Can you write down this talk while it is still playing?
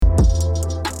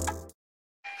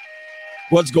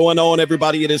What's going on,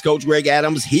 everybody? It is Coach Greg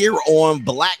Adams here on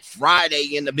Black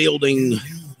Friday in the building.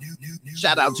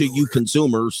 Shout out to you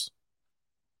consumers.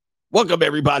 Welcome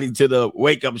everybody to the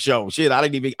Wake Up Show. Shit, I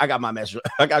got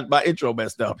my intro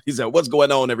messed up. He said, "What's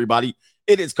going on, everybody?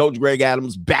 It is Coach Greg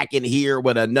Adams back in here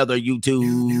with another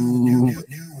YouTube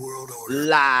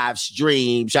live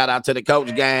stream. Shout out to the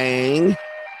Coach Gang.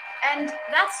 And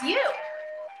that's you.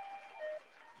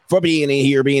 For being in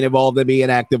here, being involved, and being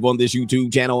active on this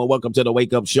YouTube channel. And welcome to the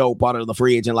Wake Up Show, part of the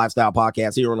Free Agent Lifestyle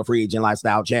Podcast here on the Free Agent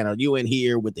Lifestyle channel. You in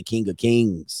here with the King of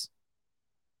Kings,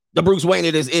 the Bruce Wayne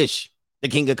of this ish, the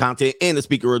King of Content, and the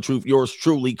Speaker of Truth, yours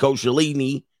truly, Coach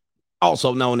Shalini,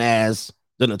 also known as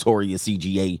the Notorious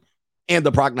CGA, and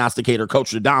the Prognosticator,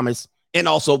 Coach Adamas, and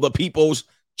also the People's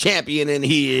Champion in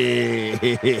here.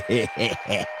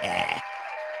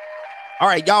 All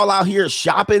right, y'all out here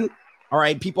shopping. All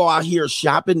right, people out here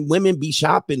shopping. Women be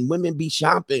shopping. Women be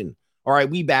shopping. All right,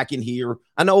 we back in here.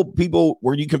 I know people,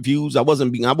 were you confused? I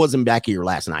wasn't back here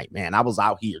last night, man. I was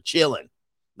out here chilling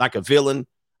like a villain.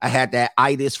 I had that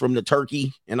itis from the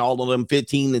turkey and all of them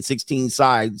 15 and 16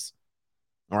 sides.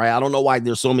 All right, I don't know why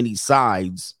there's so many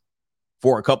sides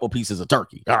for a couple pieces of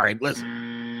turkey. All right,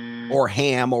 listen. Or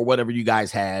ham or whatever you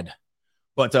guys had.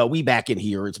 But we back in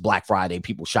here. It's Black Friday.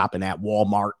 People shopping at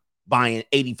Walmart, buying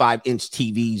 85-inch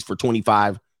TVs for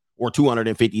 $25 or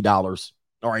 $250.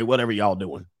 All right, whatever y'all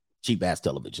doing. Cheap-ass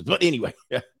televisions. But anyway.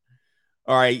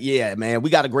 All right, yeah, man. We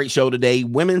got a great show today.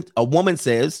 A woman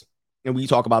says, and we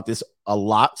talk about this a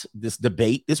lot, this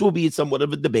debate. This will be somewhat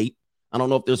of a debate. I don't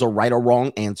know if there's a right or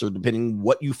wrong answer, depending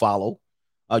what you follow.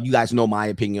 You guys know my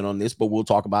opinion on this, but we'll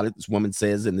talk about it. This woman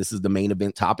says, and this is the main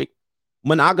event topic,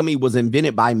 monogamy was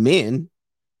invented by men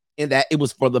and that it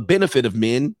was for the benefit of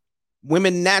men.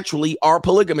 Women naturally are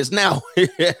polygamous. Now,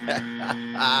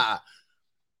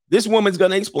 this woman's going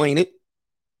to explain it.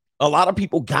 A lot of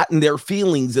people got in their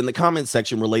feelings in the comment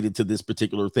section related to this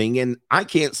particular thing. And I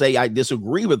can't say I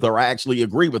disagree with her. I actually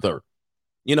agree with her.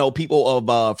 You know, people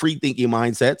of free thinking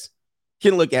mindsets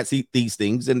can look at these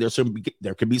things, and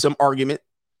there could be some argument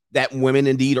that women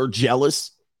indeed are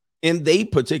jealous and they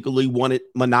particularly wanted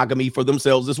monogamy for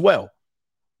themselves as well.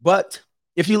 But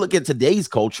if you look at today's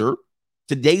culture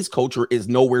is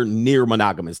nowhere near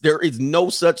monogamous. There is no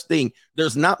such thing.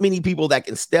 There's not many people that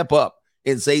can step up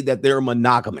and say that they're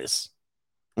monogamous.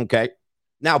 Okay.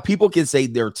 Now, people can say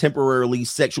they're temporarily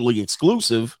sexually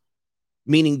exclusive,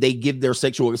 meaning they give their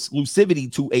sexual exclusivity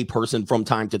to a person from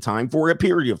time to time for a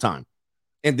period of time.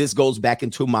 And this goes back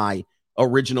into my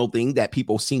original thing that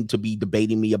people seem to be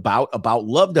debating me about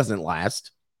love doesn't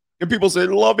last. And people say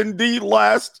love indeed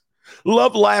lasts.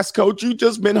 Love lasts, coach. You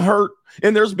just been hurt.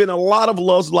 And there's been a lot of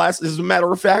love last. As a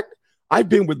matter of fact, I've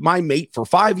been with my mate for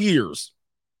 5 years.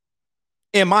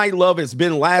 And my love has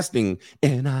been lasting.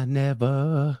 And I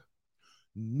never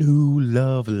knew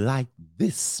love like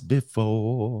this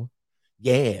before.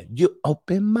 Yeah, you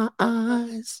open my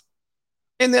eyes.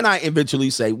 And then I eventually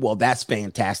say, well, that's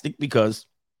fantastic because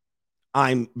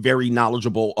I'm very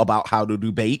knowledgeable about how to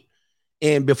debate.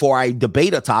 And before I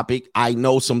debate a topic, I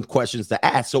know some questions to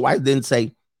ask. So I then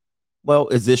say, well,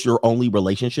 is this your only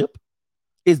relationship?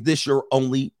 Is this your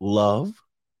only love?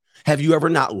 Have you ever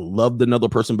not loved another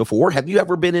person before? Have you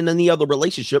ever been in any other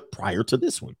relationship prior to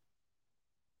this one?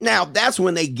 Now, that's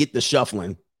when they get the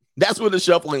shuffling. That's when the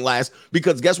shuffling lasts,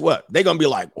 because guess what? They're going to be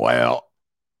like, well,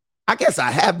 I guess I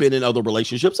have been in other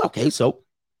relationships. Okay, so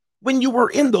when you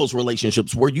were in those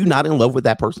relationships, were you not in love with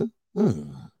that person?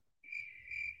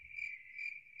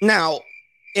 Now,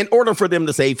 in order for them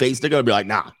to save face, they're going to be like,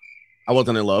 nah, I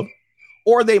wasn't in love.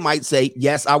 Or they might say,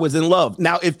 yes, I was in love.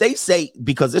 Now, if they say,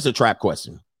 because it's a trap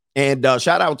question, and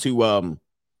shout out to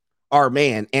our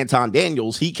man, Anton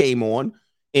Daniels, he came on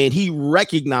and he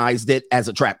recognized it as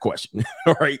a trap question.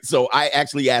 All right. So I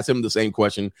actually asked him the same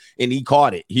question and he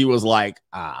caught it. He was like,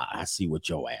 I see what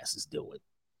your ass is doing.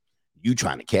 You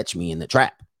trying to catch me in the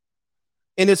trap.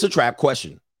 And it's a trap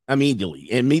question.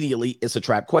 Immediately, it's a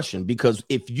trap question, because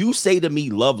if you say to me,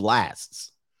 love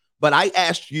lasts, but I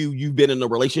asked you, you've been in a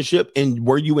relationship and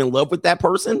were you in love with that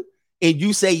person? And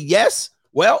you say yes,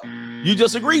 well, you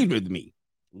just agreed with me.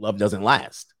 Love doesn't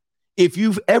last. If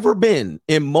you've ever been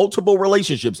in multiple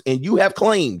relationships and you have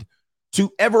claimed to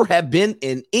ever have been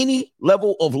in any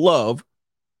level of love,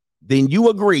 then you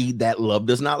agree that love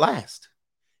does not last.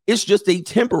 It's just a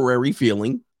temporary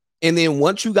feeling. And then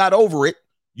once you got over it,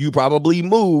 you probably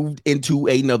moved into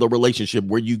another relationship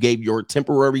where you gave your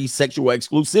temporary sexual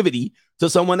exclusivity to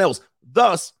someone else,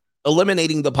 thus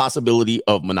eliminating the possibility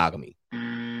of monogamy.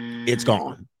 It's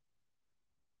gone.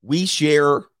 We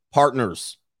share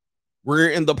partners. We're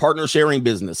in the partner sharing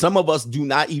business. Some of us do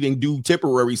not even do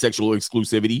temporary sexual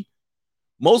exclusivity.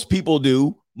 Most people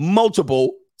do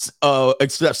multiple sexual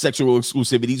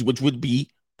exclusivities, which would be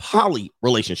poly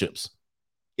relationships.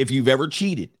 If you've ever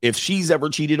cheated, if she's ever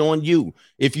cheated on you,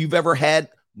 if you've ever had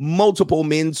multiple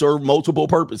men serve multiple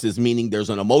purposes, meaning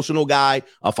there's an emotional guy,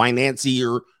 a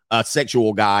financier, a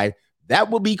sexual guy,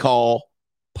 that would be called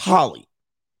poly.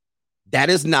 That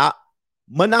is not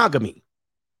monogamy.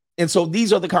 And so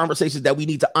these are the conversations that we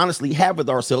need to honestly have with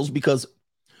ourselves, because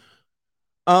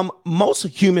most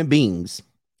human beings,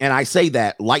 and I say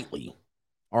that lightly,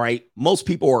 all right, most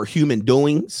people are human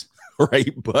doings,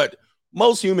 right? But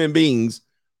most human beings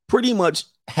pretty much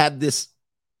have this,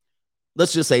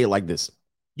 let's just say it like this.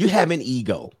 You have an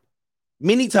ego.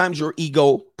 Many times your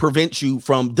ego prevents you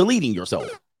from deleting yourself.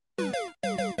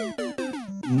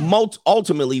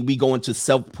 Ultimately, we go into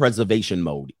self-preservation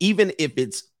mode, even if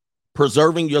it's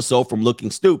preserving yourself from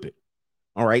looking stupid.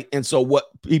 All right. And so what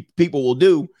people will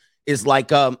do is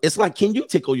like, it's like, can you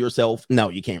tickle yourself? No,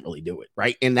 you can't really do it.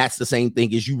 Right. And that's the same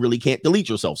thing as you really can't delete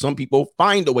yourself. Some people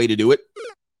find a way to do it.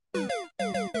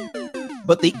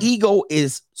 But the ego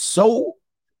is so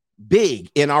big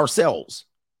in ourselves,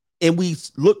 and we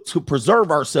look to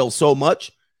preserve ourselves so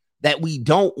much that we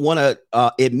don't want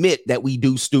to admit that we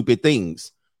do stupid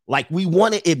things. Like, we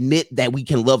want to admit that we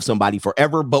can love somebody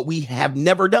forever, but we have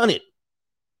never done it.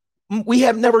 We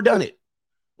have never done it.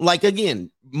 Like,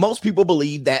 again, most people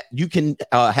believe that you can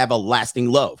have a lasting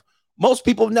love. Most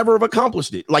people never have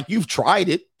accomplished it. Like, you've tried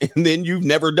it and then you've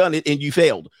never done it and you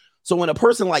failed. So when a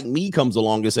person like me comes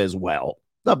along and says, well,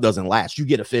 love doesn't last, you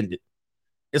get offended.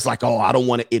 It's like, oh, I don't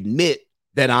want to admit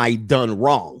that I done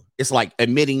wrong. It's like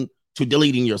admitting to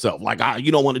deleting yourself. Like,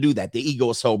 you don't want to do that. The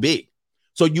ego is so big.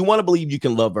 So you want to believe you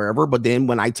can love forever. But then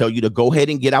when I tell you to go ahead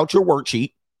and get out your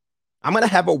worksheet, I'm going to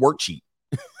have a worksheet.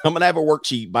 I'm going to have a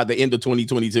worksheet by the end of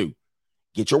 2022.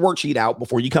 Get your worksheet out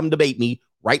before you come debate me.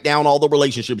 Write down all the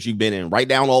relationships you've been in. Write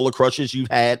down all the crushes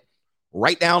you've had.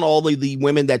 Write down all the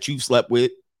women that you've slept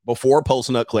with before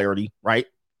post-nut clarity, right?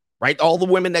 Write all the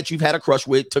women that you've had a crush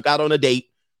with, took out on a date,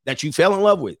 that you fell in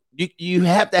love with. You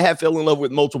have to have fell in love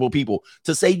with multiple people.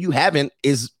 To say you haven't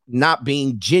is not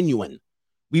being genuine.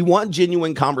 We want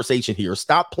genuine conversation here.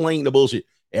 Stop playing the bullshit.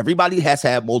 Everybody has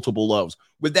had multiple loves.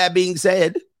 With that being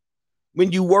said,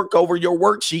 when you work over your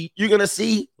worksheet, you're going to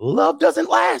see love doesn't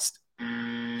last.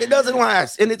 It doesn't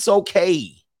last. And it's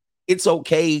okay. It's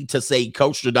okay to say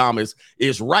Coach Stradamus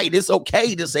is right. It's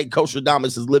okay to say Coach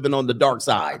Stradamus is living on the dark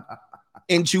side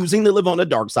and choosing to live on the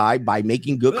dark side by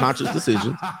making good conscious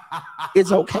decisions.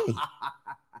 It's okay.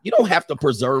 You don't have to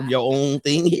preserve your own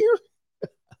thing here.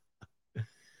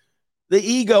 The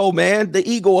ego, man, the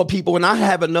ego of people. And I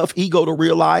have enough ego to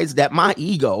realize that my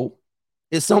ego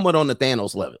is somewhat on the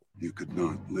Thanos level. You could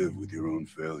not live with your own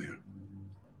failure.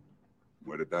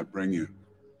 Where did that bring you?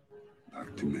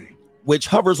 Back to me. Which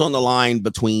hovers on the line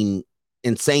between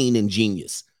insane and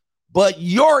genius. But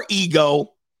your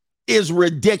ego is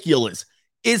ridiculous.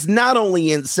 It's not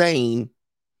only insane,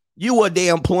 you a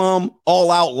damn plumb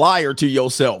all-out liar to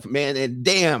yourself, man. And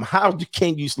damn, how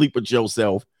can you sleep with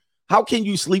yourself? How can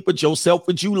you sleep with yourself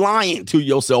with you lying to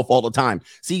yourself all the time?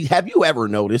 See, have you ever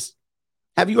noticed?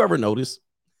 Have you ever noticed?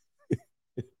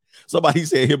 Somebody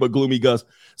said him a gloomy Gus.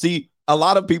 See, a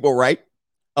lot of people, right?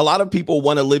 A lot of people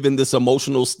want to live in this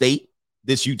emotional state,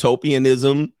 this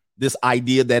utopianism, this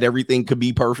idea that everything could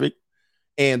be perfect,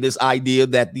 and this idea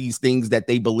that these things that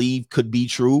they believe could be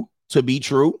true to be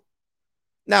true.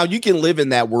 Now, you can live in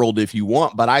that world if you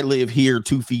want, but I live here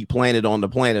 2 feet planted on the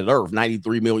planet Earth,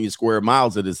 93 million square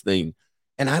miles of this thing.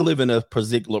 And I live in a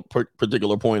particular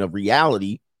point of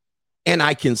reality, and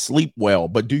I can sleep well.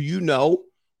 But do you know,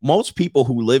 most people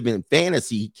who live in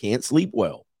fantasy can't sleep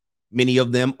well. Many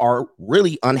of them are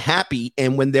really unhappy.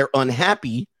 And when they're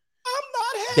unhappy,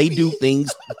 they do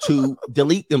things to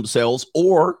delete themselves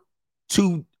or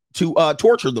to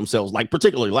torture themselves. Like,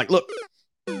 particularly, like, look,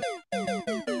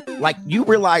 like, you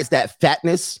realize that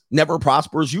fatness never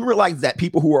prospers. You realize that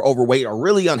people who are overweight are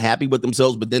really unhappy with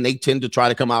themselves, but then they tend to try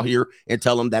to come out here and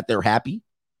tell them that they're happy.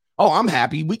 Oh, I'm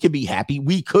happy. We could be happy.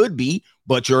 We could be,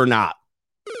 but you're not.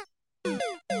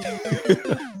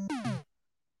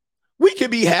 We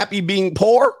could be happy being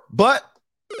poor, but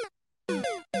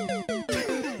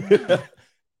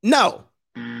no,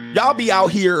 y'all be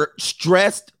out here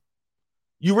stressed.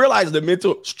 You realize the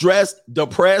mental stressed,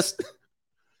 depressed,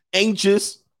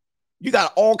 anxious. You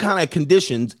got all kind of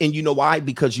conditions, and you know why?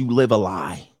 Because you live a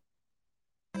lie.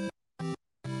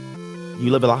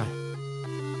 You live a lie.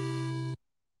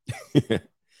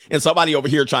 And somebody over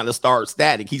here trying to start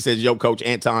static. He says, yo, Coach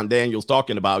Anton Daniels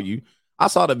talking about you. I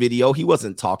saw the video. He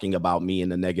wasn't talking about me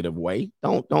in a negative way.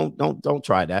 Don't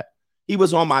try that. He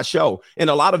was on my show, and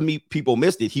a lot of people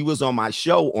missed it. He was on my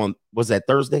show on, was that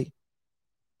Thursday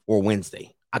or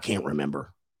Wednesday? I can't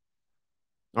remember.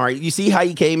 All right. You see how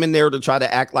he came in there to try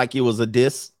to act like it was a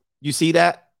diss? You see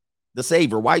that? The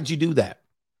Savior. Why'd you do that?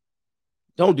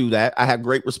 Don't do that. I have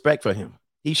great respect for him.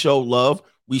 He showed love.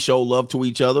 We showed love to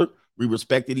each other. We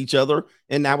respected each other.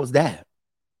 And that was that.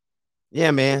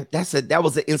 Yeah, man. That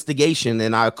was an instigation.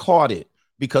 And I caught it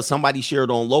because somebody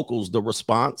shared on Locals the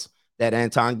response that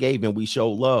Anton gave, and we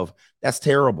showed love. That's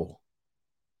terrible.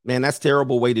 Man, that's a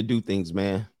terrible way to do things,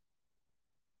 man.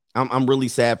 I'm really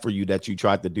sad for you that you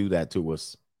tried to do that to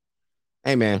us.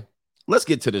 Hey, man, let's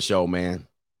get to the show, man.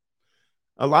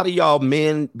 A lot of y'all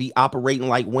men be operating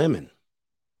like women.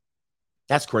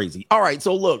 That's crazy. All right,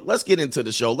 so look, let's get into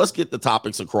the show. Let's get the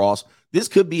topics across. This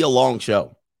could be a long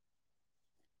show.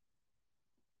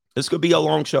 This could be a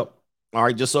long show. All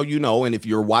right, just so you know, and if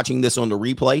you're watching this on the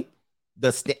replay,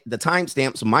 the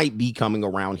timestamps might be coming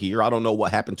around here. I don't know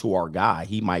what happened to our guy.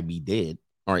 He might be dead.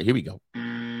 All right, here we go.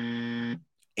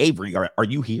 Avery, are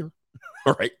you here?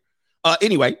 All right.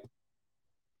 Anyway.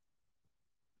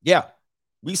 Yeah,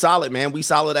 we solid, man. We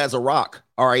solid as a rock.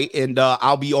 All right. And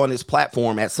I'll be on this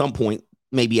platform at some point,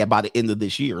 maybe by the end of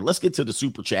this year. Let's get to the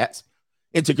super chats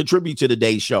and to contribute to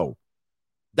today's show.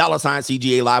 $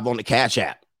 CGA Live on the Cash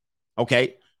App.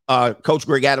 Okay. Coach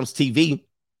Greg Adams TV.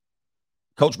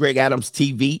 Coach Greg Adams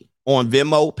TV on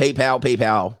Venmo,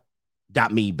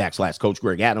 paypal.me/Coach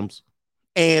Greg Adams.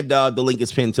 And the link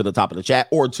is pinned to the top of the chat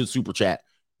or to super chat.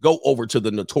 Go over to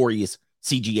the Notorious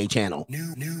CGA channel.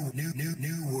 New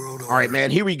world order. All right,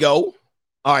 man, here we go.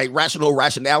 All right,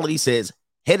 Rationality says,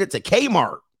 headed to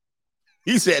Kmart.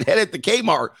 He said, headed to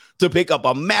Kmart to pick up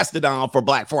a Mastodon for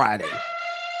Black Friday.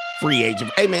 Free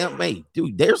agent. Hey, man,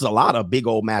 dude, there's a lot of big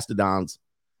old Mastodons.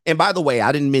 And by the way,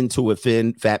 I didn't mean to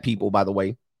offend fat people, by the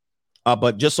way.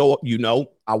 But just so you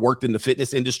know, I worked in the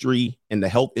fitness industry, in the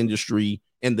health industry,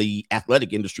 in the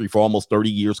athletic industry for almost 30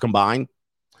 years combined.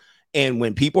 And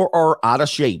when people are out of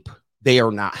shape, they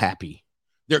are not happy.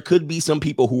 There could be some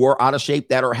people who are out of shape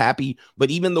that are happy, but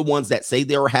even the ones that say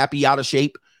they're happy out of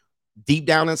shape, deep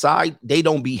down inside, they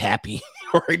don't be happy.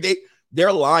 Right?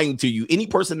 They're lying to you. Any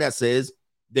person that says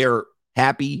they're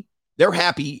happy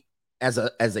as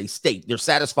a state. They're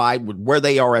satisfied with where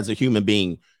they are as a human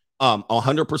being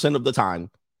 100% of the time.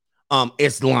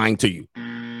 It's lying to you.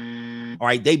 All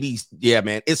right,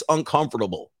 man, it's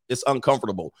uncomfortable. It's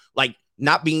uncomfortable. Like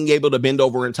not being able to bend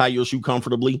over and tie your shoe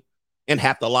comfortably and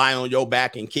have to lie on your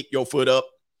back and kick your foot up,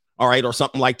 all right, or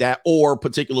something like that. Or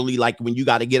particularly like when you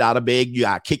got to get out of bed, you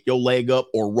got to kick your leg up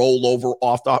or roll over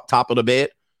off the top of the bed,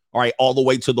 all right, all the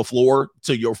way to the floor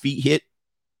till your feet hit.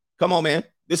 Come on, man.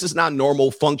 This is not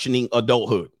normal functioning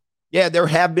adulthood. Yeah, there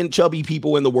have been chubby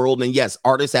people in the world. And yes,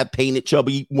 artists have painted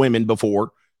chubby women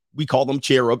before. We call them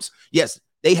cherubs. Yes,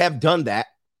 they have done that.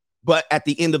 But at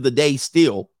the end of the day,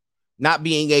 still not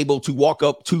being able to walk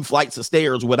up 2 flights of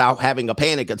stairs without having a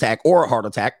panic attack or a heart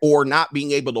attack, or not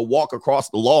being able to walk across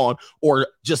the lawn, or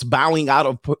just bowing out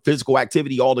of physical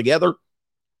activity altogether,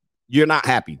 you're not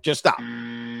happy. Just stop.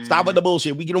 Stop with the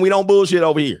bullshit. We don't bullshit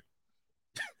over here.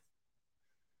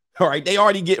 All right, they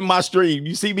already getting my stream.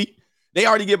 You see me? They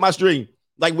already get my stream.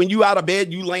 Like when you out of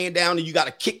bed, you laying down and you got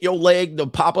to kick your leg to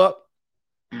pop up.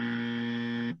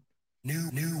 New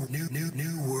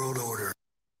world order.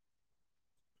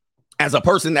 As a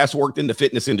person that's worked in the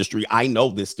fitness industry, I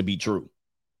know this to be true.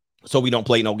 So we don't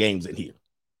play no games in here.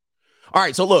 All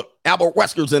right, so look, Albert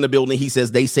Wesker's in the building. He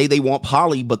says they say they want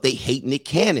Polly, but they hate Nick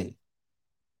Cannon.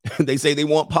 They say they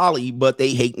want Polly, but they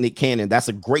hate Nick Cannon. That's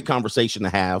a great conversation to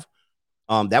have.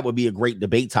 That would be a great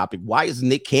debate topic. Why is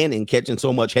Nick Cannon catching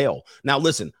so much hell? Now,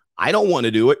 listen, I don't want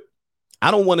to do it.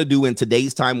 I don't want to do in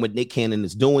today's time what Nick Cannon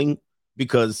is doing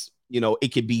because, you know, it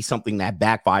could be something that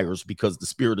backfires because the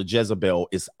spirit of Jezebel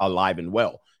is alive and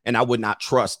well. And I would not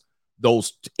trust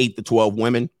those 8 to 12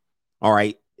 women. All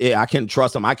right. Yeah, I can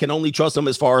trust them. I can only trust them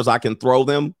as far as I can throw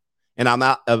them. And I'm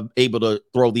not able to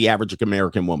throw the average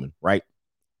American woman, right?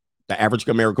 The average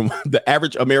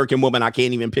American woman, I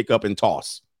can't even pick up and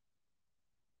toss.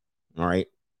 All right.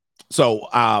 So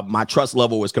my trust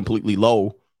level is completely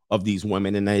low of these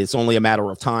women. And it's only a matter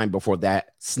of time before that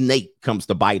snake comes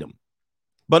to bite them.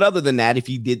 But other than that, if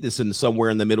you did this in somewhere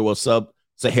in the middle of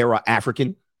sub-Sahara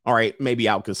African, all right, maybe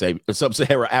I could say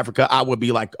sub-Sahara Africa, I would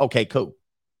be like, okay, cool.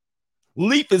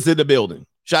 Leaf is in the building.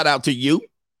 Shout out to you.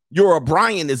 Your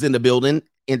O'Brien is in the building.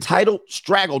 Entitled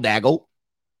Straggle Daggle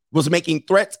was making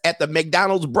threats at the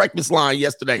McDonald's breakfast line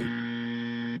yesterday.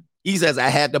 He says, I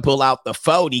had to pull out the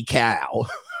 40 cow.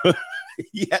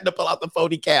 He had to pull out the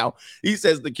 40 cow. He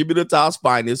says the Communitas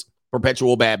finest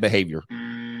perpetual bad behavior.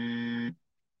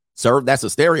 Sir, that's a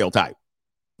stereotype.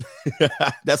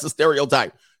 That's a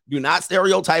stereotype. Do not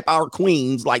stereotype our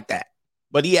queens like that.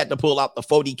 But he had to pull out the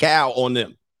 40 cal on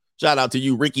them. Shout out to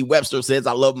you. Ricky Webster says,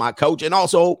 I love my coach. And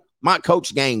also my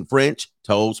coach gang, French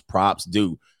toast props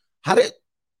due.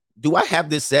 Do I have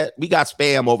this set? We got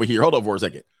spam over here. Hold on for a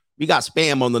second. We got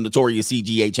spam on the Notorious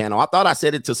CGA channel. I thought I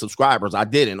said it to subscribers. I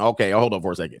didn't. Okay, hold on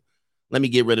for a second. Let me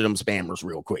get rid of them spammers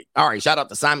real quick. All right, shout out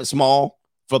to Simon Small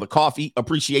for the coffee.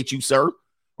 Appreciate you, sir.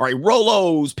 All right,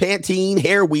 Rolo's Pantene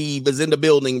Hair Weave is in the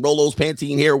building. Rolo's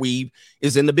Pantene Hair Weave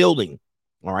is in the building.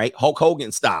 All right, Hulk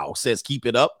Hogan style says, keep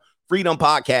it up. Freedom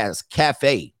Podcast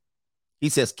Cafe. He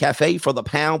says, cafe for the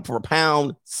pound for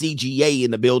pound CGA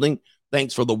in the building.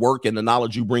 Thanks for the work and the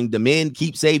knowledge you bring to men.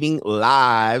 Keep saving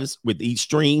lives with each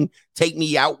stream. Take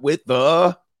me out with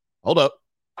the, hold up.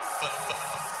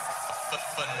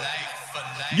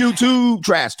 YouTube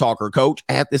trash talker coach.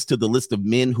 Add this to the list of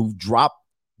men who've dropped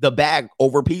the bag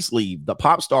over peace leave. The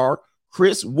pop star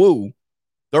Chris Wu,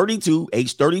 32,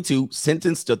 age 32,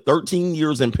 sentenced to 13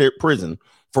 years in prison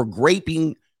for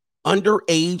raping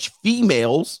underage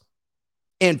females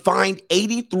and fined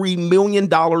 $83 million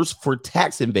for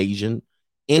tax evasion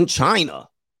in China.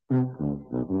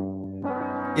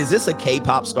 Is this a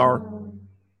K-pop star?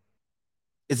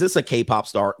 Is this a K-pop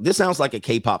star? This sounds like a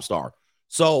K-pop star.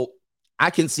 So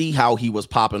I can see how he was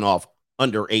popping off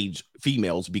underage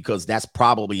females because that's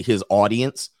probably his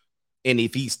audience. And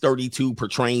if he's 32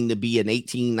 portraying to be an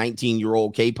 18,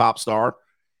 19-year-old K-pop star,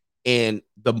 and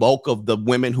the bulk of the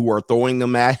women who are throwing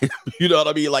them at him, you know what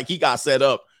I mean? Like he got set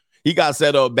up. He got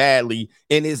set up badly,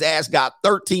 and his ass got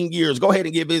 13 years. Go ahead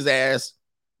and give his ass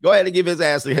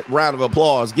a round of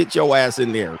applause. Get your ass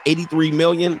in there. 83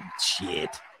 million? Shit.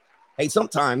 Hey,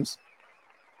 sometimes,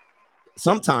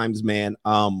 man,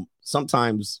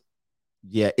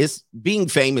 yeah, it's being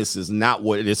famous is not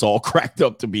what it's all cracked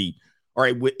up to be. All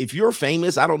right, if you're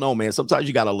famous, I don't know, man. Sometimes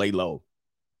you got to lay low.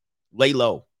 Lay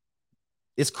low.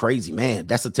 It's crazy, man.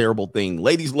 That's a terrible thing.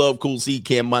 Ladies love Cool C.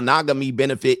 Can monogamy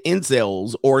benefit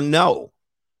incels or no?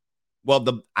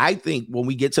 Well, I think when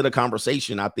we get to the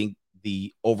conversation, I think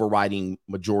the overriding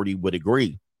majority would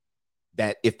agree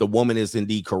that if the woman is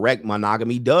indeed correct,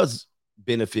 monogamy does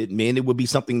benefit men. It would be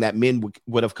something that men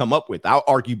would have come up with. I'll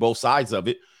argue both sides of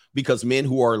it because men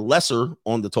who are lesser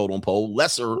on the totem pole,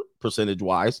 lesser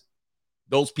percentage-wise,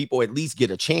 those people at least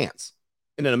get a chance.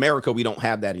 And in America, we don't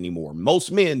have that anymore.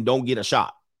 Most men don't get a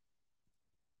shot.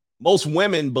 Most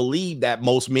women believe that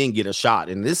most men get a shot.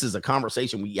 And this is a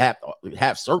conversation we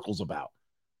have circles about.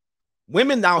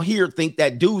 Women out here think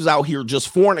that dudes out here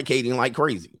just fornicating like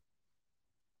crazy.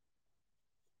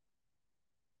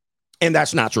 And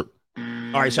that's not true.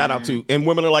 All right, shout out to, and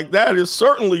women are like, that is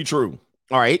certainly true.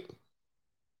 All right.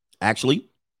 Actually,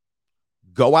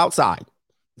 go outside.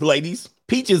 Ladies,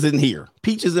 Peaches in here.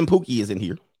 Peaches and Pookie is in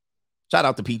here. Shout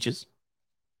out to Peaches.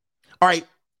 All right.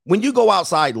 When you go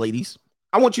outside, ladies,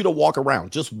 I want you to walk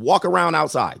around. Just walk around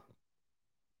outside.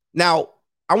 Now,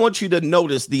 I want you to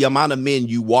notice the amount of men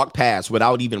you walk past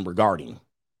without even regarding,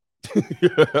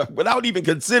 without even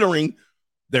considering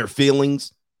their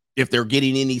feelings, if they're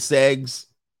getting any segs,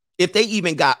 if they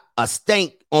even got a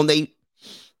stank on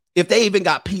if they even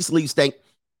got peace leave stank.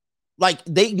 Like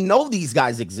they know these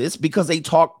guys exist because they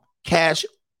talk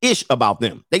cash-ish about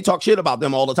them. They talk shit about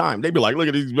them all the time. They be like, look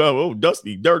at these, oh,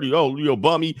 dusty, dirty, oh, you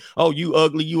bummy, oh, you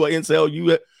ugly, you an incel,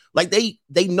 you like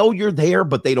they know you're there,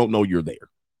 but they don't know you're there.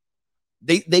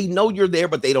 They know you're there,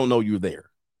 but they don't know you're there.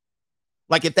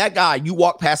 Like if that guy, you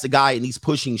walk past a guy and he's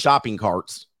pushing shopping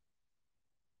carts,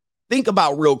 think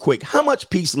about real quick, how much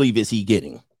peace leave is he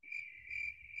getting?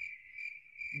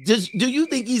 Do you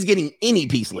think he's getting any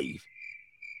peace leave?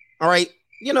 All right.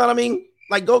 You know what I mean?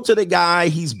 Like go to the guy,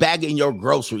 he's bagging your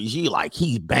groceries.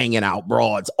 He's banging out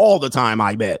broads all the time,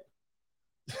 I bet.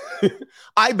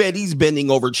 I bet he's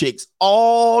bending over chicks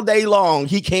all day long.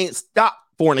 He can't stop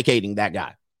fornicating, that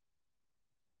guy.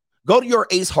 Go to your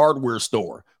Ace Hardware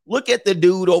store. Look at the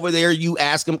dude over there. You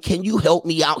ask him, can you help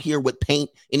me out here with paint?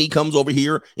 And he comes over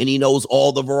here and he knows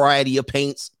all the variety of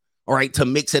paints, all right, to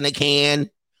mix in a can.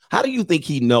 How do you think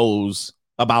he knows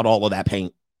about all of that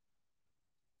paint?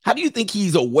 How do you think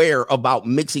he's aware about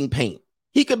mixing paint?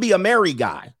 He could be a married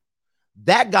guy.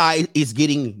 That guy is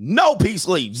getting no peace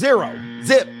leave. Zero.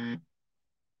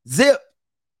 Zip.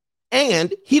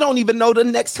 And he don't even know the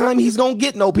next time he's going to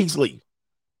get no peace leave.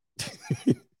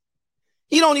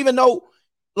 He don't even know,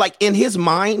 like in his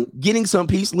mind, getting some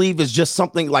peace leave is just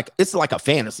something like, it's like a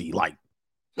fantasy. Like,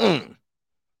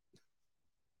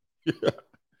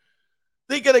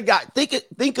 Think of the guy.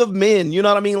 Think of men. You know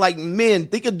what I mean? Like men.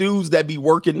 Think of dudes that be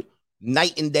working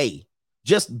night and day,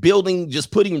 just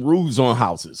putting roofs on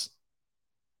houses,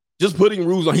 Just putting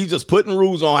roofs on. He's just putting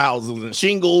roofs on houses and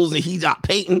shingles, and he's not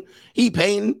painting. He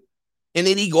painting, and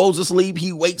then he goes to sleep.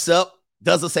 He wakes up,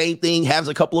 does the same thing, has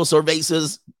a couple of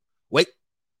cervezas. Wait,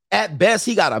 at best,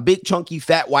 he got a big, chunky,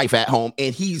 fat wife at home,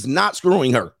 and he's not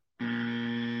screwing her.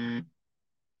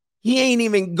 He ain't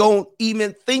even going to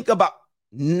even think about,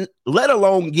 let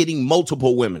alone getting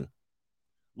multiple women,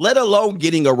 let alone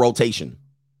getting a rotation,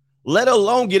 let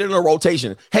alone getting a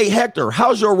rotation. Hey, Hector,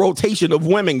 how's your rotation of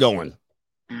women going?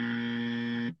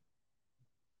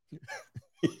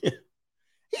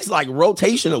 He's like,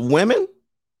 rotation of women?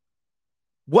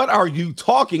 What are you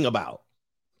talking about?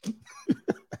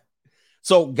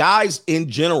 So guys in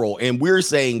general, and we're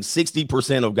saying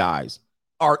 60% of guys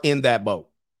are in that boat.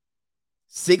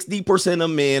 60% of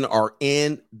men are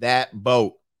in that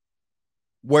boat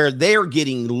where they're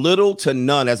getting little to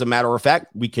none. As a matter of fact,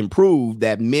 we can prove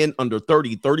that men under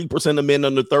 30% of men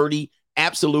under 30,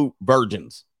 absolute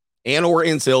virgins and or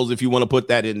incels, if you want to put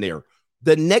that in there.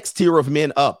 The next tier of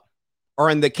men up are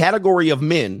in the category of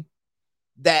men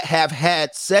that have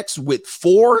had sex with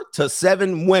 4 to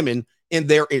 7 women in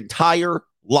their entire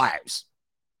lives.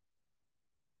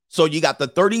 So you got the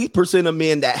 30% of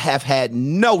men that have had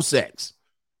no sex.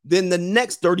 Then the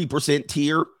next 30%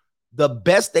 tier, the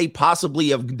best they possibly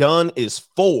have done is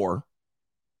 4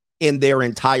 in their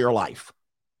entire life.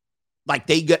 Like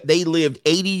they lived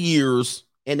 80 years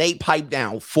and they piped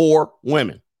down 4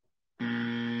 women.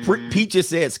 Peaches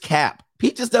says cap.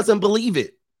 Peaches doesn't believe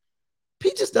it.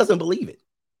 Peaches doesn't believe it.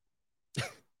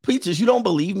 Peaches, you don't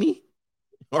believe me?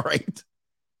 All right.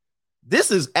 This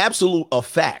is absolute a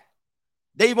fact.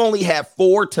 They've only had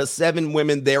 4 to 7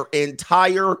 women their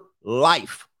entire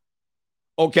life.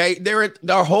 Okay, their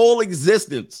whole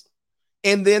existence.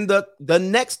 And then the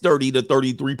next 30 to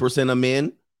 33% of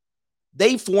men,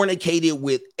 they fornicated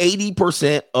with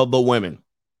 80% of the women.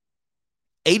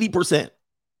 80%.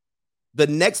 The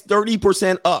next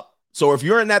 30% up. So if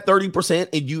you're in that 30%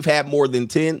 and you've had more than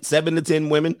 7 to 10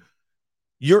 women,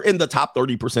 you're in the top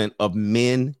 30% of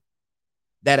men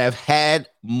that have had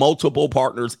multiple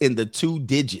partners in the 2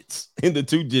 digits.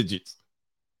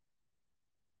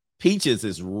 Peaches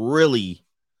is really,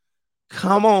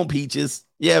 come on, Peaches.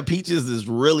 Yeah, Peaches is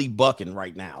really bucking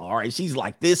right now. All right, she's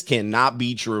like, this cannot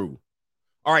be true.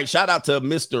 All right, shout out to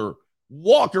Mr.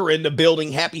 Walker in the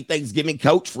building. Happy Thanksgiving,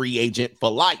 coach, free agent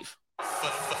for life.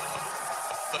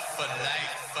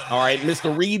 All right,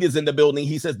 Mr. Reed is in the building.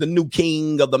 He says the new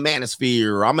king of the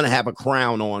manosphere. I'm going to have a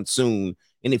crown on soon.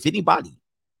 And if anybody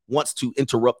wants to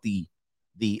interrupt the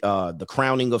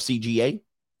crowning of CGA,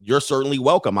 you're certainly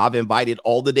welcome. I've invited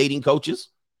all the dating coaches.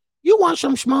 You want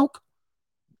some smoke?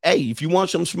 Hey, if you want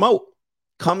some smoke,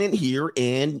 come in here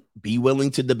and be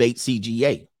willing to debate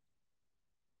CGA.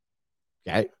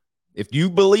 Okay. If you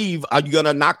believe I'm going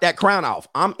to knock that crown off,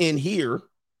 I'm in here.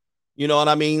 You know what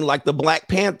I mean? Like the Black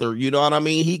Panther, you know what I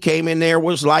mean? He came in there,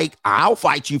 was like, I'll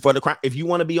fight you for the crown. If you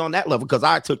want to be on that level, because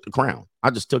I took the crown. I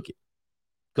just took it.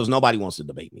 Because nobody wants to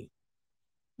debate me.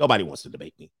 Nobody wants to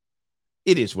debate me.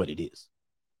 It is what it is.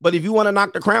 But if you want to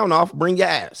knock the crown off, bring your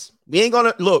ass. We ain't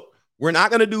going to, look, we're not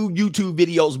going to do YouTube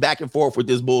videos back and forth with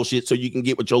this bullshit so you can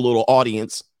get with your little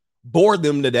audience, bore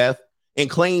them to death, and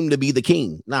claim to be the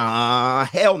king. Nah,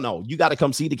 hell no. You got to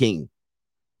come see the king.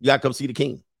 You got to come see the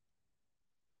king.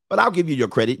 But I'll give you your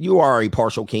credit. You are a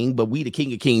partial king, but we the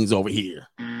king of kings over here.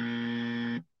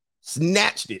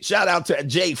 Snatched it. Shout out to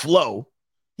Jay Flo.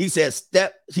 He says,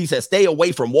 stay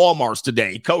away from Walmarts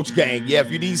today. Coach Gang. Yeah,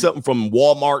 if you need something from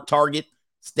Walmart, Target,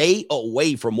 stay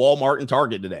away from Walmart and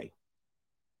Target today.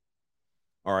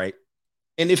 All right.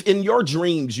 And if in your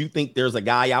dreams you think there's a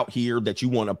guy out here that you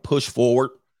want to push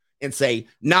forward and say,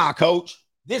 nah, coach,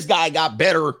 this guy got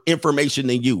better information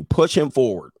than you. Push him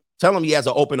forward. Tell him he has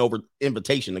an open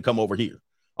invitation to come over here.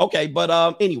 Okay,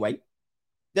 but anyway,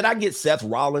 did I get Seth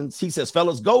Rollins? He says,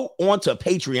 fellas, go on to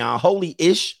Patreon. Holy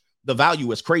ish, the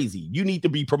value is crazy. You need to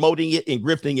be promoting it and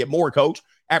grifting it more, coach.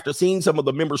 After seeing some of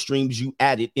the member streams you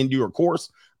added into your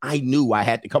course, I knew I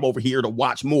had to come over here to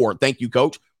watch more. Thank you,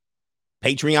 coach.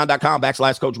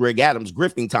 Patreon.com/Coach Greg Adams,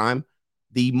 grifting time.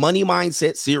 The Money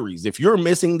Mindset series. If you're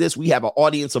missing this, we have an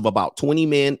audience of about 20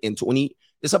 men and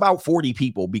it's about 40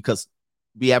 people because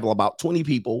we have about 20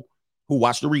 people who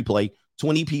watch the replay,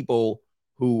 20 people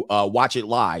who watch it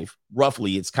live.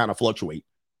 Roughly, it's kind of fluctuate.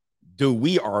 Dude,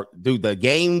 the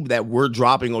game that we're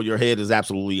dropping on your head is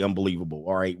absolutely unbelievable.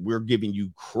 All right. We're giving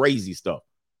you crazy stuff.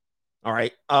 All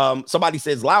right. Somebody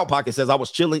says, Loud Pocket says, I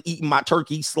was chilling, eating my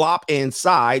turkey, slop, and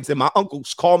sides, and my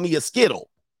uncles called me a Skittle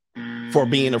for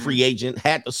being a free agent.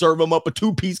 Had to serve him up a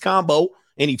 2-piece combo,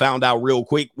 and he found out real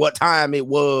quick what time it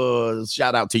was.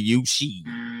 Shout out to you, she.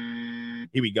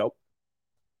 Here we go.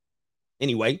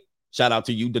 Anyway, Shout out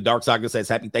to you. The Dark Saga says,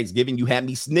 happy Thanksgiving. You had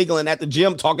me sniggling at the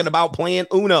gym talking about playing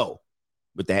Uno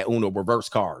with that Uno reverse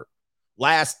card.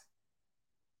 Last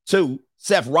two,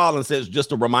 Seth Rollins says,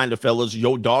 just a reminder, fellas,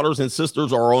 your daughters and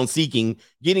sisters are on Seeking,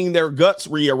 getting their guts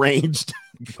rearranged.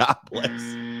 God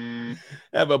bless.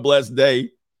 Have a blessed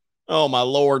day. Oh, my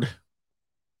Lord.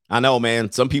 I know,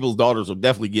 man. Some people's daughters are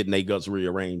definitely getting their guts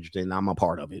rearranged, and I'm a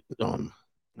part of it.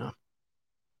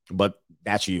 But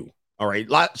that's you. All right.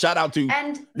 Shout out to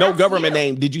No Government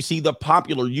Name. Did you see the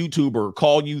popular YouTuber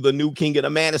call you the new king of the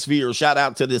manosphere? Shout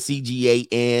out to the CGA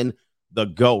and the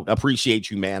GOAT. Appreciate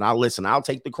you, man. I'll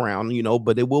take the crown,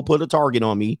 but it will put a target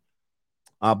on me.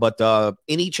 But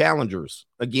any challengers,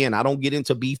 again, I don't get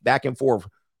into beef back and forth.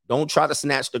 Don't try to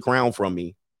snatch the crown from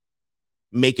me.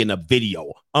 Making a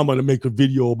video. I'm going to make a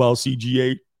video about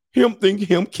CGA. Him think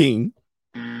him king.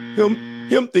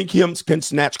 Him think him can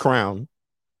snatch crown.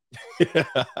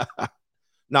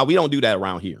 No, we don't do that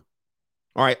around here.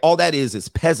 All right. All that is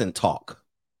peasant talk.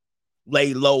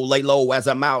 Lay low as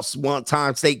a mouse. One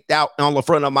time staked out on the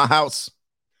front of my house.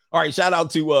 All right. Shout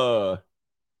out to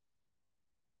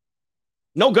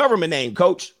No Government Name,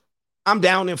 Coach. I'm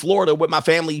down in Florida with my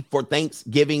family for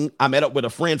Thanksgiving. I met up with a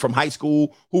friend from high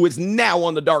school who is now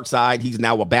on the dark side. He's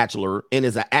now a bachelor and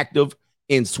is active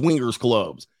in swingers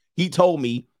clubs. He told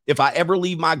me if I ever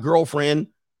leave my girlfriend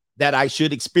that I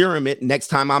should experiment next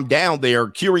time I'm down there.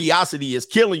 Curiosity is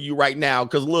killing you right now.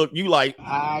 Because look, you like,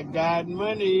 I got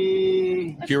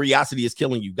money. Curiosity is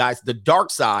killing you. Guys, the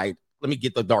dark side. Let me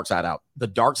get the dark side out. The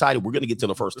dark side, we're going to get to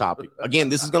the first topic. Again,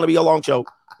 this is going to be a long show.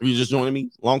 Are you just joining me?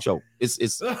 Long show.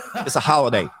 It's a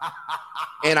holiday.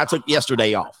 And I took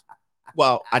yesterday off.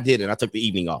 Well, I didn't. I took the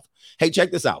evening off. Hey,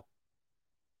 check this out.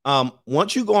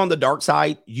 Once you go on the dark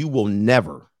side, you will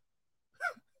never.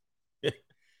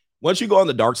 Once you go on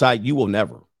the dark side, you will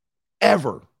never,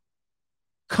 ever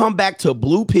come back to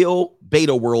blue pill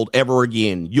beta world ever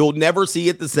again. You'll never see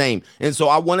it the same. And so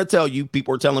I want to tell you,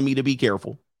 people are telling me to be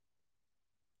careful.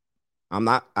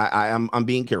 I'm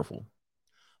being careful.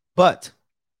 But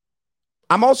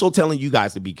I'm also telling you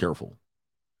guys to be careful.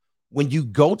 When you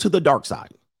go to the dark side,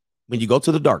 you're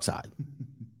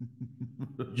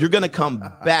going to come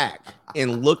back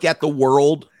and look at the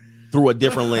world through a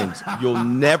different lens. You'll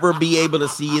never be able to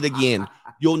see it again.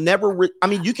 You'll never,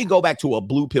 you can go back to a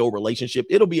blue pill relationship.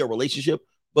 It'll be a relationship,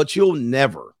 but you'll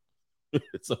never,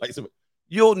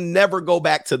 you'll never go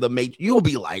back to the mate. You'll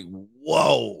be like,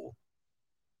 whoa,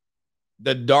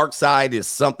 the dark side is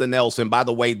something else. And by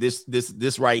the way,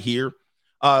 this right here,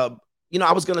 I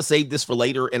was going to save this for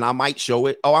later and I might show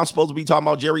it. Oh, I'm supposed to be talking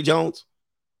about Jerry Jones.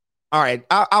 All right.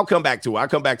 I'll come back to it. I'll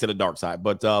come back to the dark side,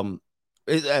 but,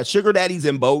 sugar daddies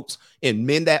and boats and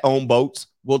men that own boats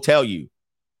will tell you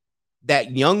that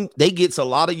they gets a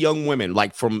lot of young women,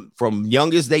 like from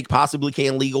young as they possibly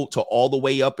can legal to all the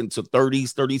way up into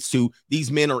 30s, 32.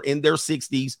 These men are in their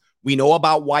 60s. We know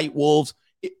about white wolves,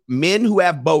 men who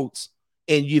have boats.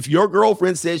 And if your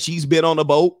girlfriend says she's been on a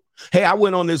boat, hey, I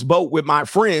went on this boat with my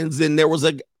friends and there was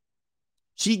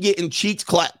she getting cheeks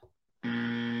clapped.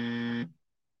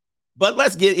 But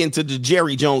let's get into the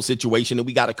Jerry Jones situation. And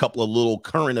we got a couple of little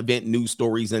current event news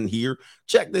stories in here.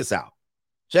 Check this out.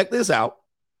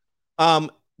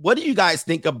 What do you guys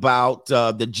think about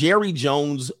the Jerry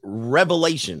Jones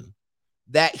revelation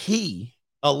that he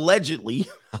allegedly,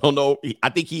 I don't know, I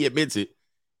think he admits it,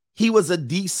 he was a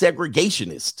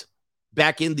desegregationist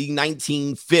back in the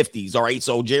 1950s. All right.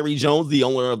 So Jerry Jones, the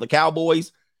owner of the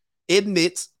Cowboys,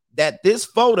 admits that this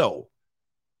photo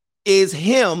is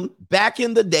him back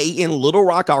in the day in Little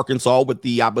Rock, Arkansas with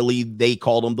I believe they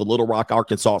called them the Little Rock,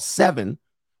 Arkansas 7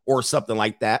 or something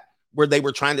like that, where they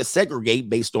were trying to segregate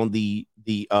based on the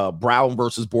Brown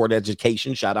versus Board of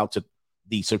Education. Shout out to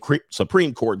the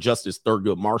Supreme Court Justice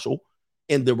Thurgood Marshall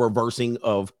and the reversing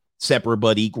of separate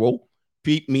but equal.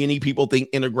 Many people think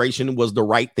integration was the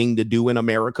right thing to do in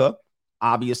America.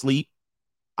 Obviously,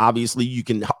 you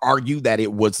can argue that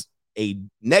it was a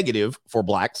negative for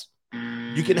blacks.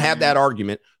 You can have that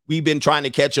argument. We've been trying to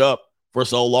catch up for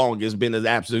so long. It's been an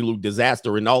absolute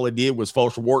disaster. And all it did was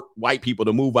force white people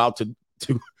to move out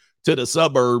to the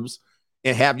suburbs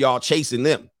and have y'all chasing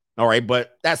them. All right.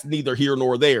 But that's neither here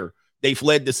nor there. They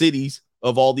fled the cities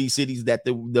of all these cities that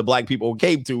the black people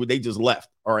came to. They just left.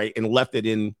 All right. And left it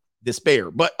in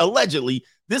despair. But allegedly,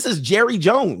 this is Jerry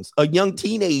Jones, a young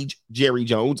teenage Jerry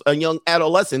Jones, a young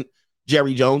adolescent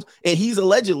Jerry Jones. And he's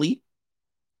allegedly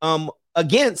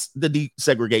against the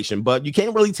desegregation, but you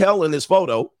can't really tell in this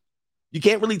photo. You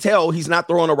can't really tell. He's not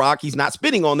throwing a rock. He's not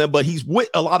spitting on them, but he's with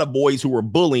a lot of boys who are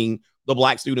bullying the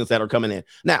black students that are coming in.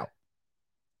 Now,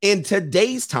 in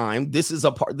today's time, this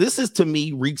is to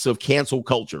me reeks of cancel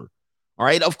culture. All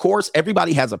right. Of course,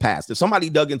 everybody has a past. If somebody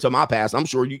dug into my past, I'm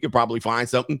sure you could probably find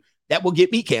something that will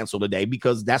get me canceled today,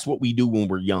 because that's what we do when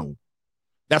we're young.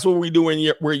 That's what we do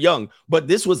when we're young. But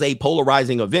this was a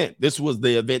polarizing event. This was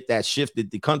the event that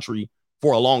shifted the country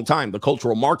for a long time. The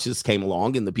cultural Marxists came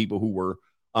along, and the people who were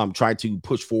trying to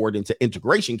push forward into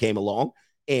integration came along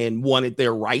and wanted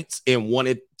their rights and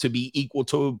wanted to be equal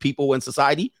to people in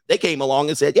society. They came along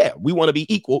and said, yeah, we want to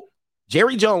be equal.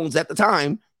 Jerry Jones at the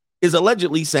time is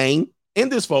allegedly saying in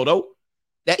this photo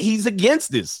that he's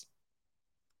against this.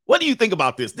 What do you think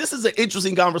about this? This is an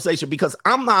interesting conversation, because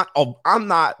I'm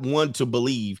not one to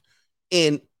believe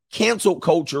in cancel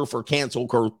culture for cancel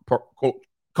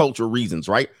culture reasons,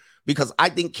 right? Because I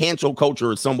think cancel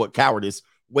culture is somewhat cowardice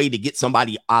way to get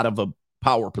somebody out of a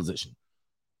power position.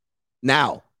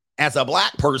 Now, as a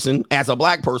black person,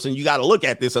 you got to look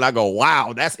at this and I go,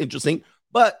 wow, that's interesting.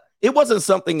 But it wasn't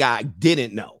something I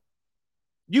didn't know.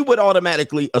 You would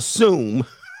automatically assume,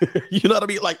 you know what I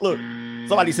mean? Like, look,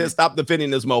 somebody says, stop defending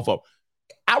this mofo.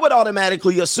 I would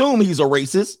automatically assume he's a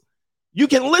racist. You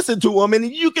can listen to him and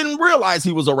you can realize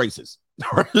he was a racist.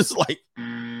 It's like,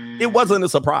 it wasn't a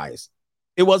surprise.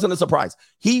 It wasn't a surprise.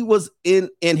 He was in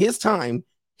his time,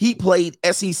 he played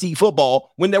SEC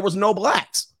football when there was no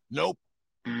blacks. Nope.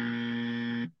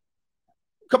 Come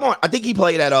on. I think he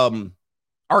played at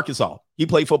Arkansas. He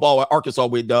played football at Arkansas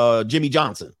with Jimmy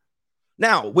Johnson.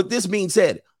 Now, with this being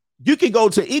said, you can go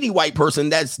to any white person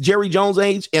that's Jerry Jones'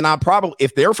 age, and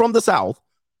if they're from the South,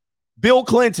 Bill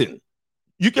Clinton,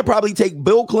 you could probably take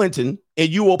Bill Clinton and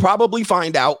you will probably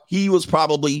find out he was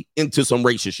probably into some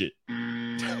racist shit.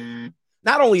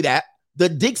 Not only that, the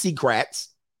Dixiecrats,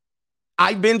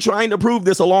 I've been trying to prove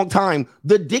this a long time.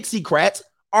 The Dixiecrats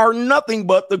are nothing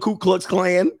but the Ku Klux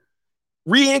Klan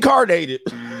reincarnated.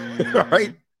 All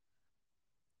right.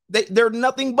 They're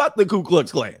nothing but the Ku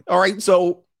Klux Klan. All right.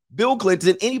 So Bill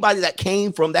Clinton, anybody that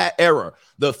came from that era,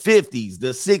 the 50s,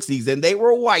 the 60s, and they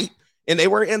were white and they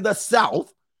were in the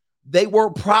South, they were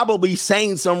probably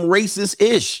saying some racist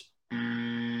ish.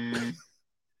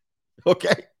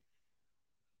 Okay.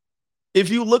 If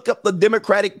you look up the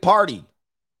Democratic Party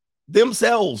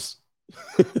themselves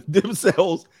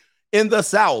in the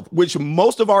South, which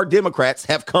most of our Democrats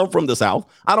have come from the South.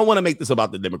 I don't want to make this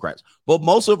about the Democrats, but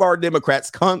most of our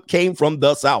Democrats came from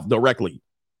the South directly.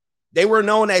 They were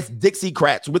known as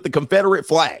Dixiecrats with the Confederate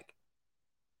flag.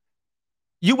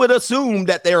 You would assume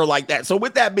that they're like that. So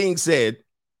with that being said,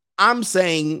 I'm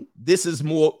saying this is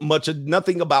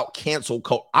nothing about cancel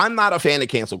culture. I'm not a fan of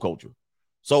cancel culture.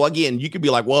 So again, you could be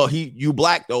like, well, you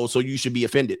black though, so you should be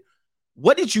offended.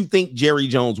 What did you think Jerry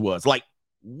Jones was? Like,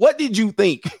 what did you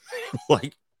think?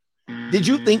 Like, did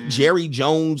you think Jerry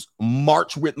Jones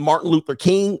marched with Martin Luther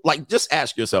King? Like, just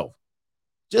ask yourself.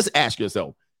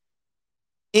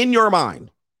 In your mind.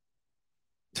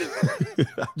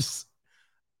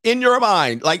 In your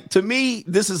mind. Like, to me,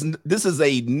 this is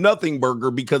a nothing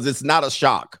burger because it's not a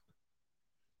shock.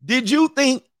 Did you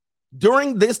think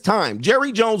during this time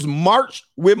Jerry Jones marched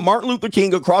with Martin Luther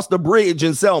King across the bridge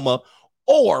in Selma,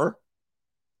 or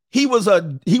he was a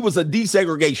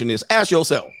desegregationist? Ask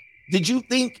yourself, did you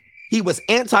think he was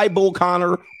anti-Bull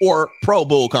Connor or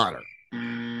pro-Bull Connor?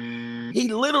 He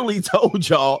literally told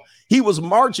y'all he was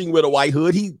marching with a white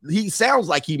hood. He sounds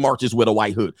like he marches with a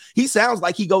white hood. He sounds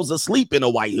like he goes to sleep in a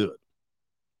white hood.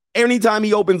 Anytime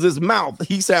he opens his mouth,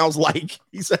 he sounds like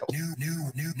new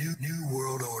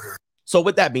world order. So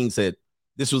with that being said,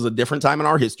 this was a different time in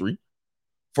our history.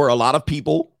 For a lot of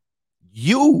people,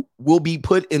 you will be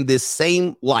put in this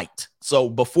same light. So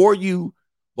before you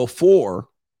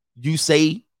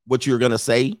say what you're going to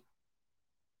say,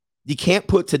 you can't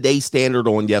put today's standard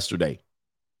on yesterday.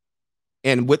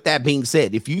 And with that being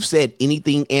said, if you said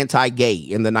anything anti-gay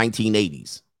in the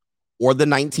 1980s or the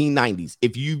 1990s,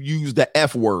 if you use the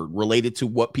F word related to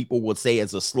what people would say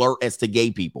as a slur as to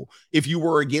gay people, if you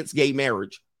were against gay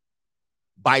marriage,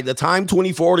 by the time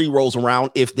 2040 rolls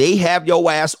around, if they have your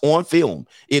ass on film,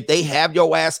 if they have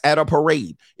your ass at a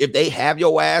parade, if they have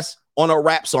your ass on a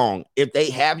rap song, if they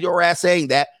have your ass saying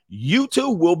that, you too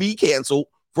will be canceled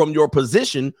from your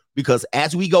position, because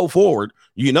as we go forward,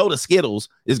 you know the Skittles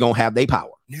is going to have their power.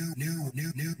 New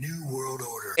world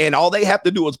order. And all they have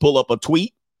to do is pull up a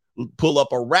tweet, pull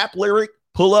up a rap lyric,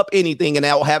 pull up anything, and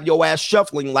they'll have your ass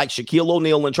shuffling like Shaquille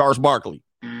O'Neal and Charles Barkley.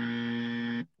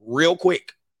 Real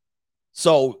quick.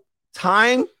 So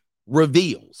time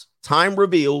reveals.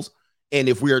 And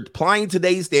if we're applying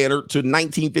today's standard to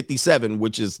 1957,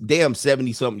 which is damn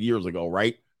 70 something years ago,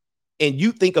 right? And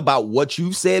you think about what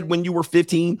you said when you were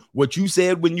 15, what you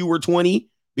said when you were 20,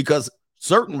 because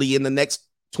certainly in the next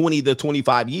 20 to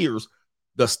 25 years,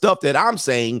 The stuff that I'm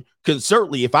saying can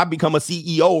certainly, if I become a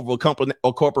CEO of a company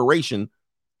or corporation,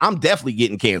 I'm definitely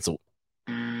getting canceled.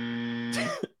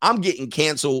 I'm getting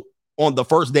canceled on the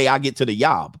first day I get to the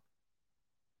job.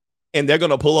 And they're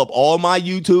going to pull up all my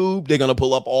YouTube. They're going to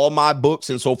pull up all my books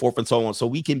and so forth and so on. So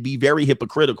we can be very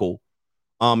hypocritical.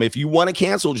 If you want to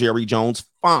cancel Jerry Jones,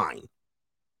 fine.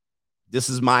 This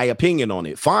is my opinion on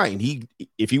it. Fine.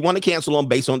 If you want to cancel him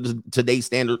based on today's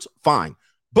standards, fine.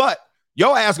 But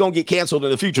your ass going to get canceled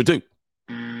in the future too.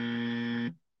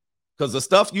 Because the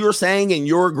stuff you're saying and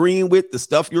you're agreeing with, the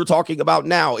stuff you're talking about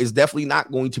now is definitely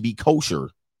not going to be kosher.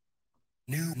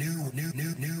 New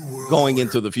going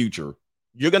into the future.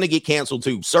 You're going to get canceled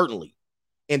too, certainly.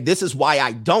 And this is why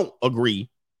I don't agree.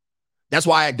 That's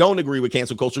why I don't agree with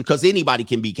cancel culture, because anybody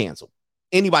can be canceled.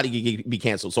 Anybody can be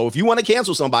canceled. So if you want to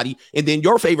cancel somebody and then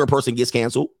your favorite person gets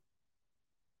canceled,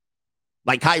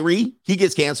 like Kyrie, he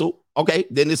gets canceled. Okay,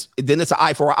 then it's an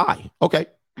eye for an eye. Okay.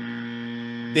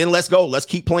 Then let's go. Let's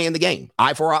keep playing the game.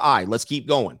 Eye for an eye. Let's keep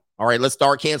going. All right, let's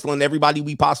start canceling everybody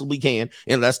we possibly can,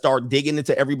 and let's start digging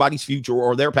into everybody's future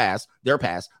or their past.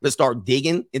 Let's start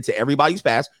digging into everybody's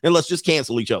past, and let's just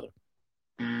cancel each other.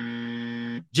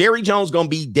 Jerry Jones gonna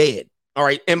be dead. All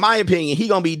right, in my opinion, he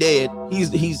gonna be dead.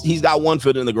 He's got one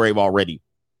foot in the grave already,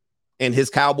 and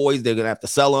his Cowboys, they're gonna have to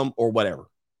sell him or whatever.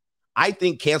 I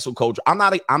think cancel culture. I'm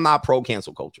not pro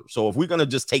cancel culture. So if we're gonna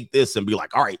just take this and be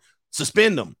like, all right,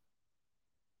 suspend them,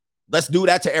 let's do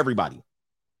that to everybody.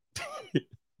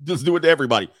 Just do it to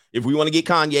everybody. If we want to get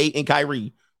Kanye and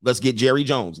Kyrie, let's get Jerry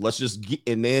Jones. Let's just get,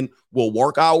 and then we'll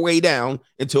work our way down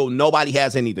until nobody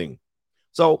has anything.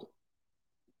 So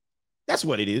that's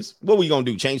what it is. What are we going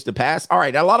to do? Change the past? All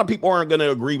right. A lot of people aren't going to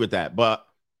agree with that, but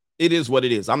it is what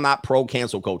it is. I'm not pro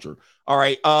cancel culture. All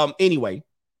right. Anyway,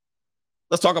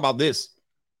 let's talk about this.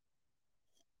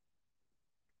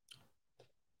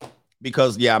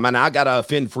 Because yeah, man, I got to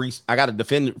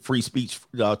defend free speech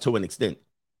to an extent.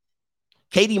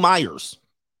 Katie Myers.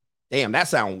 Damn, that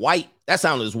sound white. That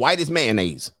sound as white as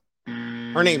mayonnaise.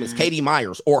 Her name is Katie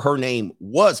Myers, or her name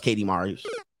was Katie Myers.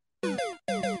 You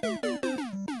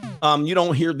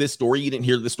don't hear this story. You didn't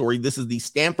hear this story. This is the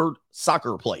Stanford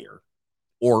soccer player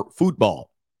or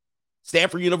football.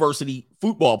 Stanford University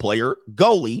football player,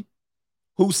 goalie,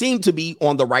 who seemed to be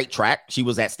on the right track. She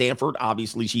was at Stanford.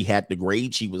 Obviously, she had the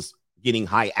grade. She was getting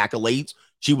high accolades.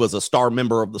 She was a star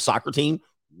member of the soccer team.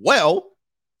 Well,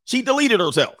 she deleted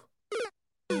herself.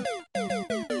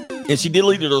 And she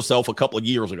deleted herself a couple of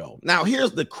years ago. Now,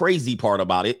 here's the crazy part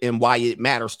about it and why it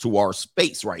matters to our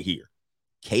space right here.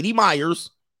 Katie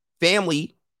Myers'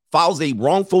 family files a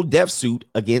wrongful death suit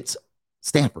against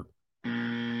Stanford.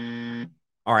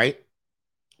 All right.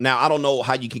 Now, I don't know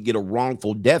how you can get a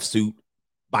wrongful death suit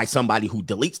by somebody who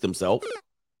deletes themselves.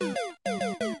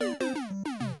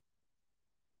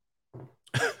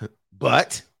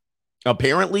 But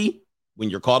apparently, when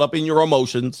you're caught up in your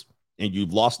emotions and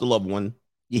you've lost a loved one,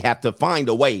 you have to find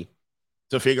a way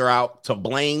to figure out to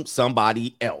blame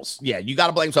somebody else. Yeah, you got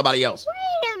to blame somebody else.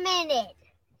 Wait a minute.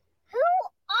 Who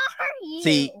are you?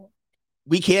 See,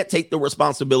 we can't take the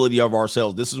responsibility of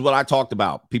ourselves. This is what I talked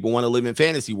about. People want to live in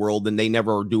fantasy world and they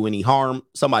never do any harm.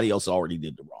 Somebody else already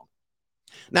did the wrong.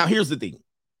 Now, here's the thing.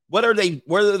 What are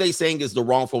they saying is the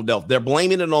wrongful death? They're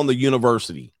blaming it on the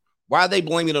university. Why are they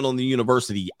blaming it on the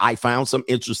university? I found some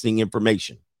interesting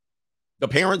information. The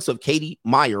parents of Katie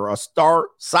Meyer, a star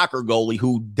soccer goalie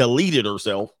who deleted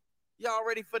herself. Y'all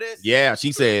ready for this? Yeah,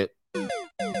 she said.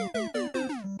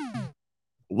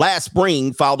 Last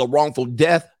spring, filed a wrongful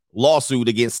death lawsuit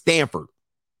against Stanford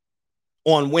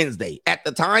on Wednesday. At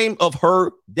the time of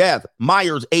her death,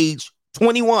 Myers, age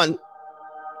 21,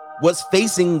 was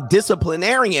facing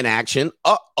disciplinary action.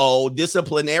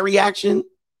 Disciplinary action?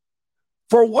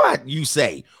 For what, you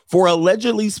say? For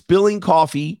allegedly spilling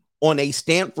coffee on a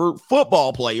Stanford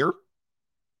football player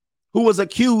who was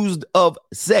accused of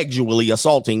sexually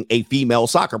assaulting a female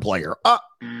soccer player.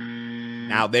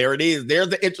 Now, there it is. There's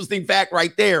the interesting fact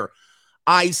right there.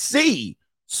 I see.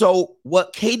 So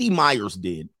what Katie Myers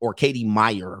did, or Katie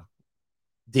Meyer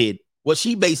did, was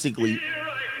she basically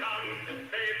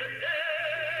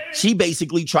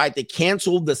tried to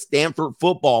cancel the Stanford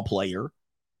football player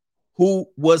who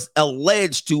was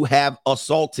alleged to have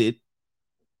assaulted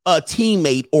a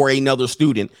teammate or another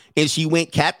student, and she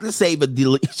went Captain Save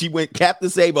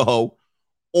a Ho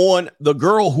on the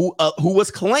girl who was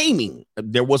claiming,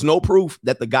 there was no proof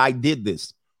that the guy did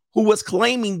this, who was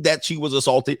claiming that she was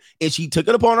assaulted, and she took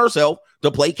it upon herself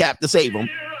to play Captain Save him,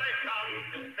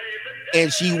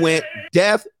 and she went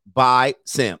death by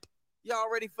simp.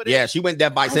 Y'all ready for this? Yeah, she went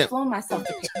death by simp. Flown myself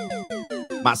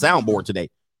to My soundboard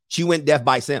today. She went death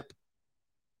by simp.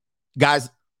 Guys,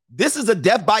 This is a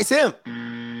death by simp.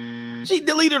 She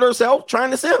deleted herself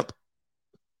trying to simp.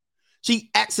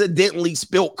 She accidentally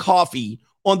spilled coffee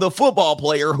on the football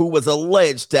player who was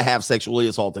alleged to have sexually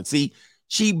assaulted. See,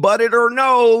 she butted her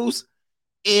nose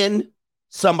in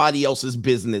somebody else's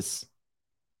business,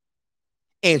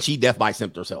 and she death by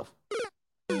simped herself.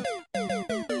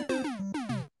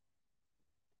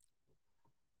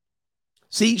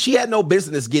 See, she had no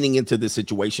business getting into this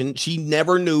situation. She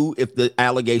never knew if the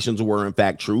allegations were in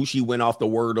fact true. She went off the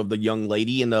word of the young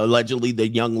lady, and allegedly the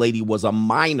young lady was a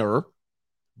minor,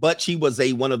 but she was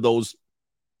one of those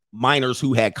minors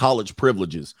who had college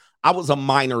privileges. I was a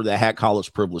minor that had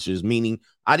college privileges, meaning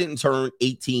I didn't turn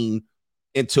 18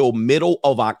 until middle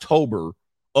of October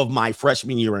of my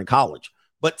freshman year in college.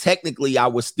 But technically, I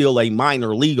was still a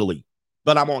minor legally,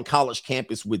 but I'm on college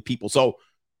campus with people. So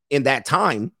in that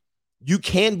time, you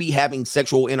can be having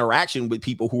sexual interaction with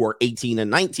people who are 18 and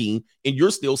 19, and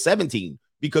you're still 17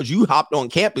 because you hopped on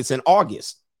campus in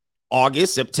August,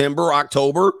 September,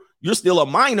 October. You're still a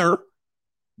minor,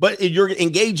 but you're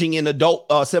engaging in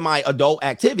adult, semi-adult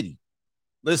activity.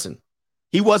 Listen,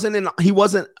 he wasn't on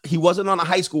a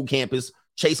high school campus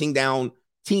chasing down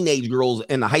teenage girls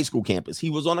in the high school campus.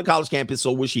 He was on a college campus,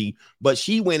 so was she. But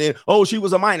she went in. Oh, she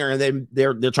was a minor, and then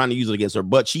they're trying to use it against her.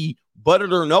 But she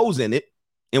buttered her nose in it,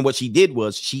 and what she did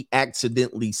was she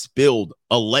allegedly spilled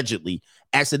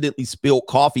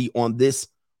coffee on this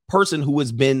person who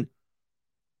has been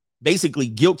basically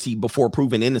guilty before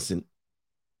proven innocent.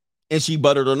 And she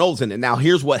buttered her nose in it. Now,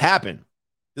 here's what happened.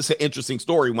 This is an interesting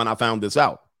story when I found this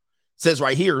out. It says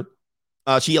right here,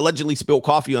 she allegedly spilled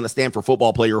coffee on a Stanford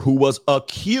football player who was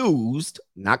accused,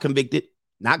 not convicted,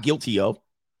 not guilty of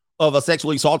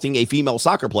sexually assaulting a female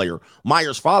soccer player.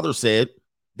 Meyer's father said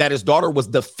that his daughter was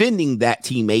defending that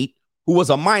teammate who was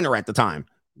a minor at the time.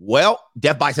 Well,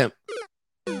 death by simp.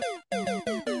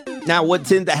 Now, what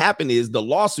tended to happen is the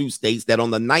lawsuit states that on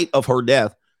the night of her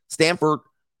death, Stanford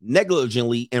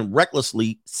negligently and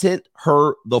recklessly sent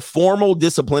her the formal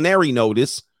disciplinary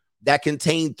notice that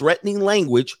contained threatening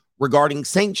language regarding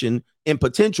sanction and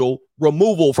potential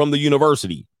removal from the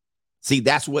university. See,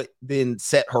 that's what then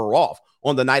set her off.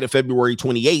 On the night of February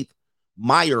 28th,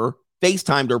 Meyer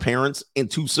FaceTimed her parents and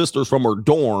two sisters from her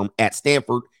dorm at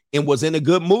Stanford and was in a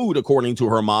good mood, according to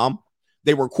her mom.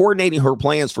 They were coordinating her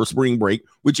plans for spring break,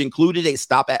 which included a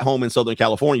stop at home in Southern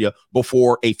California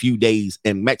before a few days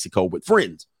in Mexico with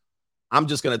friends. I'm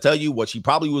just going to tell you what she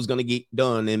probably was going to get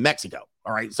done in Mexico.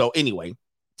 All right. So anyway,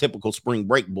 typical spring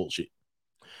break bullshit.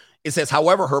 It says,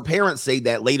 however, her parents say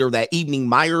that later that evening,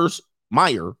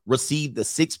 Meyer received the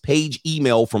 6-page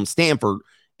email from Stanford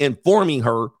informing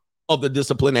her of the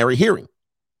disciplinary hearing.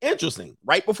 Interesting.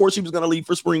 Right before she was going to leave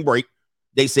for spring break,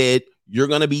 they said, you're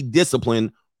going to be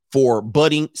disciplined for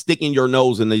sticking your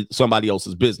nose in somebody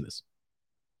else's business.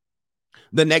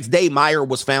 The next day, Meyer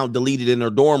was found deleted in her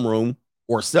dorm room,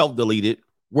 or self-deleted,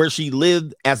 where she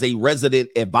lived as a resident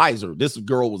advisor. This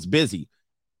girl was busy.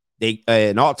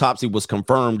 An autopsy was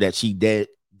confirmed that she did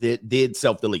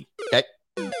self-delete. Okay.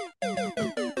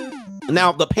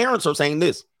 Now, the parents are saying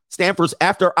this. Stanford's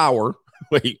after hours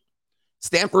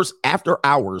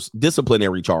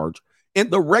disciplinary charge and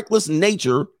the reckless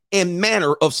nature and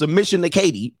manner of submission to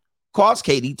Katie caused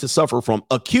Katie to suffer from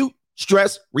acute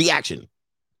stress reaction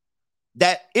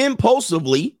that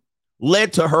impulsively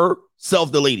led to her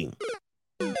self-deleting.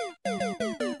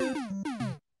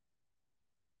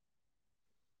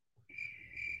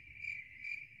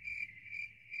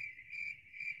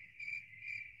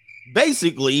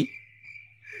 Basically, and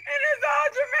it's all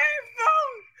Jermaine's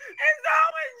fault. It's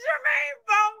always Jermaine's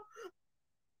fault.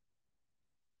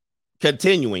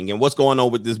 Continuing, and what's going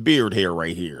on with this beard hair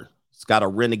right here? It's got a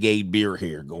renegade beard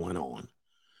hair going on.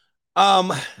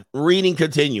 Reading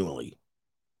continually.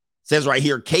 Says right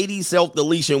here, Katie's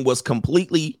self-deletion was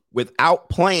completely without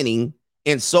planning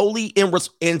and solely in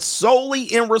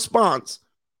response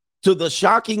to the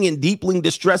shocking and deeply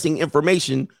distressing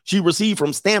information she received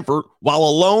from Stanford while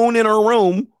alone in her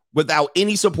room without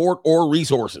any support or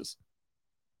resources.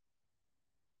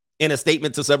 In a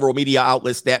statement to several media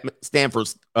outlets,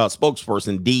 Stanford's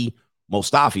spokesperson, D.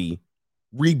 Mostafi,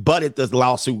 rebutted the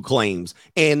lawsuit claims.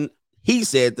 And he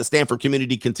said the Stanford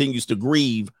community continues to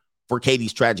grieve for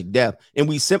Katie's tragic death, and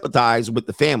we sympathize with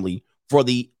the family for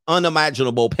the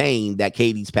unimaginable pain that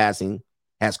Katie's passing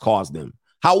has caused them.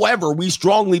 However, we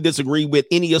strongly disagree with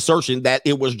any assertion that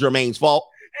it was Jermaine's fault.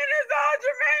 And it's all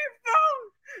Jermaine's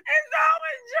fault. It's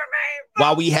always Jermaine's fault.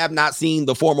 While we have not seen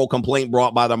the formal complaint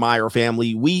brought by the Meyer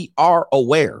family, we are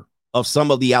aware of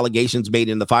some of the allegations made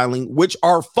in the filing, which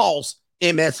are false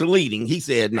and misleading. He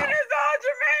said no. And it's all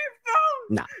Jermaine's fault.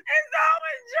 No. It's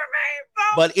always Jermaine's fault.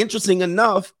 But interesting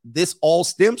enough, this all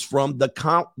stems from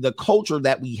the culture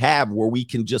that we have where we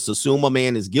can just assume a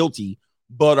man is guilty,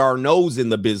 but our nose in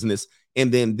the business.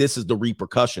 And then this is the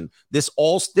repercussion. This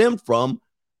all stemmed from,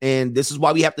 and this is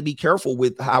why we have to be careful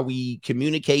with how we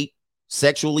communicate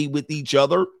sexually with each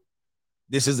other.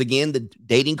 This is, again, the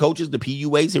dating coaches, the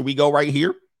PUAs. Here we go right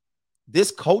here.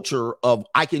 This culture of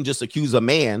I can just accuse a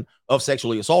man of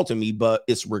sexually assaulting me, but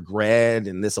it's regret.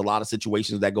 And there's a lot of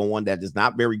situations that go on that is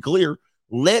not very clear,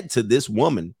 led to this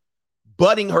woman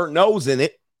butting her nose in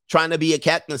it, trying to be a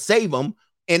captain to save him,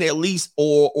 and at least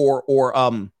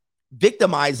or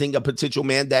victimizing a potential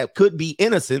man that could be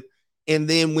innocent. And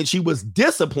then when she was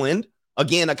disciplined,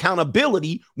 again,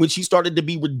 accountability, when she started to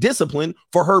be disciplined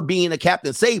for her being a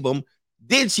captain to save him,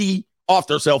 then she offed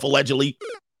herself allegedly.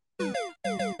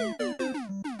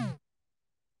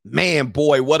 Man,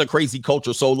 boy, what a crazy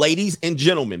culture. So, ladies and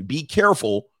gentlemen, be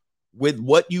careful with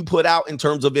what you put out in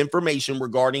terms of information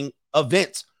regarding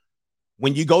events.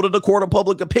 When you go to the court of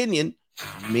public opinion,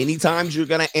 many times you're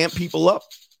going to amp people up.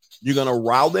 You're going to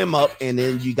rile them up, and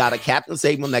then you got a captain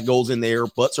save them that goes in there,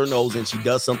 butts her nose, and she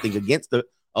does something against the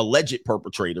alleged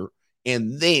perpetrator.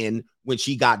 And then when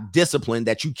she got disciplined,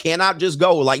 that you cannot just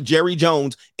go like Jerry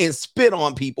Jones and spit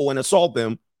on people and assault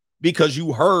them because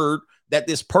you heard that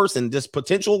this person, this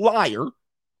potential liar,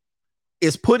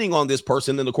 is putting on this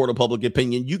person in the court of public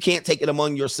opinion. You can't take it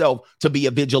among yourself to be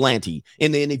a vigilante.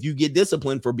 And then if you get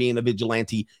disciplined for being a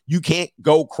vigilante, you can't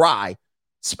go cry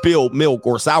spilled milk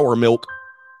or sour milk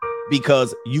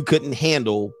because you couldn't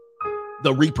handle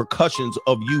the repercussions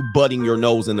of you butting your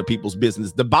nose into people's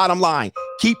business. The bottom line,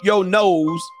 keep your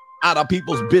nose out of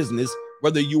people's business,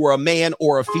 whether you are a man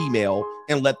or a female,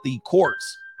 and let the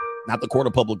courts, not the court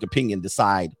of public opinion,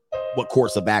 decide what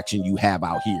course of action you have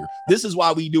out here. This is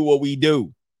why we do what we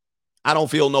do. I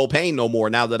don't feel no pain no more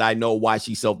now that I know why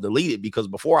she self-deleted, because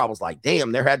before I was like,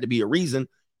 damn, there had to be a reason.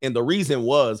 And the reason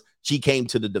was she came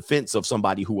to the defense of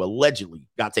somebody who allegedly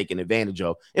got taken advantage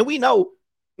of. And we know,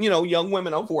 young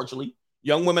women, unfortunately,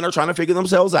 young women are trying to figure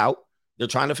themselves out. They're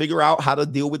trying to figure out how to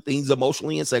deal with things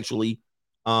emotionally and sexually.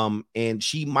 And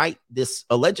this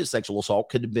alleged sexual assault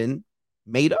could have been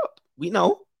made up. We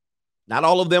know not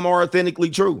all of them are authentically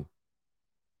true.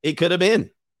 It could have been.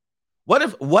 What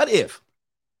if,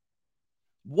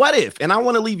 and I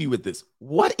want to leave you with this.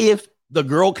 What if the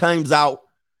girl comes out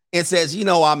and says,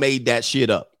 I made that shit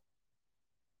up?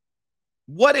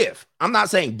 What if? I'm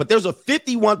not saying, but there's a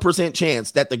 51%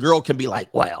 chance that the girl can be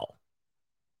like, well,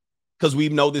 because we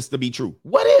know this to be true.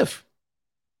 What if?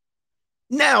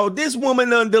 Now, this woman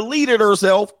done deleted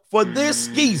herself for this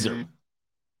skeezer.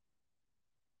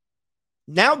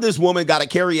 Now this woman got to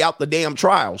carry out the damn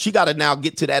trial. She got to now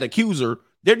get to that accuser.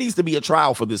 There needs to be a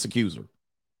trial for this accuser,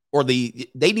 or they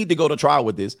need to go to trial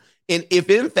with this. And if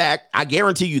in fact, I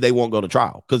guarantee you they won't go to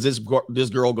trial, because this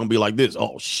girl going to be like this.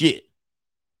 Oh shit.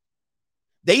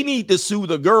 They need to sue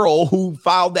the girl who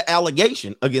filed the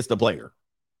allegation against the player.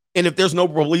 And if there's no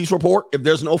police report, if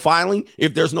there's no filing,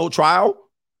 if there's no trial,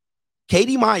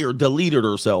 Katie Meyer deleted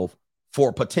herself for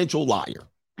a potential liar.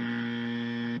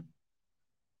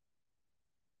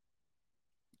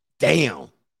 Damn.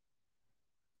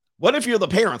 What if you're the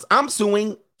parents? I'm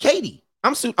suing Katie.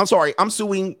 I'm suing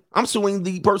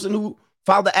the person who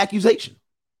filed the accusation.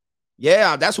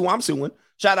 Yeah, that's who I'm suing.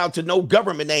 Shout out to no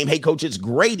government name. Hey, coach, it's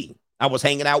Grady. I was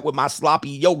hanging out with my sloppy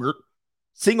yogurt,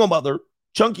 single mother,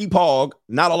 Chunky Pog,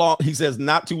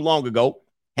 not too long ago,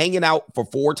 hanging out for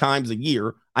 4 times a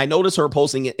year. I noticed her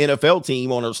posting an NFL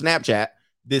team on her Snapchat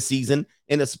this season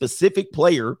and a specific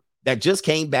player that just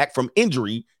came back from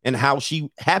injury and how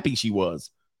happy she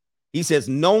was. He says,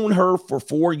 known her for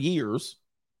 4 years,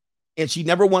 and she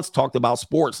never once talked about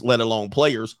sports, let alone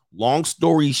players. Long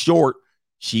story short,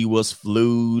 she was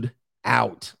flued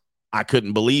out. I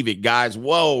couldn't believe it, guys.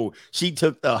 Whoa. She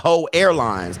took the whole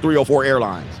airlines, 304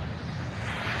 Airlines.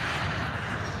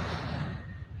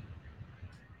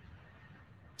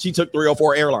 She took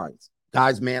 304 Airlines.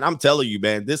 Guys, man, I'm telling you,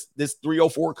 man, this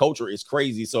 304 culture is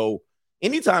crazy. So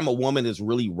anytime a woman is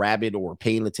really rabid or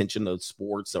paying attention to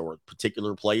sports or a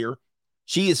particular player,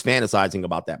 she is fantasizing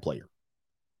about that player.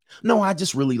 No, I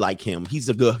just really like him. He's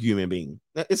a good human being.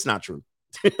 It's not true.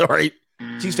 All right.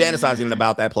 She's fantasizing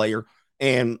about that player.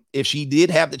 And if she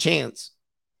did have the chance,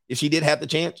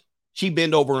 she'd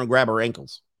bend over and grab her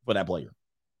ankles for that player.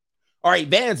 All right.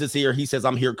 Vans is here. He says,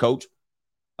 I'm here, coach.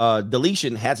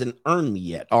 Deletion hasn't earned me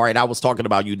yet. All right. I was talking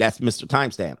about you. That's Mr.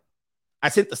 Timestamp. I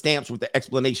sent the stamps with the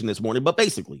explanation this morning, but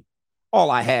basically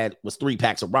all I had was 3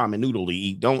 packs of ramen noodle to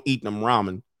eat. Don't eat them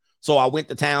ramen. So I went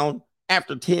to town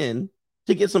after 10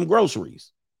 to get some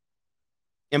groceries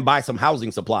and buy some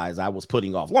housing supplies I was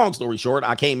putting off. Long story short,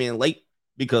 I came in late.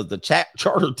 because the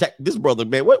charter tech, this brother,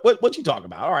 man, what you talking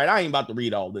about? All right, I ain't about to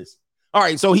read all this. All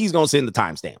right, so he's going to send the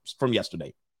timestamps from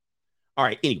yesterday. All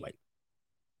right, anyway,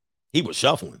 he was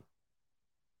shuffling.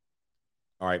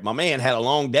 All right, my man had a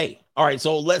long day. All right,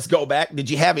 so let's go back. Did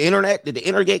you have internet? Did the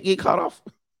internet get cut off?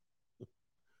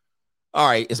 All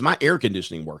right, is my air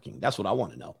conditioning working? That's what I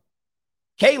want to know.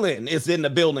 Kaylin is in the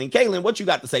building. Kaylin, what you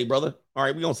got to say, brother? All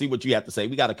right, we're going to see what you have to say.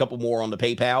 We got a couple more on the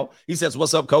PayPal. He says,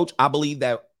 what's up, coach? I believe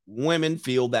that women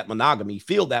feel that monogamy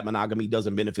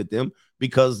doesn't benefit them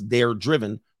because they're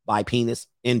driven by penis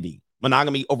envy.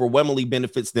 Monogamy overwhelmingly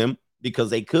benefits them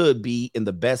because they could be in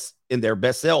their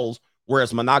best selves,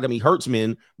 whereas monogamy hurts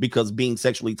men because being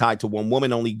sexually tied to one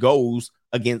woman only goes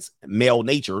against male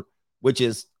nature, which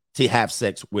is to have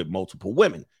sex with multiple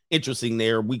women. Interesting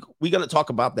there. We're going to talk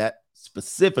about that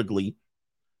specifically.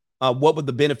 What would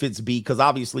the benefits be? Because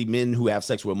obviously men who have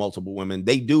sex with multiple women,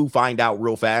 they do find out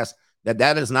real fast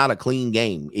that is not a clean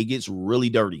game. It gets really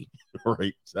dirty,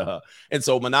 right? And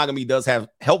so monogamy does have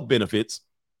health benefits,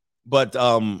 but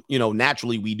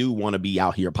naturally we do want to be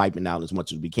out here piping out as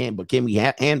much as we can. But can we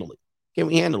handle it? Can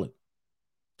we handle it?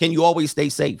 Can you always stay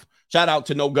safe? Shout out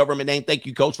to No Government Name. Thank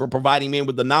you, coach, for providing men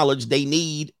with the knowledge they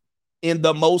need in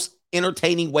the most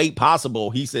entertaining way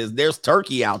possible. He says there's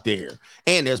turkey out there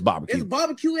and there's barbecue. There's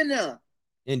barbecue in there.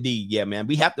 Indeed. Yeah, man.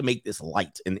 We have to make this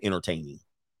light and entertaining.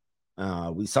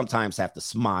 We sometimes have to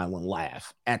smile and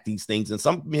laugh at these things. And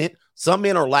some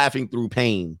men are laughing through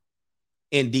pain.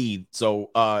 Indeed. So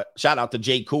shout out to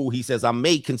Jay Cool. He says, I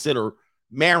may consider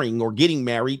marrying or getting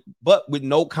married, but with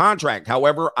no contract.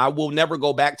 However, I will never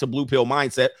go back to blue pill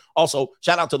mindset. Also,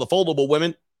 shout out to the foldable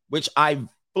women, which I'm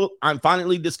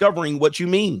finally discovering what you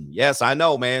mean. Yes, I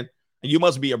know, man. You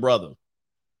must be a brother.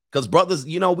 Because brothers,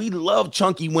 we love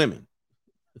chunky women.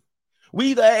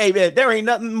 Hey, man, there ain't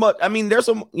nothing much. I mean, there's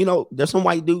some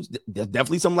white dudes. There's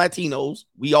definitely some Latinos.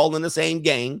 We all in the same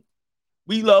gang.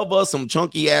 We love us some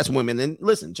chunky ass women. And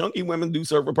listen, chunky women do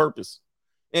serve a purpose.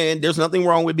 And there's nothing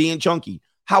wrong with being chunky.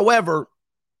 However,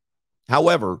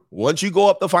 once you go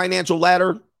up the financial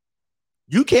ladder,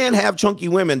 you can have chunky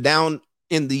women down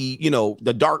in the,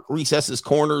 the dark recesses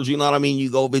corners. You know what I mean? You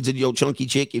go visit your chunky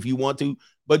chick if you want to,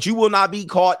 but you will not be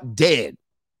caught dead.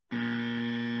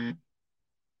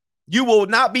 You will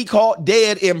not be caught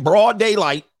dead in broad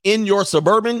daylight in your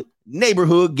suburban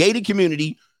neighborhood, gated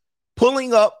community,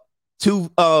 pulling up to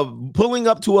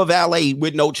a valet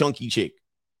with no chunky chick.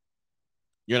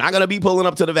 You're not going to be pulling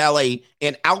up to the valet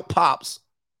and out pops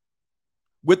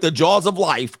with the jaws of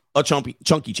life a chunky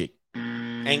chick.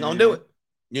 Ain't going to do it.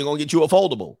 You're going to get you a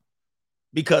foldable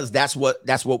because that's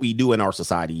what we do in our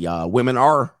society. Women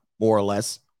are more or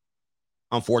less,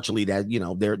 unfortunately,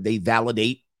 that, they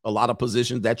validate a lot of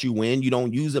positions that you win. You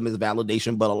don't use them as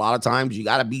validation, but a lot of times you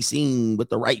got to be seen with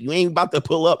the right. You ain't about to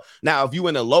pull up. Now, if you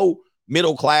in a low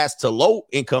middle class to low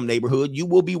income neighborhood, you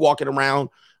will be walking around,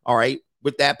 all right,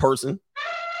 with that person.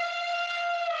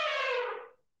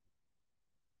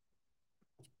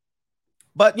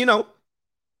 But,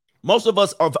 most of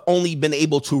us have only been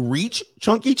able to reach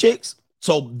chunky chicks,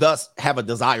 so thus have a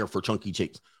desire for chunky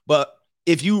chicks. But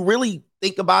if you really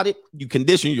think about it, you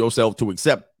condition yourself to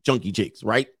accept chunky chicks,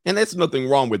 right? And there's nothing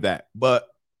wrong with that. But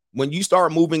when you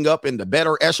start moving up into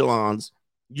better echelons,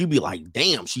 you be like,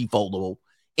 damn, she foldable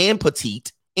and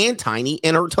petite and tiny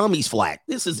and her tummy's flat.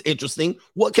 This is interesting.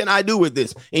 What can I do with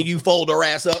this? And you fold her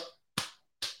ass up.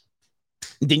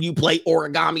 Then you play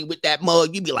origami with that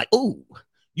mug. You be like, ooh,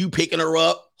 you picking her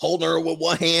up, holding her with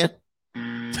one hand.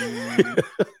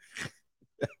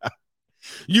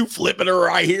 You flipping her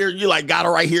right here. You like got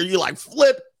her right here. You like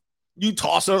flip. You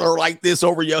tossing her like this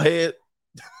over your head.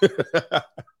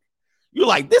 You're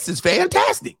like, this is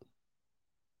fantastic.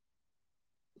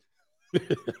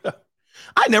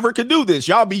 I never could do this.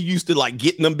 Y'all be used to like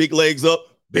getting them big legs up.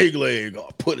 Big leg. Oh,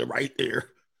 put it right there.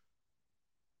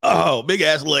 Oh, big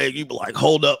ass leg. You be like,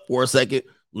 hold up for a second.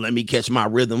 Let me catch my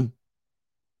rhythm.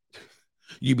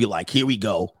 You be like, here we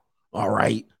go. All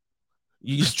right.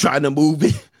 You just trying to move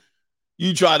it.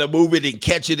 You try to move it and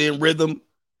catch it in rhythm.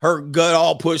 Her gut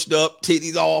all pushed up,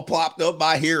 titties all plopped up.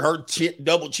 I hear her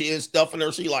double chin stuffing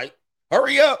her. She like,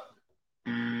 hurry up.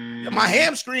 My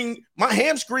hamstring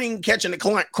catching a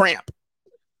cramp.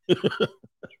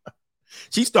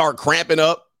 She started cramping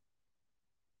up.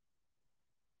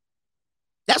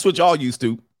 That's what y'all used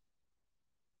to.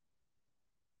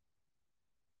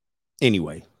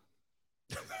 Anyway.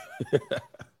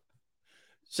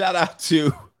 Shout out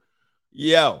to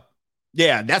yo.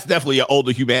 Yeah, that's definitely an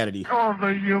older humanity.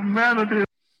 Older humanity.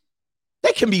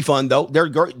 They can be fun though. They're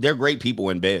great people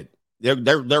in bed.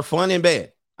 They're fun in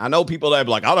bed. I know people that are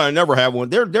like, I don't never have one.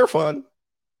 They're fun.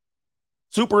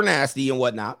 super nasty and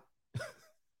whatnot.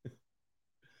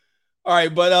 All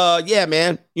right, but yeah,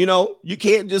 man, you know, you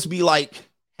can't just be like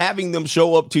having them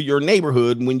show up to your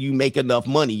neighborhood when you make enough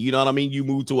money. You know what I mean? You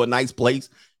move to a nice place,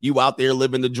 you out there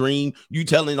living the dream, you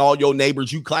telling all your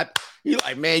neighbors, you clap. You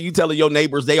like, man, you telling your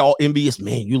neighbors, they all envious.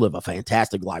 Man, you live a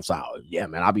fantastic lifestyle. Yeah,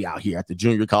 man, I'll be out here at the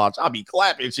junior college. I'll be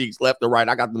clapping cheeks left and right.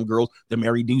 I got them girls, the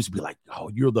Mary Dudes be like, oh,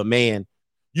 you're the man.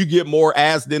 You get more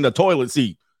ass than the toilet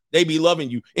seat. They be loving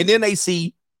you. And then they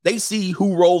see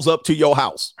who rolls up to your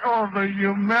house. Oh, the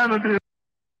humanity.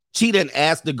 She didn't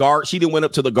ask the guard. She didn't went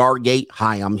up to the guard gate.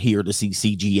 Hi, I'm here to see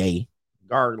CGA.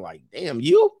 Guard like, damn,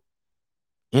 you?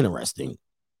 Interesting.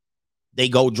 They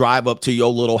go drive up to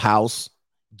your little house,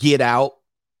 get out,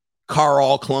 car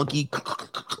all clunky,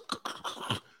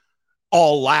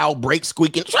 all loud, brake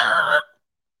squeaking.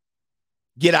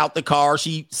 Get out the car.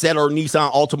 She set her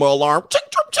Nissan Altima alarm.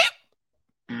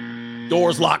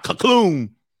 Doors locked.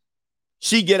 Cocoon.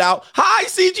 She get out. Hi,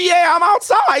 CGA, I'm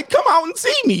outside. Come out and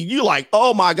see me. You like,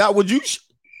 oh my God, would you?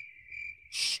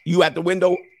 You at the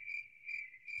window?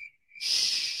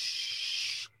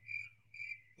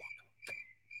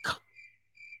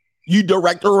 You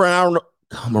direct her around.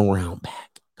 Come around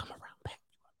back. Come around back.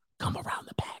 Come around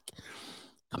the back.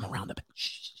 Come around the back.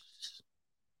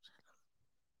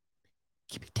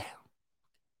 Keep it down.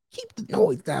 Keep the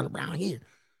noise down around here.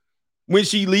 When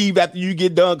she leave after you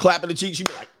get done clapping the cheek, she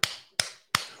be like,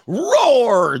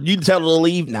 roar. You tell her to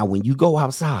leave. Now, when you go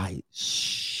outside,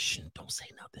 shh, don't say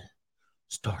nothing.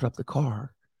 Start up the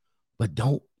car, but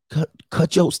don't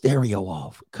cut your stereo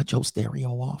off. Cut your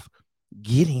stereo off.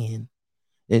 Get in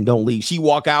and don't leave. She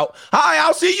walk out. Hi,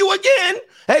 I'll see you again.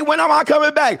 Hey, when am I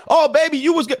coming back? Oh, baby,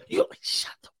 you was good. You're like,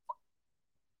 shut the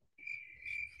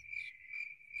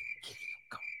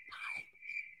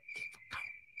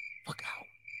fuck out.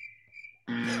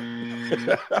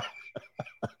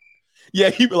 Yeah,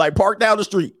 he be like, park down the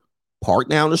street. Park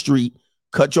down the street.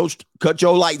 Cut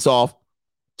your lights off.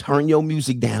 Turn your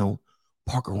music down.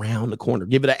 Park around the corner.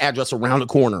 Give it an address around the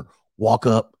corner. Walk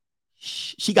up.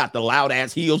 She got the loud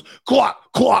ass heels.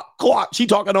 Clock, clock, clock. She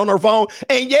talking on her phone.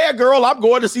 And yeah, girl, I'm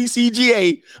going to see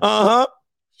CGA. Uh-huh.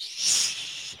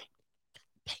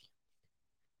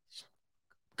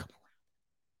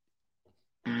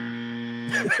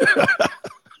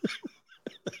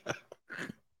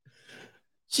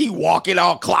 She walking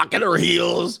all clocking her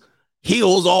heels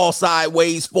all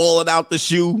sideways, falling out the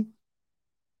shoe.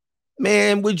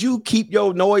 Man, would you keep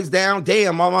your noise down?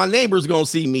 Damn, my neighbor's gonna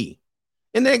see me.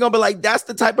 And they're gonna be like, that's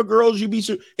the type of girls you be.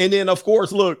 And then, of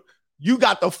course, look, you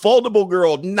got the foldable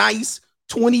girl, nice,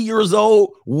 20 years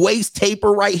old, waist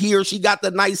taper right here. She got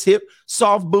the nice hip,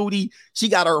 soft booty. She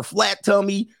got her flat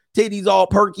tummy, titties all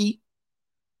perky.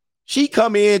 She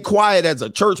come in quiet as a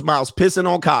church mouse pissing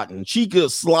on cotton. She could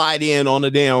slide in on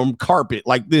the damn carpet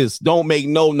like this. Don't make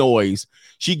no noise.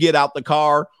 She get out the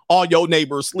car. All your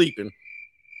neighbors sleeping.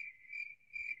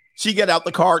 She get out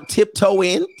the car, tiptoe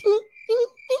in.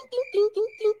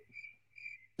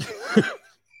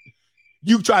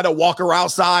 You try to walk her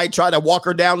outside, try to walk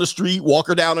her down the street, walk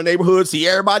her down the neighborhood. See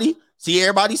everybody?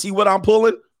 See what I'm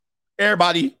pulling?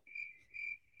 Everybody.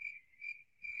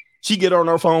 She get on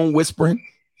her phone whispering.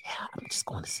 Yeah, I'm just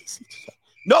going to see CGA.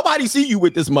 Nobody see you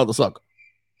with this mother sucker.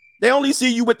 They only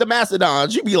see you with the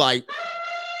Mastodons. You be like,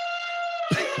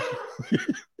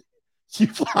 she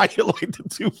flying like the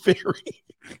Tooth Fairy.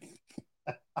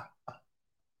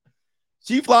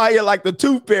 She flying like the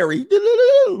Tooth Fairy.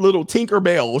 Little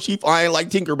Tinkerbell. She flying like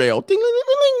Tinkerbell.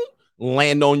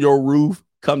 Land on your roof.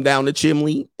 Come down the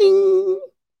chimney.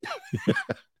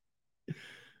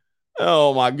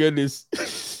 Oh my goodness.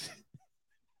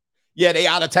 Yeah, they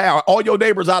out of town. All your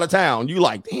neighbors out of town. You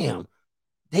like, damn,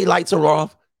 they lights are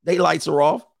off.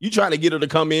 You trying to get her to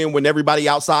come in when everybody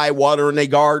outside watering their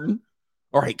garden.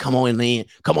 All right, come on in.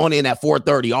 Come on in at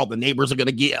 4:30. All the neighbors are going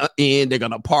to get in. They're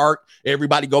going to park.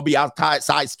 Everybody go be outside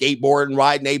skateboarding,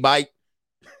 riding a bike.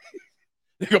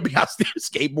 They're going to be out there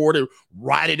skateboarding,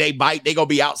 riding a bike. They're going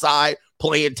to be outside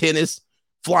playing tennis,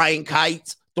 flying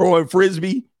kites, throwing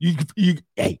frisbee.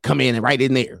 Hey, come in and right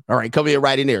in there. All right, come in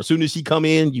right in there. As soon as she come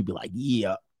in, you be like,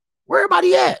 yeah, where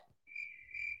everybody at?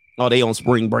 Oh, they on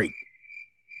spring break.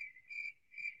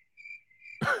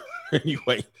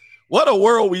 Anyway, what a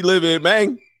world we live in,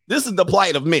 man. This is the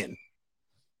plight of men.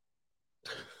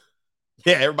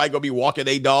 Yeah, everybody gonna be walking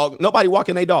a dog. Nobody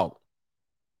walking a dog.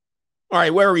 All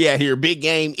right, where are we at here? Big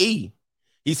Game E.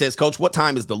 He says, Coach, what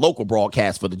time is the local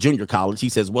broadcast for the junior college? He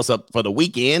says, what's up for the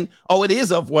weekend? Oh, it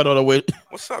is up for the weekend.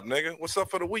 What's up, nigga? What's up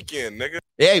for the weekend, nigga?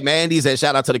 Hey, man, he said,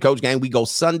 shout out to the Coach Gang. We go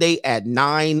Sunday at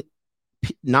 9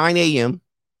 a.m.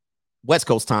 West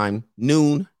Coast time,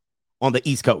 noon on the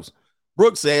East Coast.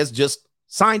 Brooks says, just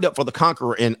signed up for the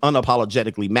Conqueror and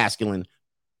unapologetically masculine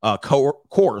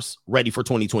course ready for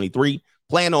 2023.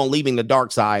 Plan on leaving the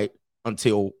dark side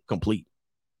until complete.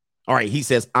 All right, he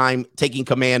says, I'm taking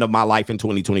command of my life in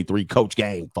 2023. Coach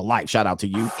Gang for life. Shout out to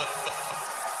you.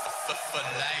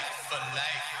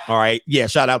 All right. Yeah,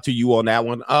 shout out to you on that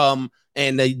one.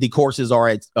 And the courses are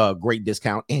at a great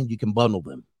discount, and you can bundle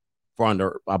them for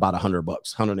under about $100,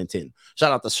 110.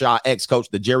 Shout out to Shaw X Coach.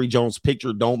 The Jerry Jones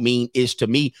picture don't mean ish to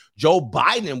me. Joe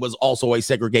Biden was also a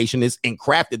segregationist and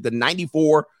crafted the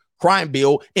 94 crime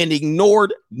bill and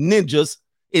ignored ninjas.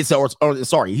 He says,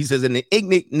 and the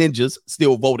ignorant ninjas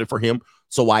still voted for him.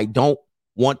 So I don't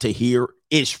want to hear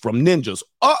ish from ninjas.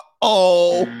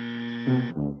 Uh-oh.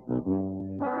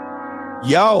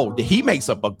 Yo, he makes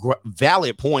up a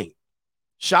valid point.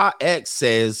 Shaw X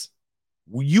says,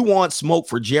 you want smoke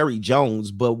for Jerry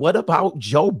Jones, but what about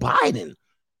Joe Biden?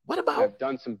 What about? I've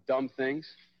done some dumb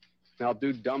things, and I'll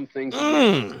do dumb things.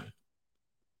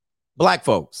 Black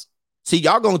folks. See,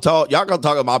 y'all gonna talk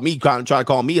about me trying to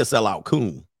call me a sellout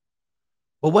coon.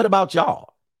 But what about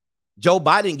y'all? Joe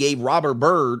Biden gave Robert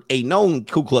Byrd, a known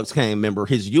Ku Klux Klan member,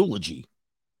 his eulogy.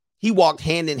 He walked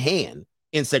hand in hand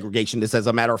in segregationists. As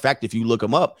a matter of fact, if you look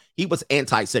him up, he was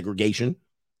anti-segregation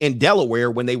in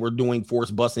Delaware when they were doing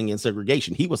forced busing and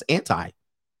segregation. He was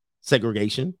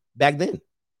anti-segregation back then.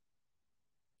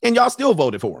 And y'all still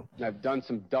voted for him. I've done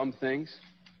some dumb things,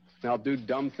 and I'll do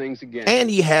dumb things again. And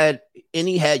he had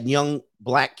young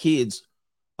black kids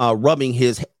rubbing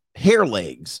his hair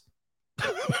legs.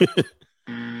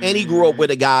 And he grew up with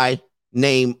a guy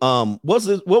named what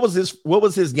was his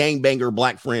gangbanger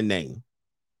black friend name?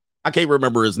 I can't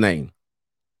remember his name.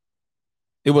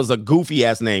 It was a goofy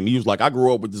ass name. He was like, I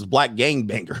grew up with this black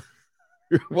gangbanger.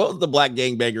 What was the black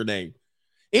gangbanger name?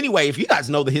 Anyway, if you guys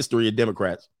know the history of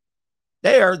Democrats,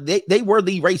 they were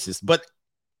the racists, but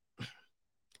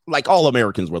like all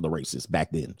Americans were the racists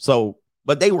back then. So,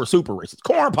 but they were super racist.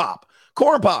 Corn Pop.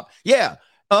 Yeah.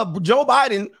 Joe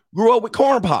Biden grew up with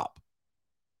Corn Pop.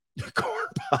 Corn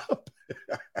Pop.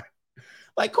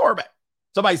 Like Cormac.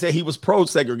 Somebody said he was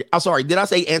pro-segregation. I'm sorry. Did I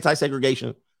say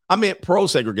anti-segregation? I meant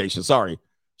pro-segregation. Sorry,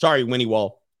 Winnie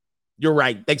Wall. You're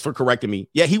right. Thanks for correcting me.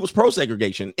 Yeah, he was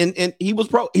pro-segregation. And he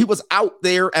was out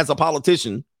there as a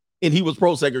politician, and he was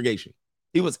pro-segregation.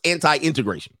 He was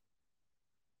anti-integration.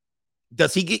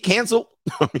 Does he get canceled?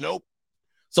 Nope.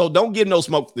 So don't give no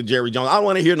smoke to Jerry Jones. I don't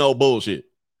want to hear no bullshit.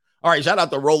 All right, shout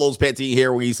out to Rolo's Petty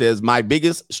here where he says, my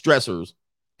biggest stressors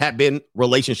have been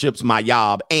relationships, my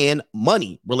job, and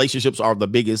money. Relationships are the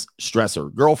biggest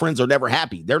stressor. Girlfriends are never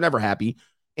happy. They're never happy.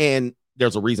 And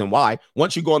there's a reason why.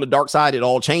 Once you go on the dark side, it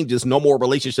all changes. No more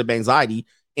relationship anxiety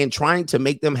and trying to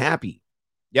make them happy.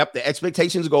 Yep, the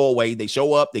expectations go away. They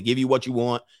show up. They give you what you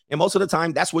want. And most of the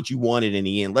time, that's what you wanted in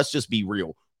the end. Let's just be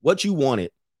real. What you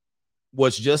wanted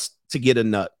was just to get a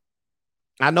nut.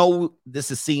 I know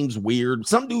seems weird.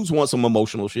 Some dudes want some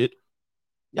emotional shit.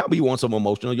 Y'all be want some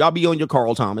emotional. Y'all be on your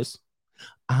Carl Thomas.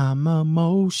 I'm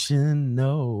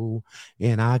emotional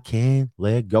and I can't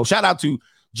let go. Shout out to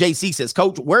JC says,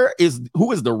 Coach, who is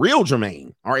the real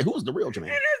Jermaine? All right, who is the real Jermaine?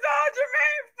 It is all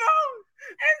Jermaine's fault.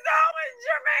 It's always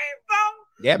Jermaine's fault.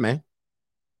 Yeah, man.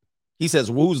 He says,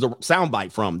 who's the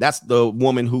soundbite from? That's the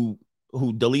woman who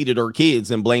deleted her kids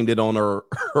and blamed it on her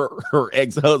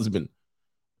ex-husband.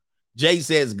 Jay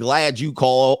says, glad you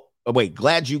got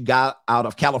out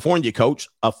of California, Coach,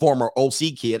 a former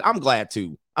OC kid. I'm glad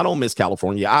too. I don't miss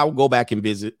California. I'll go back and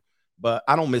visit, but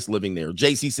I don't miss living there.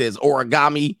 JC says,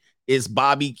 origami is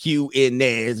barbecue in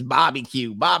there. It's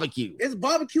barbecue. It's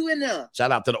barbecue in there.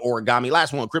 Shout out to the origami.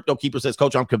 Last one. Crypto Keeper says,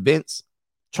 Coach, I'm convinced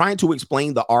trying to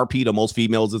explain the RP to most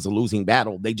females is a losing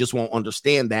battle. They just won't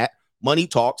understand that money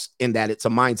talks and that it's a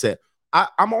mindset.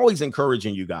 I'm always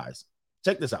encouraging you guys.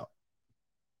 Check this out.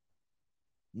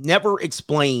 Never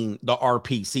explain the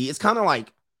RP. See, it's kind of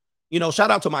like,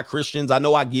 shout out to my Christians. I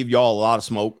know I give y'all a lot of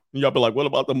smoke. Y'all be like, what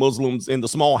about the Muslims in the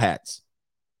small hats?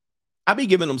 I be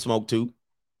giving them smoke too,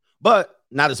 but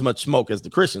not as much smoke as the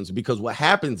Christians, because what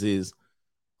happens is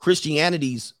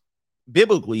Christianity's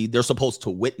biblically, they're supposed to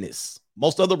witness.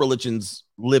 Most other religions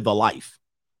live a life.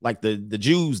 Like the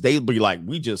Jews, they'd be like,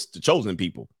 we just the chosen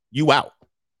people. You out.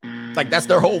 Like that's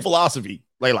their whole philosophy.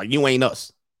 Like you ain't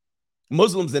us.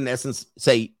 Muslims, in essence,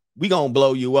 say, we going to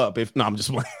blow you up. I'm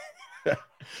just playing.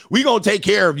 We going to take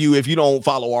care of you if you don't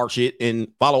follow our shit. And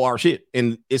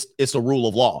it's a rule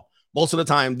of law. Most of the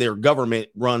time, their government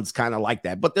runs kind of like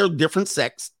that. But they're different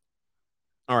sects.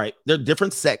 All right. They're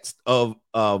different sects of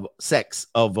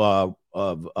Islam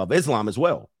as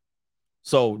well.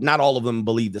 So not all of them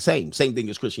believe the same thing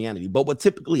as Christianity. But what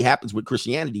typically happens with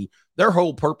Christianity, their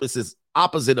whole purpose is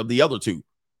opposite of the other two.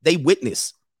 They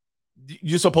witness.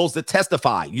 You're supposed to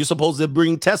testify. You're supposed to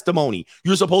bring testimony.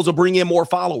 You're supposed to bring in more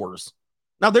followers.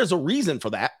 Now, there's a reason for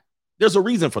that. There's a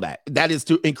reason for that. That is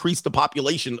to increase the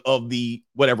population of the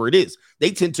whatever it is.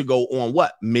 They tend to go on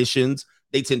what? Missions.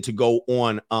 They tend to go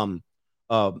on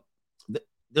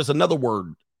there's another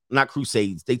word, not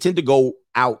crusades. They tend to go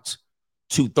out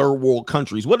to third world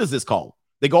countries. What is this called?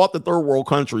 They go out to third world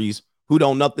countries who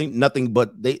don't nothing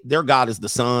but their God is the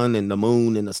sun and the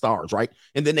moon and the stars, right?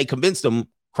 And then they convince them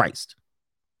Christ.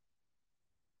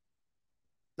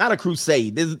 Not a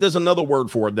crusade. There's another word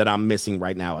for it that I'm missing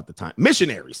right now at the time.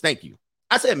 Missionaries. Thank you.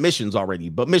 I said missions already,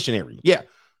 but missionary. Yeah,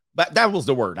 but that was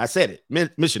the word. I said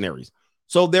it. Missionaries.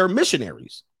 So they're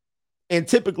missionaries. And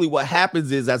typically what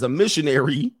happens is, as a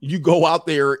missionary, you go out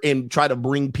there and try to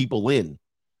bring people in.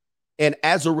 And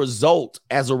as a result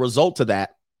of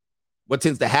that, what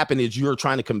tends to happen is you're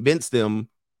trying to convince them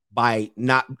by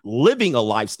not living a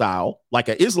lifestyle like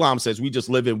Islam says, we just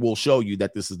live and we'll show you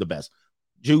that this is the best.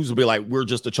 Jews will be like, we're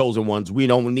just the chosen ones. We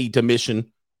don't need to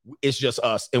mission. It's just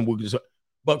us. And we're just,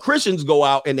 but Christians go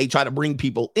out and they try to bring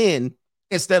people in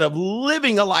instead of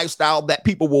living a lifestyle that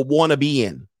people will want to be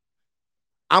in.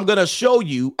 I'm going to show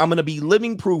you, I'm going to be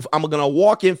living proof. I'm going to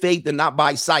walk in faith and not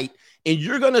by sight. And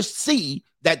you're going to see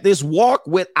that this walk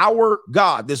with our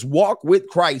God, this walk with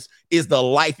Christ is the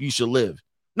life you should live.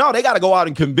 No, they got to go out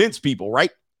and convince people, right?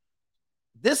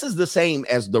 This is the same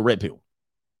as the red pill.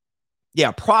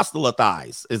 Yeah,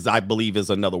 proselytize is, I believe, is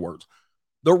another word.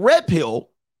 The red pill,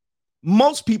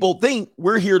 most people think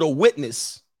we're here to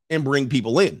witness and bring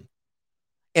people in.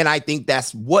 And I think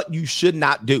that's what you should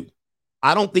not do.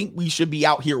 I don't think we should be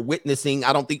out here witnessing.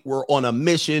 I don't think we're on a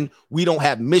mission. We don't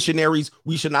have missionaries.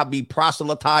 We should not be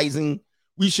proselytizing.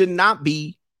 We should not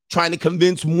be trying to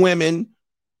convince women.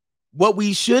 What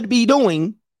we should be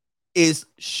doing is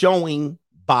showing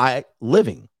by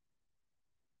living.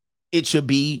 It should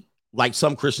be, like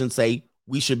some Christians say,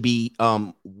 we should be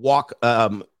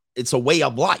it's a way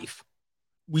of life.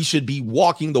 We should be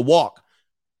walking the walk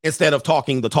instead of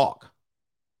talking the talk.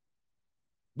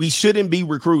 We shouldn't be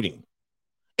recruiting.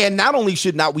 And not only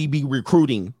should not we be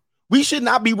recruiting, we should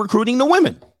not be recruiting the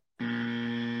women.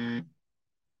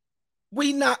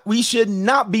 We should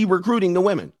not be recruiting the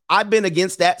women. I've been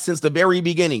against that since the very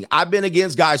beginning. I've been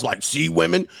against guys like, see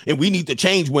women, and we need to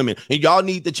change women, and y'all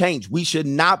need to change. We should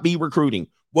not be recruiting.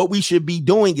 What we should be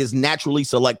doing is naturally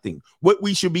selecting. What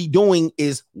we should be doing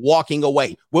is walking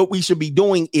away. What we should be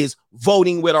doing is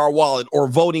voting with our wallet or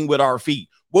voting with our feet.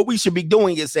 What we should be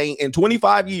doing is saying, in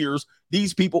 25 years,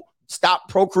 these people stop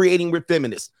procreating with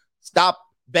feminists. Stop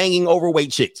banging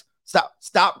overweight chicks.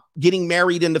 Stop getting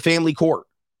married in the family court.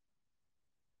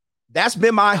 That's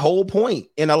been my whole point.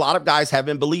 And a lot of guys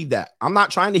haven't believed that. I'm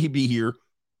not trying to be here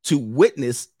to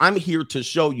witness. I'm here to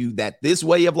show you that this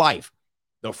way of life,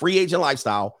 the free agent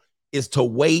lifestyle, is to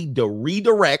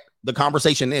redirect the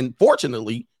conversation. And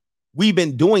fortunately, we've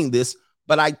been doing this,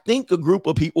 but I think a group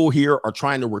of people here are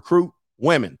trying to recruit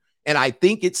women. And I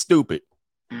think it's stupid.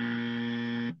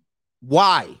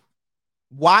 Why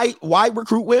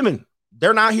recruit women?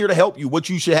 They're not here to help you. What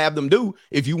you should have them do,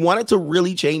 if you wanted to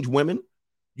really change women,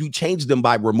 you change them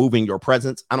by removing your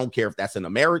presence. I don't care if that's in a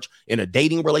marriage, in a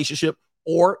dating relationship,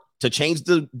 or to change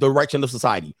the direction of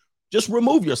society. Just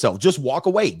remove yourself. Just walk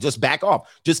away. Just back off.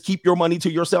 Just keep your money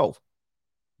to yourself.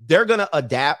 They're going to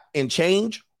adapt and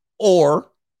change,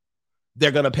 or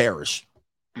they're going to perish.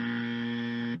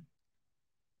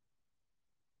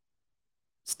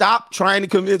 Stop trying to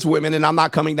convince women, and I'm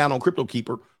not coming down on Crypto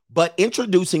Keeper, but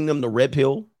introducing them to red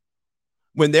pill,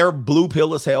 when they're blue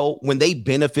pill as hell, when they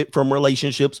benefit from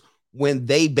relationships, when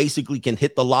they basically can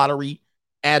hit the lottery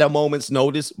at a moment's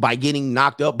notice by getting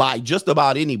knocked up by just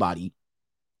about anybody,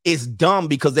 is dumb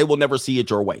because they will never see it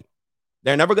your way.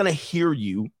 They're never going to hear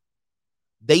you.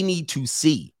 They need to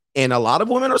see. And a lot of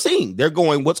women are seeing. They're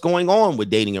going, what's going on with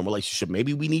dating and relationship?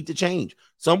 Maybe we need to change.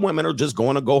 Some women are just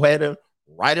going to go ahead and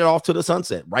write it off to the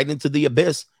sunset, right into the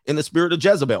abyss in the spirit of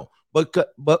Jezebel.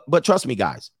 But trust me,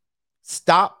 guys,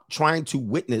 stop trying to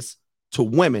witness to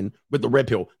women with the red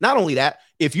pill. Not only that,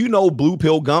 if you know blue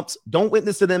pill gumps, don't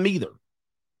witness to them either.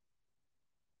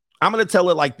 I'm going to tell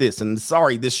it like this, and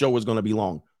sorry, this show is going to be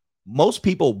long. Most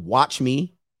people watch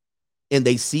me and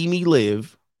they see me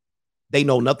live. They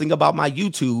know nothing about my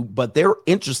YouTube, but they're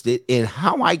interested in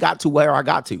how I got to where I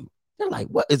got to. They're like,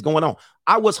 what is going on?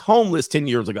 I was homeless 10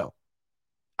 years ago.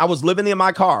 I was living in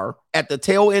my car at the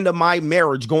tail end of my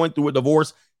marriage, going through a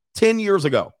divorce 10 years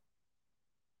ago.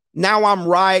 Now I'm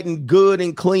riding good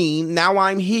and clean. Now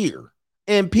I'm here.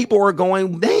 And people are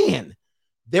going, man,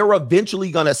 they're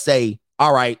eventually going to say,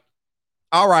 all right,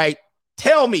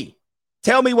 tell me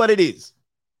what it is.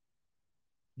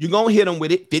 You're going to hit them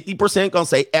with it. 50% going to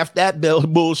say F that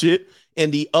bullshit.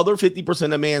 And the other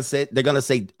 50% of man said, they're going to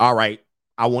say, all right,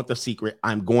 I want the secret.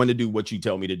 I'm going to do what you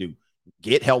tell me to do.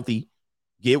 Get healthy,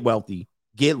 get wealthy,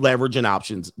 get leverage and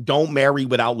options. Don't marry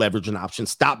without leverage and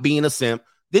options. Stop being a simp.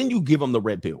 Then you give them the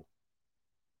red pill.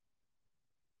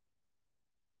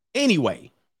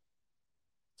 Anyway,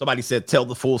 somebody said, tell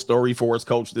the full story for us,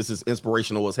 coach. This is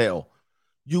inspirational as hell.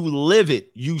 You live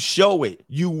it. You show it.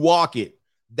 You walk it.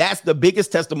 That's the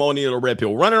biggest testimony of the red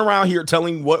pill. Running around here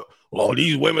telling what,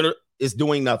 these women is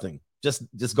doing nothing.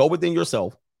 Just go within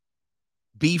yourself.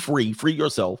 Be free. Free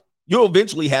yourself. You'll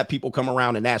eventually have people come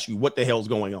around and ask you what the hell's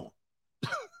going on.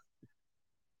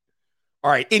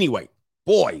 All right. Anyway,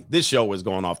 boy, this show is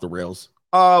going off the rails.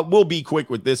 We'll be quick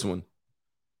with this one.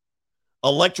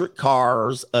 Electric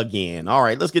cars again. All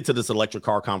right, let's get to this electric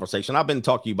car conversation. I've been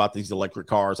talking about these electric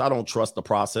cars. I don't trust the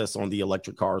process on the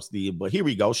electric cars. But here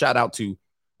we go. Shout out to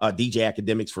DJ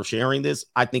Academics for sharing this.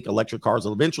 I think electric cars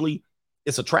eventually,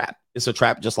 it's a trap. It's a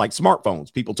trap just like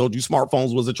smartphones. People told you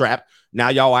smartphones was a trap. Now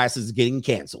y'all asses getting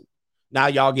canceled. Now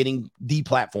y'all getting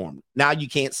deplatformed. Now you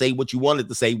can't say what you wanted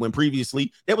to say when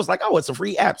previously it was like, oh, it's a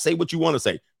free app. Say what you want to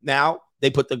say. Now they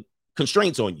put the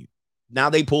constraints on you. Now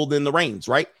they pulled in the reins,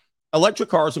 right? Electric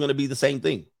cars are going to be the same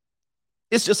thing.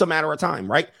 It's just a matter of time,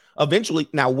 right? Eventually.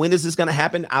 Now, when is this going to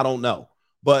happen? I don't know.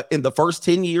 But in the first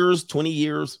 10 years, 20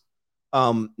 years,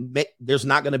 there's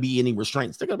not going to be any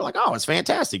restraints. They're going to be like, oh, it's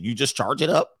fantastic. You just charge it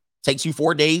up. Takes you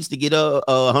 4 days to get a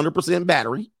 100%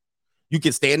 battery. You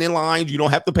can stand in line. You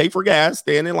don't have to pay for gas.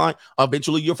 Stand in line.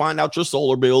 Eventually, you'll find out your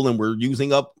solar bill and we're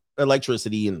using up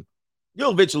electricity. And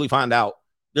you'll eventually find out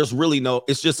there's really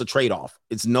it's just a trade-off.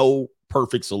 It's no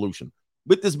perfect solution.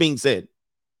 With this being said,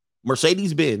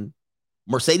 Mercedes-Benz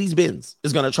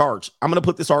is going to charge. I'm going to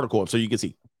put this article up so you can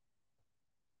see.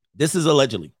 This is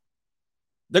allegedly.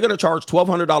 They're going to charge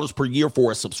 $1,200 per year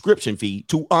for a subscription fee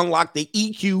to unlock the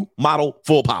EQ model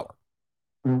full power.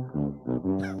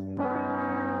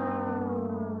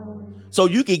 So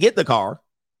you can get the car.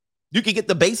 You can get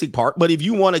the basic part. But if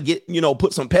you want to get,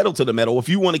 put some pedal to the metal, if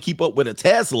you want to keep up with a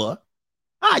Tesla,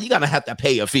 you're going to have to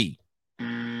pay a fee.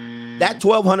 That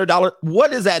 $1,200,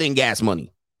 what is that in gas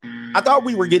money? I thought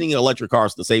we were getting electric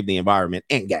cars to save the environment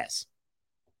and gas.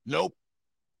 Nope.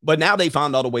 But now they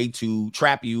found out a way to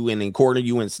trap you and corner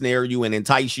you and snare you and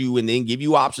entice you and then give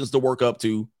you options to work up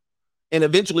to. And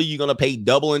eventually you're going to pay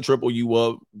double and triple you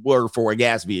were for a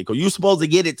gas vehicle. You're supposed to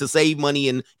get it to save money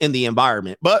in the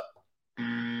environment. But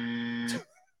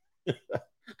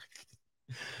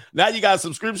now you got a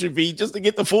subscription fee just to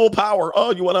get the full power.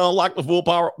 Oh, you want to unlock the full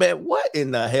power? Man, what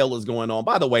in the hell is going on?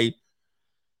 By the way,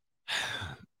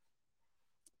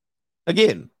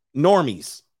 again,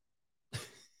 normies.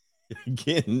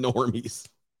 Again, normies.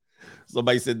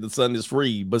 Somebody said the sun is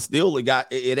free, but still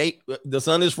it ain't. The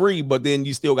sun is free, but then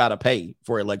you still got to pay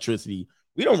for electricity.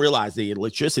 We don't realize that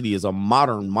electricity is a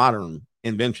modern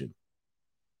invention.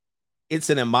 It's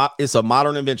a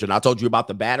modern invention. I told you about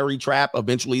the battery trap.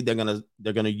 Eventually, they're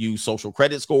gonna use social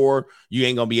credit score. You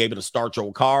ain't gonna be able to start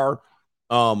your car.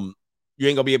 You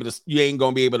ain't gonna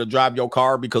be able to drive your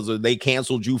car because they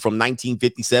canceled you from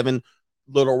 1957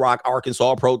 Little Rock,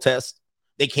 Arkansas protest.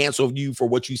 They canceled you for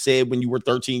what you said when you were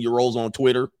 13-year-olds on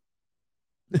Twitter.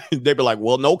 They'd be like,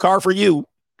 well, no car for you.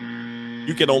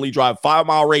 You can only drive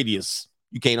 5-mile radius.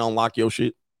 You can't unlock your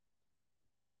shit.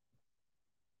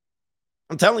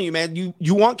 I'm telling you, man,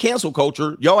 you want cancel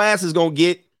culture. Your ass is going to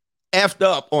get effed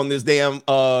up on this damn,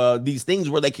 these things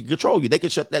where they can control you. They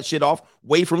can shut that shit off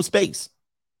way from space.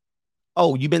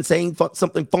 Oh, you've been saying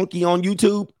something funky on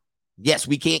YouTube? Yes,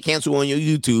 we can't cancel on your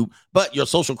YouTube, but your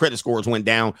social credit scores went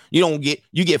down. You get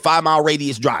 5-mile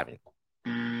radius driving.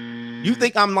 You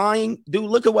think I'm lying? Dude,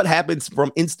 look at what happens from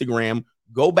Instagram.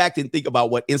 Go back and think about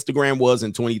what Instagram was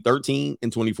in 2013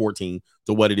 and 2014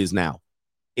 to what it is now.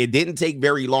 It didn't take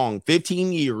very long,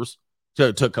 15 years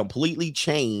to completely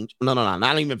change. No,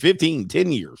 not even 15,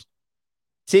 10 years.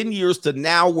 10 years to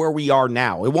now where we are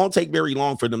now. It won't take very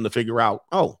long for them to figure out,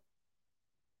 oh,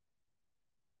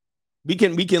 we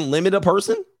can limit a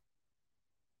person.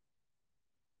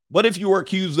 What if you were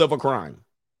accused of a crime?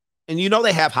 And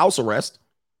they have house arrest.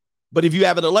 But if you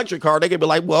have an electric car, they can be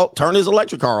like, well, turn his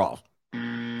electric car off.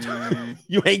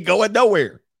 You ain't going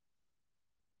nowhere.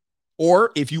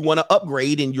 Or if you want to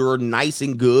upgrade and you're nice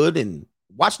and good, and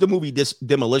watch the movie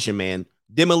Demolition Man.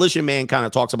 Demolition Man kind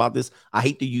of talks about this. I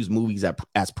hate to use movies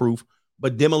as proof,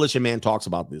 but Demolition Man talks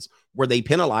about this, where they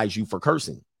penalize you for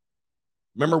cursing.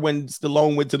 Remember when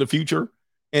Stallone went to the future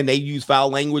and they used foul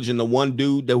language, and the one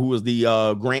dude who was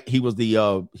the he was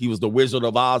the Wizard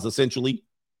of Oz essentially,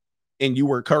 and you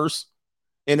were cursed,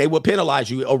 and they would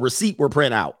penalize you. A receipt would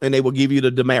print out, and they would give you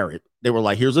the demerit. They were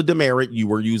like, here's a demerit. You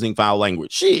were using foul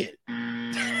language. Shit.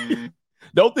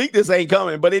 Don't think this ain't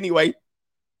coming. But anyway,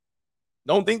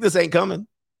 don't think this ain't coming.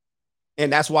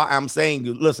 And that's why I'm saying,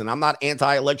 listen, I'm not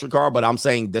anti-electric car, but I'm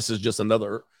saying this is just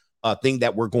another thing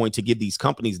that we're going to give these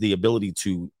companies the ability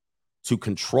to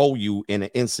control you in an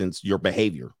instance, your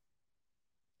behavior.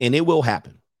 And it will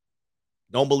happen.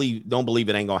 Don't believe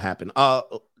it ain't gonna happen.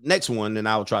 Next one, and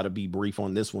I'll try to be brief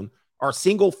on this one. Are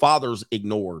single fathers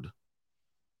ignored?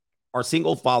 Are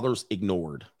single fathers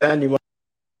ignored? Anyway.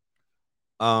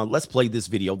 Let's play this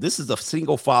video. This is a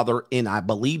single father in, I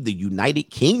believe, the United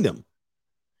Kingdom.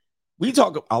 We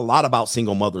talk a lot about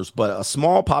single mothers, but a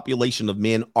small population of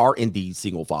men are indeed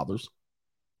single fathers.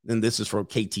 And this is from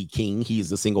KT King. He is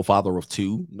the single father of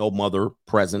 2, no mother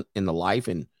present in the life,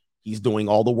 and he's doing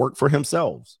all the work for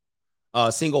himself.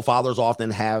 Single fathers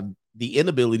often have the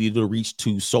inability to reach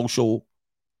to social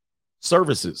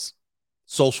services.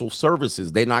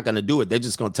 They're not going to do it. They're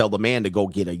just going to tell the man to go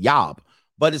get a job.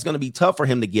 But it's going to be tough for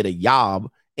him to get a job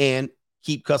and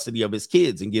keep custody of his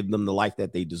kids and give them the life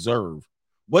that they deserve.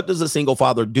 What does a single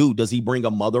father do? Does he bring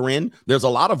a mother in? There's a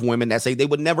lot of women that say they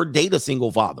would never date a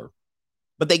single father,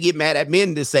 but they get mad at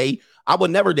men to say, I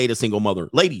would never date a single mother.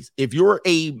 Ladies, if you're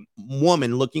a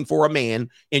woman looking for a man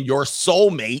and your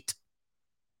soulmate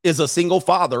is a single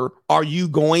father, are you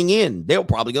going in? They're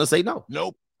probably going to say no.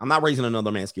 Nope. I'm not raising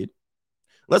another man's kid.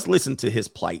 Let's listen to his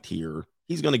plight here.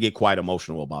 He's going to get quite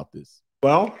emotional about this.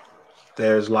 Well,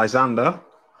 there's Lysander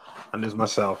and there's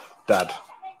myself, Dad,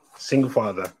 single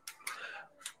father,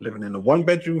 living in a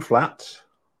 1-bedroom flat.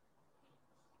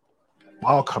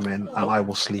 I'll come in and I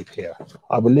will sleep here.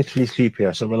 I will literally sleep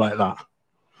here, something like that.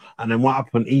 And then what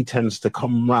happened, he tends to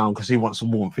come around because he wants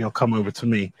some warmth. He'll come over to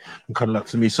me and cuddle up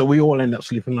to me. So we all end up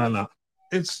sleeping like that.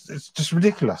 It's just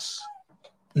ridiculous.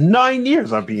 9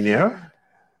 years I've been here.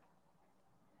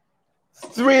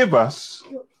 3 of us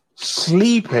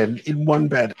sleeping in one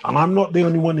bed. And I'm not the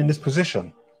only one in this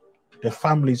position. There are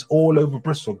families all over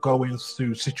Bristol going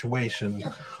through situations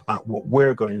like what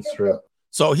we're going through.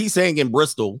 So he's saying in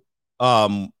Bristol,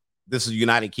 this is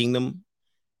United Kingdom,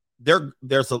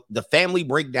 the family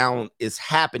breakdown is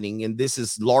happening, and this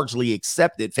is largely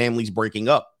accepted, families breaking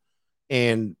up.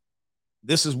 And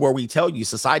this is where we tell you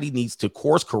society needs to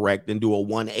course correct and do a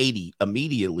 180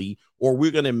 immediately, or we're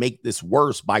going to make this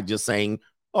worse by just saying,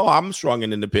 oh, I'm strong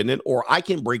and independent, or I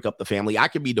can break up the family. I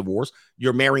can be divorced.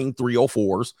 You're marrying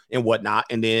 304s and whatnot.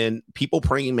 And then people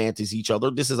praying mantis each other.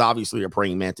 This is obviously a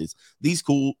praying mantis. These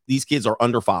kids are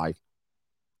under 5.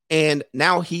 And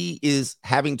now he is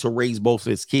having to raise both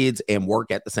his kids and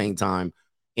work at the same time.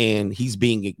 And he's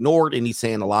being ignored. And he's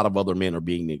saying a lot of other men are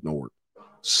being ignored.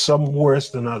 Some worse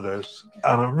than others.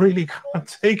 And I really can't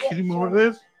take any more of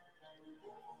this.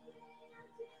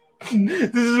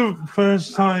 This is the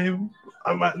first time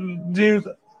I'm at dude.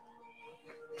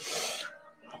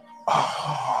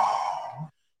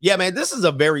 Yeah, man, this is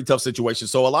a very tough situation.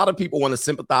 So a lot of people want to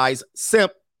sympathize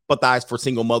for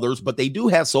single mothers, but they do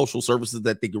have social services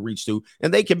that they can reach to,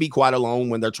 and they can be quite alone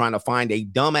when they're trying to find a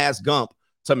dumbass gump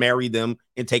to marry them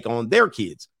and take on their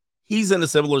kids. He's in a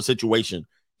similar situation.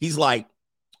 He's like,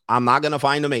 I'm not going to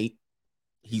find a mate.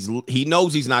 He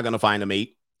knows he's not going to find a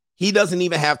mate. He doesn't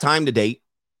even have time to date.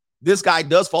 This guy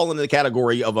does fall into the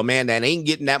category of a man that ain't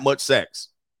getting that much sex.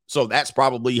 So that's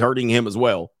probably hurting him as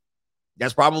well.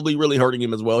 That's probably really hurting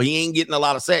him as well. He ain't getting a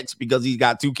lot of sex because he's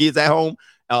got 2 kids at home.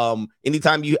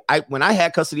 When I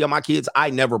had custody of my kids,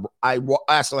 I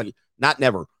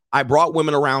brought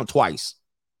women around twice.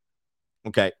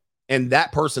 Okay. And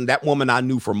that woman I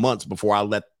knew for months before I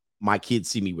let my kids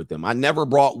see me with them. I never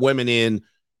brought women in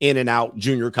and out,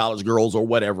 junior college girls or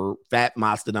whatever, fat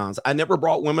mastodons. I never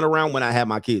brought women around when I had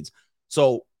my kids.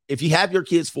 So if you have your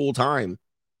kids full time,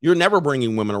 you're never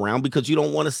bringing women around because you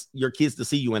don't want your kids to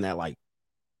see you in that light.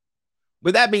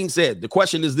 With that being said, the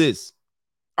question is this: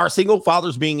 are single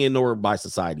fathers being ignored by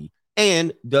society?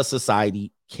 And does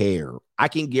society care? I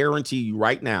can guarantee you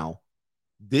right now,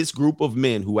 this group of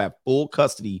men who have full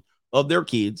custody of their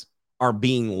kids are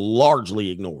being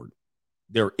largely ignored.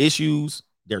 Their issues,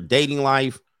 their dating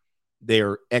life,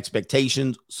 their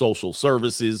expectations, social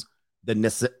services,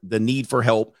 the need for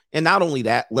help. And not only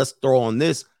that, let's throw on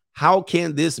this. How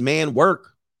can this man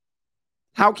work?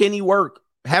 How can he work?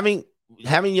 Having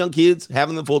young kids,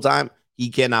 having them full time, he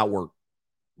cannot work.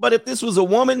 But if this was a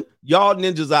woman, y'all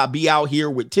ninjas, I'd be out here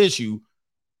with tissue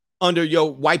under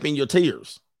wiping your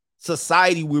tears.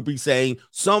 Society would be saying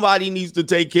somebody needs to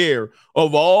take care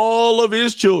of all of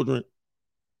his children.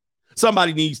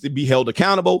 Somebody needs to be held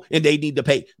accountable and they need to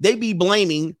pay. They be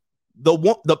blaming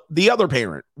the other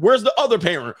parent? Where's the other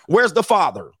parent? Where's the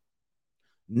father?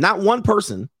 Not one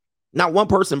person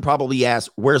probably asked,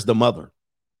 where's the mother?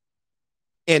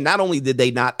 And not only did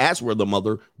they not ask where the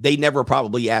mother, they never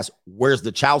probably asked, where's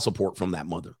the child support from that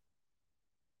mother?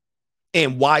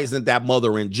 And why isn't that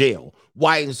mother in jail?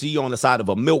 Why is she on the side of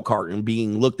a milk carton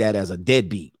being looked at as a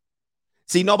deadbeat?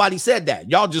 See, nobody said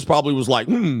that. Y'all just probably was like,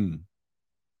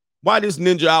 why this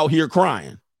ninja out here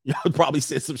crying? Y'all probably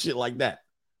said some shit like that.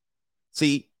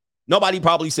 See, nobody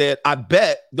probably said, I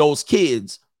bet those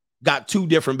kids got 2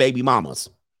 different baby mamas.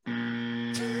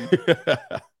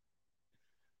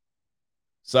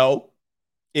 So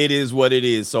it is what it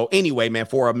is. So anyway, man,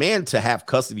 for a man to have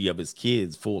custody of his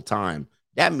kids full time,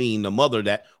 that mean the mother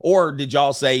that, or did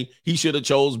y'all say he should have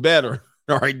chose better?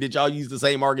 All right. Did y'all use the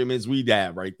same arguments we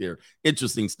have right there?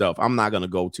 Interesting stuff. I'm not going to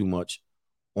go too much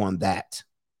on that.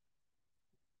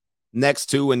 Next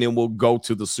 2, and then we'll go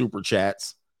to the super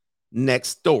chats. Next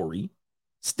story,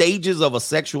 stages of a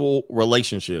sexual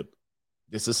relationship.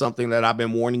 This is something that I've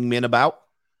been warning men about.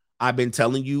 I've been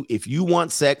telling you, if you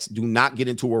want sex, do not get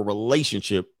into a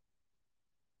relationship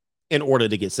in order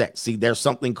to get sex. See, there's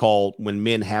something called when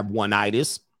men have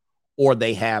one-itis or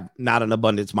they have not an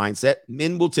abundance mindset.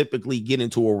 Men will typically get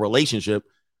into a relationship.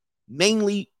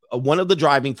 Mainly, one of the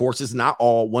driving forces, not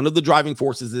all, one of the driving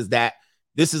forces is that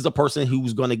this is the person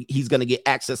he's going to get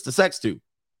access to sex to.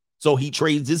 So he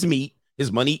trades his meat,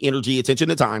 his money, energy, attention,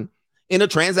 and time in a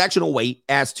transactional way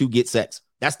as to get sex.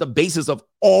 That's the basis of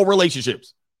all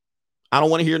relationships. I don't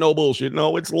want to hear no bullshit.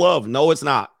 No, it's love. No, it's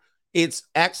not. It's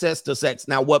access to sex.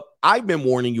 Now, what I've been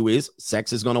warning you is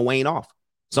sex is going to wane off.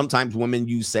 Sometimes women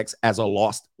use sex as a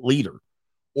lost leader,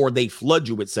 or they flood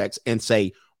you with sex and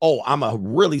say, oh, I'm a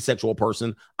really sexual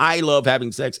person. I love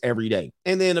having sex every day.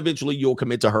 And then eventually you'll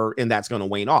commit to her and that's going to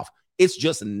wane off. It's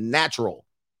just natural.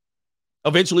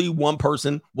 Eventually one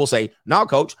person will say, no,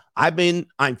 coach, I'm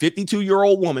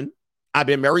 52-year-old woman. I've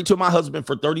been married to my husband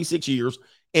for 36 years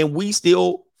and we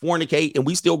still fornicate and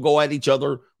we still go at each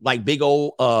other like big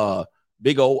old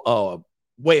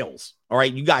whales. All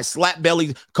right. You guys slap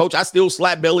bellies. Coach, I still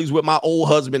slap bellies with my old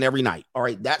husband every night. All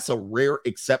right. That's a rare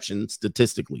exception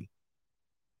statistically.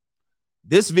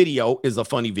 This video is a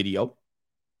funny video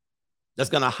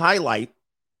that's going to highlight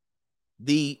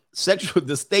the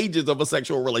stages of a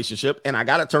sexual relationship. And I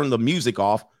got to turn the music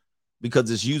off because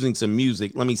it's using some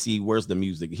music. Let me see. Where's the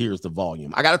music? Here's the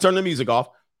volume. I got to turn the music off,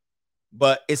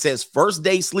 but it says first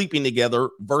day sleeping together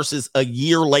versus a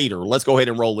year later. Let's go ahead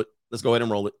and roll it.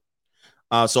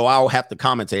 So I'll have to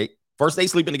commentate. First day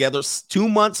sleeping together, 2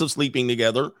 months of sleeping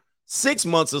together, 6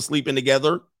 months of sleeping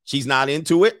together. She's not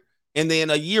into it. And then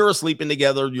a year of sleeping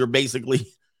together, you're basically,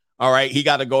 all right, he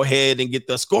got to go ahead and get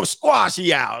the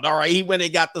squashy out. All right, he went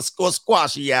and got the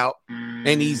squashy out,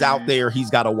 and he's out there. He's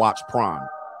got to watch prom.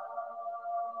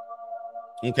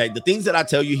 Okay, the things that I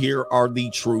tell you here are the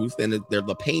truth, and they're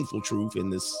the painful truth in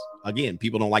this. Again,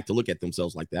 people don't like to look at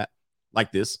themselves like that,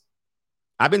 like this.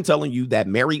 I've been telling you that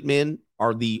married men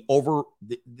are they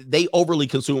overly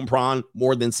consume prom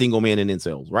more than single men and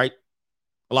incels, right?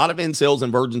 A lot of incels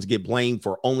and virgins get blamed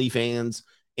for OnlyFans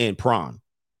and prom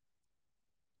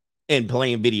and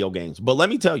playing video games. But let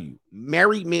me tell you,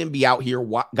 married men be out here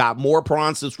got more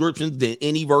prom subscriptions than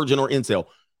any virgin or incel.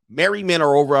 Married men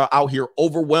are out here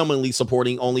overwhelmingly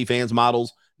supporting OnlyFans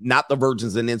models, not the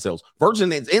virgins and incels.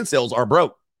 Virgins and incels are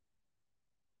broke.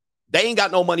 They ain't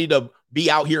got no money to be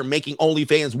out here making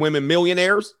OnlyFans women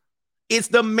millionaires. It's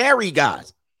the married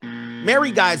guys.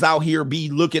 Married guys out here be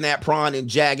looking at prom and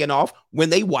jagging off when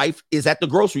their wife is at the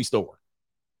grocery store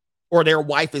or their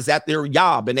wife is at their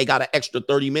job and they got an extra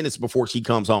 30 minutes before she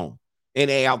comes home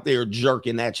and they out there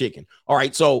jerking that chicken. All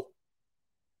right. So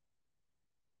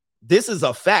this is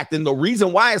a fact. And the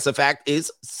reason why it's a fact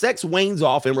is sex wanes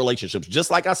off in relationships. Just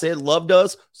like I said, love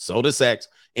does, so does sex.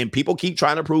 And people keep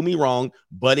trying to prove me wrong,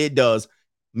 but it does.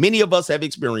 Many of us have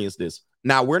experienced this.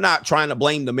 Now, we're not trying to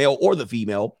blame the male or the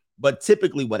female, but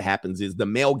typically what happens is the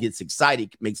male gets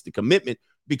excited, makes the commitment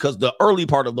because the early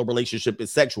part of the relationship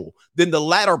is sexual. Then the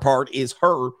latter part is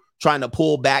her trying to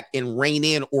pull back and rein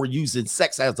in or using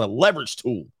sex as a leverage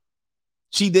tool.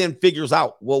 She then figures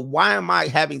out, well, why am I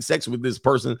having sex with this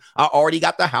person? I already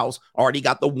got the house, already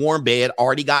got the warm bed,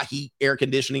 already got heat, air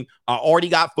conditioning. I already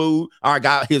got food. I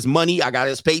got his money. I got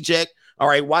his paycheck. All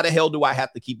right. Why the hell do I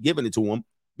have to keep giving it to him?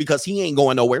 Because he ain't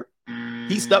going nowhere.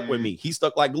 He's stuck with me. He's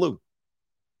stuck like glue.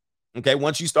 Okay.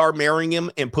 Once you start marrying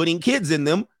him and putting kids in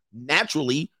them,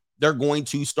 naturally, they're going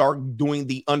to start doing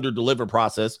the under-deliver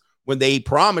process when they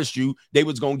promised you they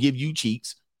was going to give you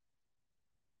cheeks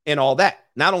and all that.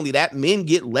 Not only that, men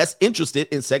get less interested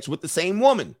in sex with the same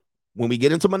woman. When we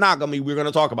get into monogamy, we're going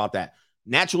to talk about that.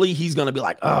 Naturally, he's going to be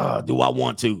like, do I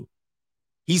want to?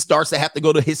 He starts to have to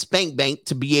go to his spank bank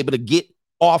to be able to get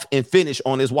off and finish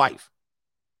on his wife.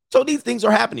 So these things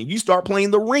are happening. You start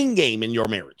playing the ring game in your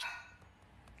marriage.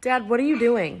 Dad, what are you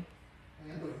doing?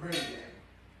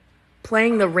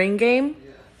 Playing the ring game?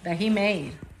 That he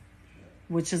made,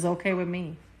 which is okay with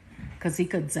me. Because he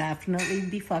could definitely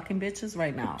be fucking bitches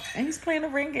right now. And he's playing a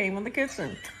ring game in the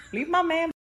kitchen. Leave my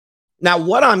man. Now,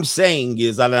 what I'm saying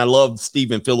is, and I love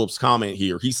Stephen Phillips' comment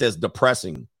here. He says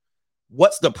depressing.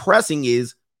 What's depressing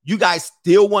is you guys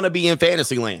still want to be in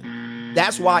fantasy land.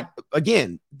 That's why,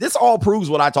 again, this all proves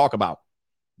what I talk about.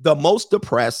 The most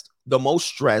depressed, the most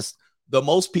stressed, the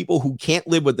most people who can't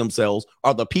live with themselves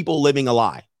are the people living a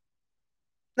lie.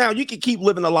 Now, you can keep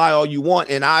living a lie all you want,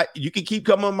 and you can keep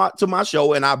coming to my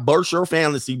show, and I burst your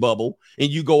fantasy bubble, and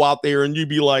you go out there and you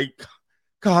be like,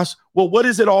 gosh, well, what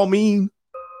does it all mean?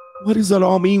 What does it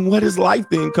all mean? What is life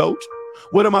then, coach?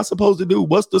 What am I supposed to do?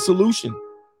 What's the solution?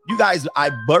 You guys,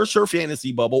 I burst your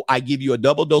fantasy bubble. I give you a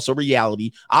double dose of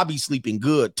reality. I'll be sleeping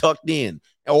good, tucked in.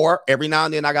 Or every now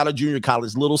and then I got a junior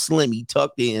college little slimmy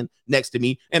tucked in next to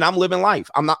me, and I'm living life.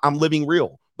 I'm living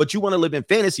real. But you want to live in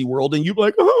fantasy world, and you're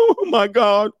like, oh my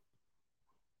God.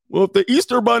 Well, if the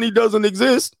Easter Bunny doesn't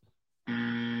exist,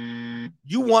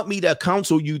 you want me to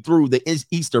counsel you through the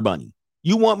Easter Bunny.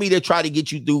 You want me to try to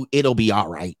get you through, it'll be all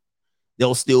right.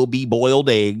 There'll still be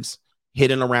boiled eggs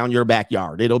hidden around your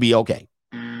backyard. It'll be okay.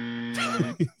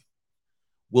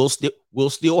 We'll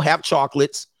still have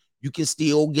chocolates. You can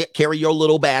still carry your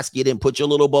little basket and put your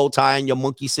little bow tie and your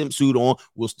monkey simp suit on.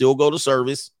 We'll still go to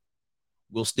service.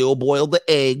 We'll still boil the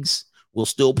eggs. We'll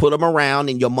still put them around,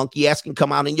 and your monkey ass can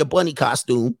come out in your bunny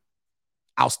costume.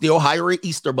 I'll still hire an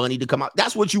Easter bunny to come out.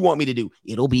 That's what you want me to do.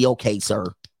 It'll be okay, sir.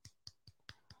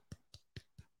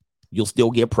 You'll still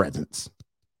get presents.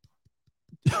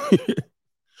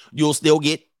 You'll still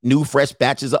get new fresh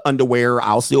batches of underwear.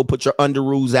 I'll still put your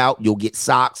underoos out. You'll get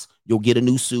socks. You'll get a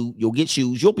new suit. You'll get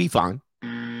shoes. You'll be fine.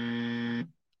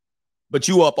 But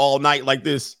you up all night like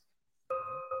this.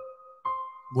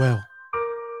 Well,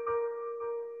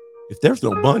 if there's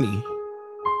no bunny.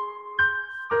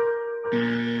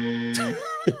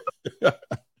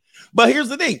 But here's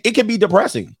the thing. It can be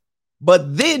depressing.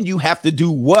 But then you have to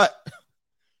do what?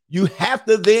 You have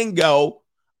to then go,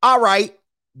 all right,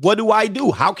 what do I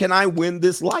do? How can I win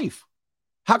this life?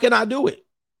 How can I do it?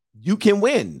 You can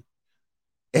win.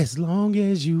 As long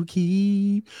as you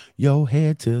keep your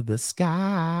head to the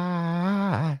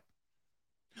sky,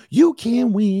 you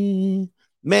can win.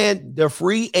 Man, the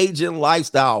free agent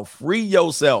lifestyle, free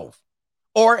yourself.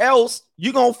 Or else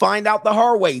you're going to find out the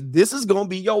hard way. This is going to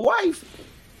be your wife.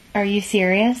 Are you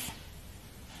serious?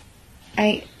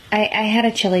 I had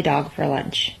a chili dog for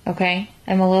lunch, okay?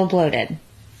 I'm a little bloated.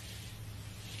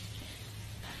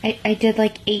 I did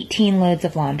like 18 loads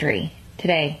of laundry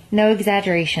today. No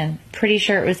exaggeration. Pretty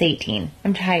sure it was 18.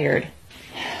 I'm tired.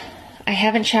 I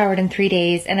haven't showered in 3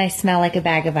 days and I smell like a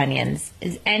bag of onions.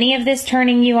 Is any of this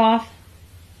turning you off?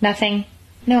 Nothing?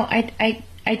 No, I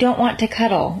don't want to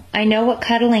cuddle. I know what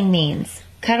cuddling means.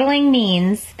 Cuddling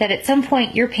means that at some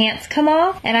point your pants come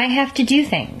off and I have to do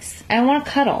things. I want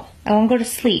to cuddle. I want to go to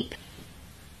sleep.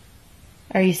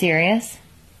 Are you serious?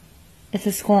 It's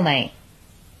a school night.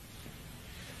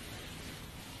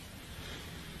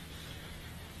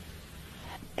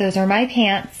 Those are my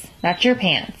pants, not your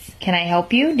pants. Can I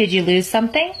help you? Did you lose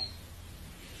something?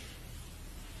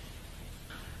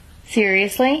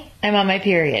 Seriously? I'm on my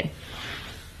period.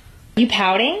 You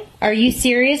pouting? Are you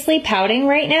seriously pouting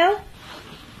right now?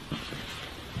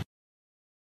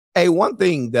 Hey, one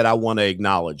thing that I want to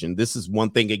acknowledge, and this is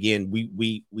one thing, again,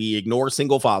 we ignore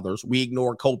single fathers. We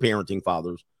ignore co-parenting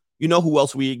fathers. You know who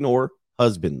else we ignore?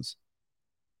 Husbands.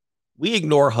 We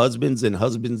ignore husbands and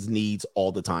husbands' needs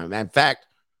all the time. In fact,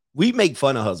 we make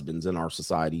fun of husbands in our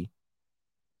society,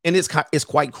 and it's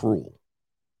quite cruel.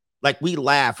 Like, we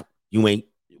laugh. The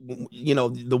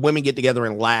women get together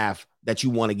and laugh that you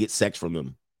want to get sex from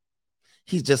them.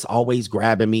 He's just always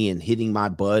grabbing me and hitting my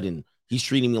butt, and he's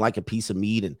treating me like a piece of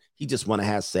meat, and he just want to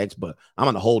have sex, but I'm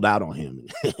going to hold out on him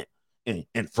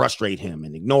and frustrate him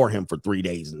and ignore him for 3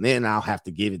 days, and then I'll have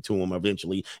to give it to him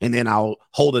eventually, and then I'll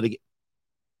hold it again.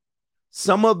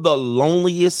 Some of the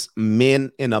loneliest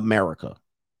men in America,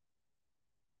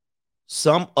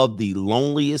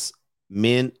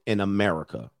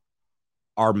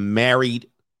 are married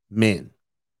men.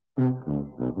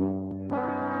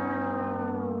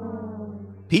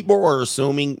 People are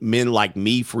assuming men like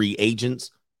me, free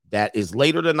agents, that is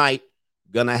later tonight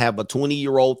gonna have a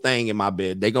 20-year-old thing in my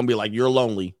bed. They're gonna be like, you're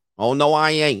lonely. Oh, no,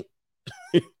 I ain't.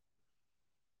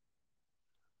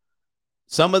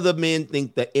 Some of the men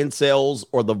think the incels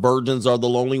or the virgins are the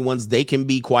lonely ones. They can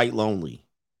be quite lonely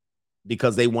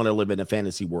because they want to live in a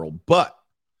fantasy world. But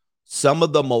some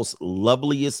of the most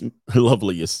loveliest,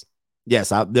 yes,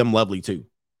 them lovely too.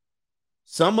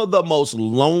 Some of the most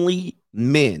lonely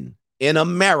men in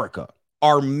America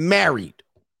are married.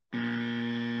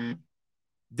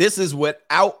 This is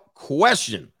without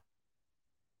question.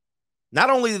 Not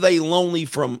only are they lonely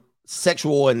from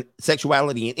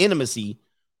sexuality and intimacy,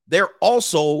 they're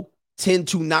also tend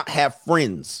to not have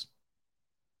friends.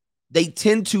 They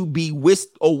tend to be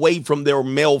whisked away from their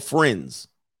male friends.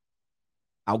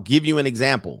 I'll give you an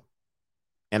example,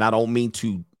 and I don't mean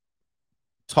to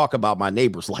talk about my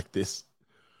neighbors like this,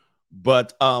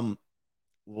 but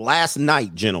last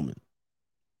night, gentlemen,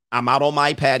 I'm out on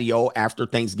my patio after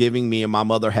Thanksgiving. Me and my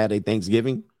mother had a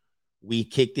Thanksgiving. We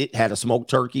kicked it, had a smoked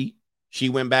turkey. She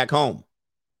went back home.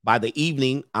 By the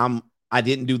evening, I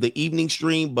didn't do the evening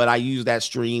stream, but I used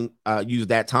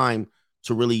that time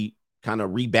to really kind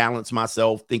of rebalance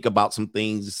myself, think about some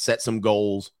things, set some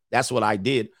goals. That's what I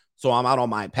did. So I'm out on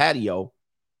my patio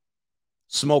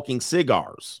smoking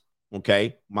cigars.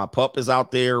 Okay. My pup is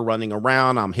out there running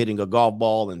around. I'm hitting a golf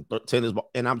ball and tennis ball,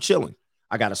 and I'm chilling.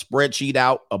 I got a spreadsheet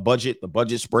out, the budget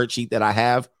spreadsheet that I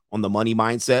have on the money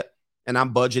mindset. And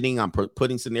I'm budgeting. I'm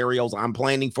putting scenarios. I'm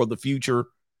planning for the future.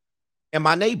 And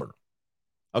my neighbor,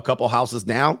 a couple houses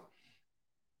down,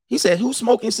 he said, "Who's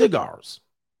smoking cigars?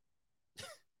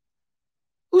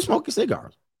 Who's smoking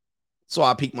cigars?" So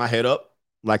I peek my head up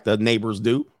like the neighbors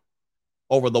do.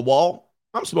 Over the wall,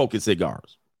 I'm smoking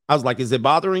cigars. I was like, "Is it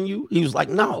bothering you?" He was like,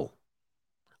 "No,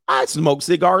 I smoke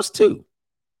cigars too."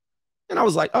 And I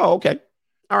was like, "Oh, okay.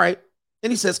 All right."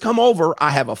 And he says, "Come over. I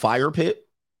have a fire pit.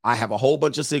 I have a whole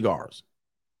bunch of cigars."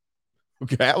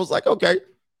 Okay. I was like, "Okay."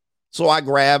 So I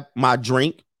grab my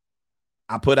drink.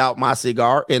 I put out my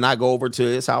cigar and I go over to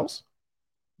his house.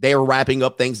 They are wrapping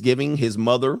up Thanksgiving. His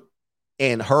mother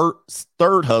and her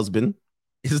third husband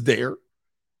is there.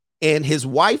 And his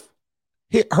wife,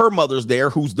 her mother's there,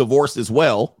 who's divorced as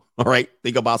well. All right.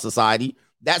 Think about society.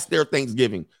 That's their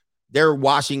Thanksgiving. They're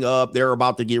washing up. They're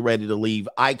about to get ready to leave.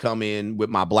 I come in with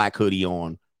my black hoodie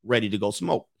on, ready to go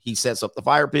smoke. He sets up the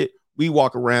fire pit. We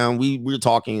walk around. We're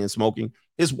talking and smoking.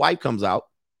 His wife comes out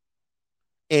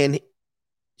and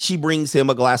she brings him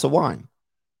a glass of wine.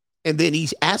 And then he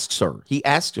asks her, he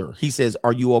says,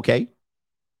 "Are you okay?"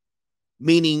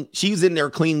 Meaning she's in there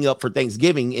cleaning up for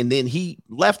Thanksgiving. And then he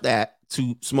left that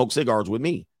to smoke cigars with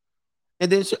me. And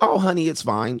then she, "Oh, honey, it's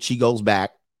fine." She goes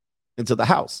back into the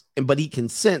house. But he can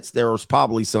sense there was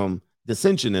probably some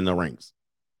dissension in the ranks,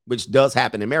 which does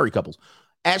happen in married couples.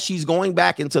 As she's going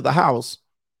back into the house,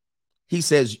 he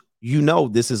says, "You know,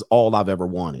 this is all I've ever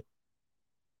wanted."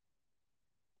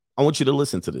 I want you to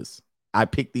listen to this. I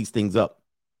picked these things up.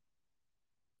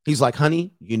 He's like,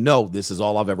 "Honey, you know, this is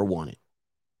all I've ever wanted.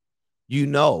 You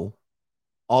know,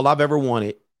 all I've ever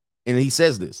wanted." And he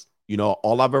says this, "You know,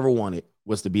 all I've ever wanted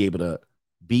was to be able to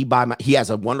be by my," he has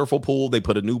a wonderful pool. They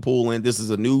put a new pool in. This is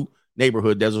a new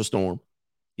neighborhood, Desert Storm.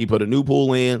 He put a new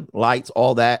pool in, lights,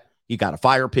 all that. He got a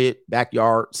fire pit,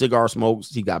 backyard, cigar smokes.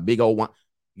 He got big old one.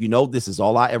 "You know, this is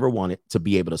all I ever wanted, to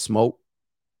be able to smoke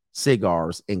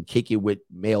cigars and kick it with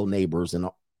male neighbors and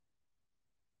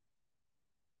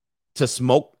to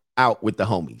smoke out with the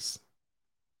homies."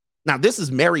 Now, this is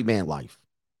married man life.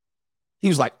 He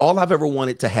was like, "All I've ever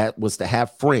wanted to have was to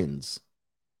have friends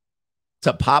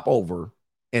to pop over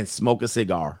and smoke a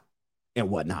cigar and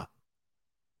whatnot."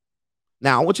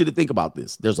 Now, I want you to think about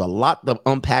this. There's a lot to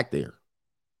unpack there.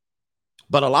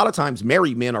 But a lot of times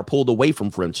married men are pulled away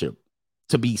from friendship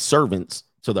to be servants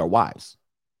to their wives,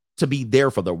 to be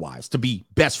there for their wives, to be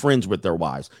best friends with their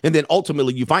wives. And then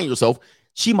ultimately you find yourself,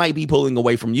 she might be pulling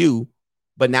away from you,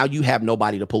 but now you have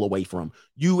nobody to pull away from.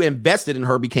 You invested in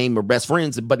her, became her best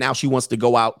friends, but now she wants to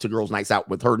go out to girls' nights out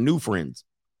with her new friends.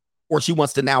 Or she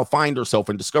wants to now find herself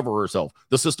and discover herself,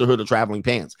 the sisterhood of traveling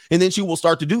pants. And then she will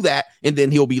start to do that, and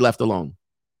then he'll be left alone.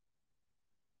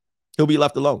 He'll be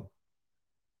left alone.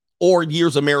 Or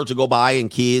years of marriage will go by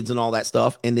and kids and all that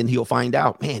stuff, and then he'll find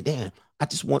out, "Man, damn, I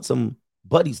just want some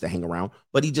buddies to hang around,"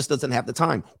 but he just doesn't have the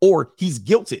time. Or he's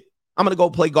guilted. "I'm going to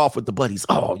go play golf with the buddies."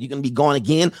 "Oh, you're going to be gone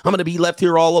again? I'm going to be left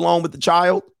here all alone with the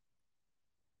child."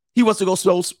 He wants to go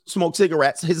smoke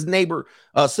cigarettes. His neighbor,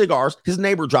 cigars, his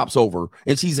neighbor drops over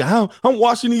and she's like, "Oh, I'm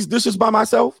washing these dishes by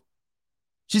myself."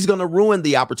 She's going to ruin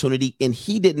the opportunity, and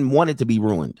he didn't want it to be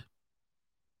ruined.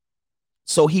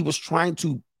 So he was trying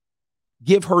to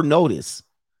give her notice.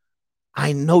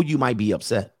 "I know you might be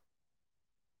upset,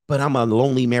 but I'm a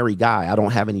lonely married guy. I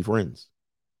don't have any friends.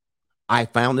 I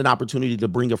found an opportunity to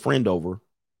bring a friend over,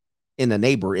 and a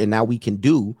neighbor, and now we can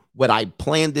do what I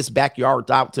planned this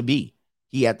backyard out to be.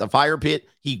 He had the fire pit.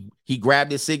 He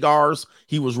grabbed his cigars.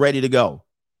 He was ready to go.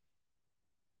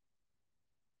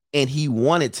 And he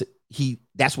wanted to,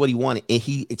 that's what he wanted. And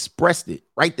he expressed it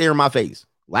right there in my face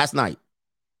last night.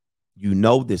 You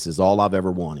know, this is all I've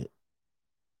ever wanted.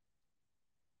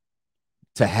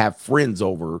 To have friends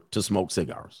over to smoke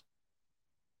cigars.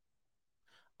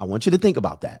 I want you to think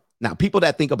about that. Now, people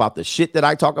that think about the shit that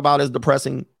I talk about as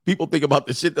depressing, people think about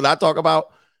the shit that I talk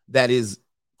about that is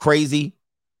crazy.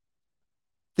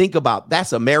 Think about,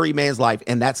 that's a married man's life,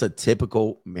 and that's a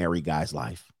typical married guy's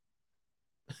life.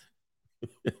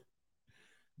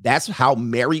 That's how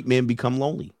married men become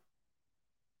lonely.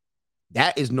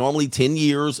 That is normally 10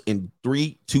 years and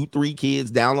 3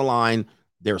 kids down the line.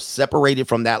 They're separated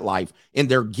from that life and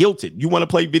they're guilted. You want to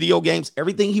play video games?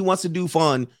 Everything he wants to do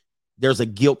fun, there's a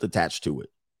guilt attached to it.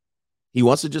 He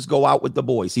wants to just go out with the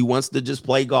boys. He wants to just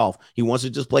play golf. He wants to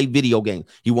just play video games.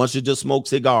 He wants to just smoke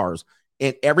cigars.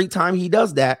 And every time he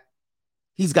does that,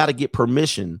 he's got to get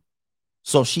permission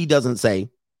so she doesn't say,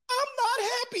 I'm not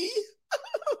happy.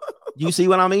 You see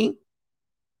what I mean?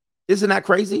 Isn't that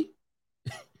crazy?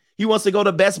 He wants to go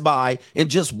to Best Buy and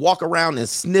just walk around and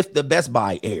sniff the Best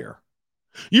Buy air.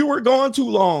 You were gone too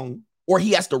long. Or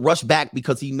he has to rush back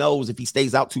because he knows if he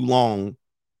stays out too long,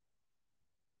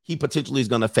 he potentially is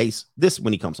going to face this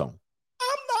when he comes home.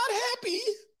 I'm not happy.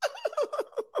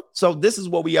 So this is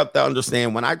what we have to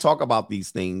understand. When I talk about these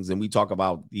things and we talk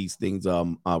about these things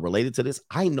related to this,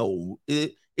 I know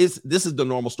this is the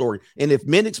normal story. And if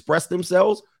men express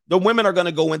themselves, the women are going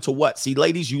to go into what? See,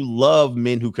 ladies, you love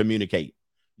men who communicate.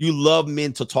 You love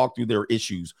men to talk through their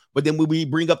issues. But then when we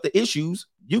bring up the issues,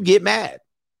 you get mad.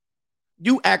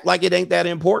 You act like it ain't that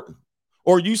important.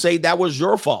 Or you say that was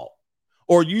your fault.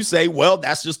 Or you say, well,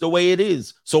 that's just the way it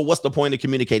is. So what's the point of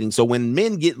communicating? So when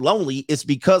men get lonely, it's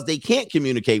because they can't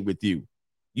communicate with you.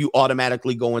 You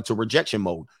automatically go into rejection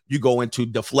mode. You go into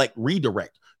deflect,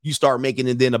 redirect. You start making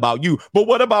it then about you. But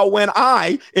what about when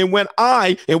what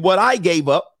I gave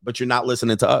up, but you're not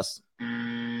listening to us?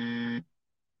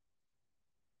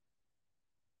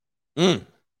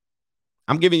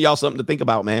 I'm giving y'all something to think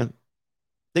about, man.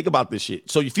 Think about this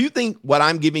shit. So if you think what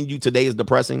I'm giving you today is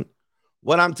depressing,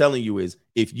 what I'm telling you is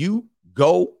if you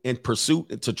go and pursue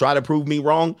to try to prove me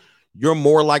wrong, you're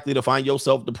more likely to find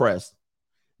yourself depressed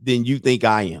than you think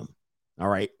I am. All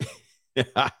right.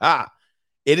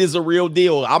 It is a real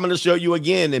deal. I'm going to show you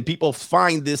again, and people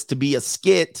find this to be a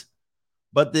skit,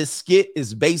 but this skit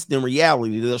is based in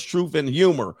reality. There's truth and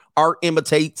humor. Art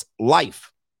imitates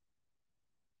life.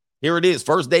 Here it is.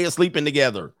 First day of sleeping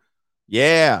together.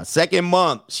 Yeah. Second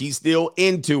month, she's still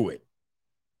into it.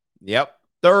 Yep.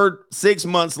 Third, 6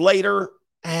 months later,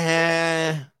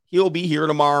 he'll be here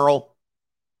tomorrow.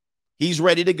 He's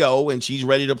ready to go, and she's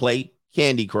ready to play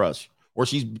Candy Crush, or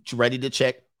she's ready to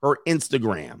check her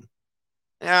Instagram.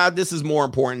 This is more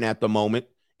important at the moment.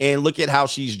 And look at how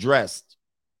she's dressed.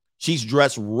 She's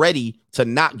dressed ready to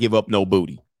not give up no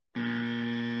booty.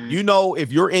 You know,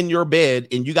 if you're in your bed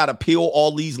and you got to peel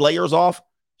all these layers off,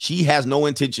 she has no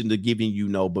intention to giving you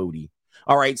no booty.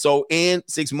 All right. So in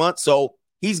 6 months, so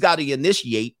he's got to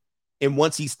initiate. And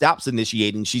once he stops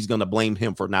initiating, she's going to blame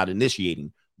him for not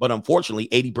initiating. But unfortunately,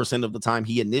 80% of the time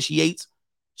he initiates,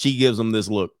 she gives him this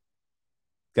look.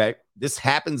 Okay. This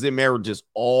happens in marriages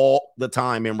all the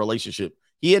time in relationship.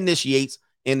 He initiates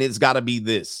and it's got to be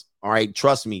this. All right.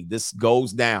 Trust me, this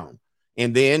goes down.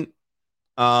 And then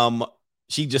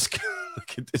she just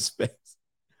look at this face.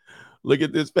 Look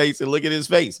at this face and look at his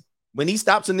face. When he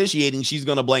stops initiating, she's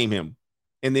going to blame him.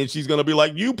 And then she's going to be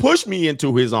like, you pushed me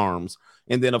into his arms.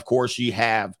 And then, of course, she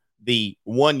have the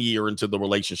 1 year into the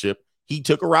relationship. He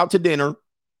took her out to dinner.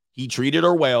 He treated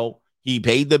her well. He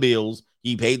paid the bills.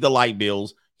 He paid the light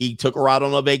bills. He took her out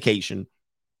on a vacation.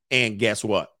 And guess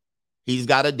what? He's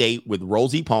got a date with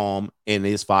Rosie Palm and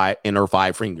her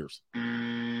 5 fingers.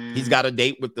 He's got a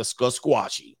date with the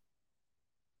squashy.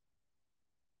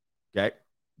 Okay.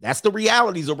 That's the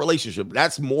realities of relationship.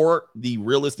 That's more the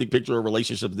realistic picture of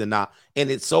relationships than not.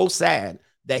 And it's so sad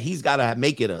that he's got to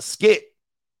make it a skit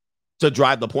to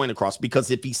drive the point across, because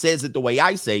if he says it the way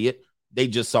I say it, they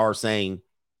just are saying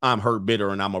I'm hurt, bitter,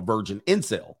 and I'm a virgin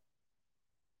incel.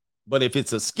 But if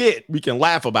it's a skit, we can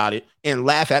laugh about it and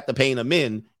laugh at the pain of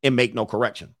men and make no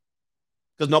correction,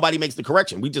 because nobody makes the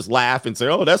correction. We just laugh and say,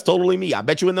 oh, that's totally me. I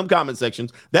bet you in them comment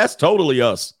sections, that's totally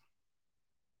us.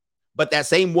 But that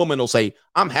same woman will say,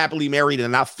 I'm happily married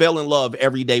and I fell in love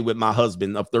every day with my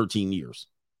husband of 13 years.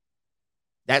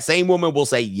 That same woman will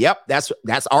say, yep, that's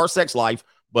our sex life.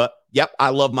 But yep, I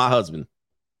love my husband.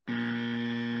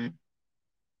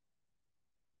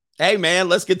 Hey, man,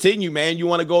 let's continue, man. You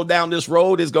want to go down this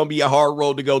road? It's going to be a hard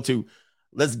road to go to.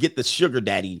 Let's get the sugar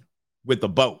daddy with the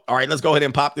boat. All right, let's go ahead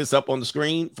and pop this up on the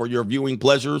screen for your viewing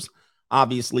pleasures.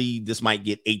 Obviously, this might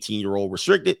get 18-year-old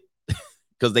restricted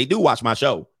because they do watch my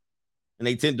show, and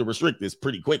they tend to restrict this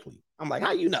pretty quickly. I'm like,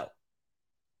 how you know?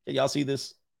 Can y'all see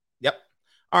this? Yep.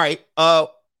 All right.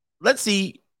 Let's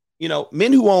see. You know,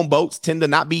 men who own boats tend to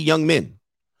not be young men,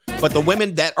 but the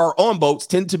women that are on boats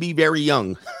tend to be very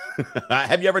young.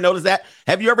 Have you ever noticed that?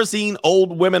 Have you ever seen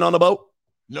old women on a boat?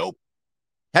 Nope.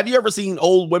 Have you ever seen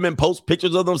old women post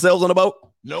pictures of themselves on a boat?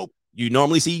 Nope. You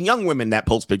normally see young women that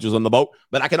post pictures on the boat,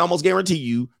 but I can almost guarantee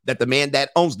you that the man that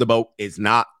owns the boat is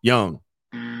not young.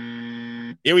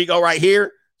 Here we go right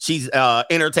here. She's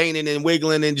entertaining and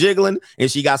wiggling and jiggling,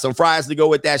 and she got some fries to go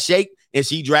with that shake, and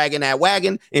she dragging that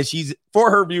wagon, and she's,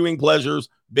 for her viewing pleasures,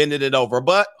 bending it over.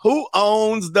 But who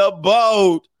owns the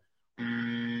boat?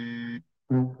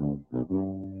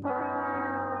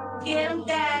 Get him,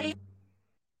 daddy.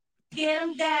 Get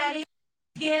him, daddy.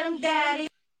 Get him, daddy.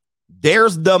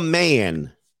 There's the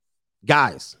man.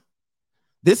 Guys,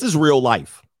 this is real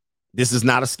life. This is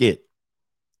not a skit.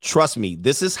 Trust me,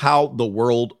 this is how the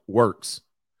world works.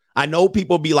 I know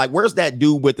people be like, where's that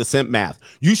dude with the simp math?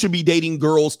 You should be dating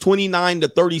girls 29 to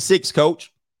 36,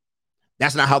 coach.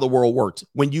 That's not how the world works.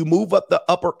 When you move up the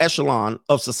upper echelon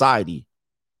of society,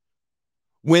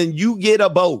 when you get a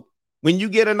boat, when you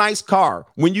get a nice car,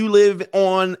 when you live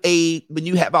when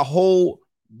you have a whole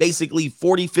basically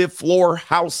 45th floor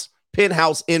house,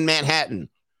 penthouse in Manhattan,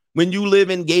 when you live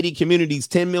in gated communities,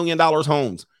 $10 million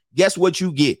homes, guess what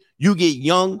you get? You get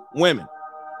young women.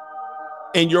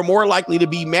 And you're more likely to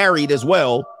be married as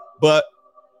well. But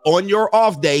on your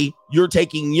off day, you're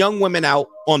taking young women out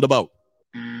on the boat.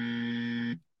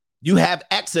 You have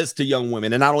access to young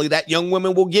women. And not only that, young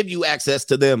women will give you access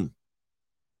to them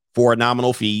for a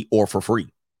nominal fee or for free.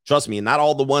 Trust me, not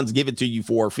all the ones give it to you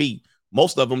for a fee.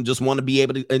 Most of them just want to be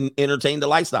able to entertain the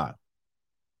lifestyle.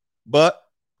 But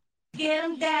Get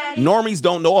him, daddy. normies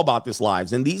don't know about this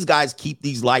lives. And these guys keep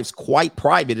these lives quite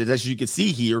private. As you can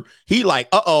see here, he like,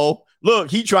 uh-oh, look,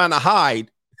 he trying to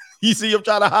hide. You see him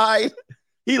trying to hide?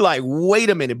 He like, wait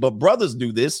a minute. But brothers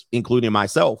do this, including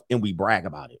myself, and we brag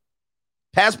about it.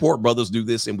 Passport brothers do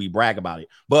this, and we brag about it.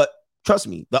 But trust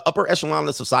me, the upper echelon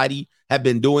of society have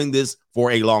been doing this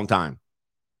for a long time.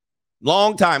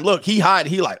 Long time. Look, he hide.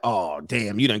 He like, oh,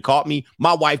 damn, you done caught me.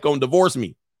 My wife gonna divorce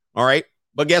me. All right.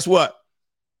 But guess what?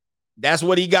 That's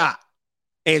what he got.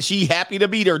 And she happy to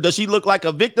be there. Does she look like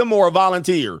a victim or a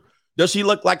volunteer? Does she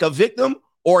look like a victim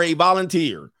or a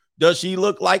volunteer? Does she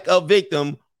look like a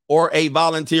victim or a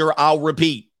volunteer? I'll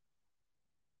repeat.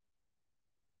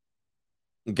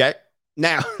 Okay.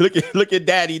 Now, look at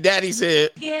Daddy. Daddy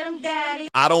said, Get him, daddy.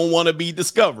 I don't want to be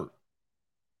discovered.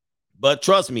 But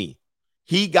trust me,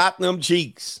 he got them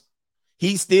cheeks.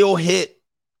 He still hit.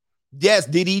 Yes,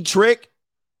 did he trick?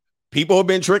 People have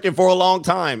been tricking for a long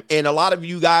time. And a lot of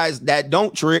you guys that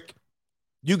don't trick,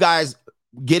 you guys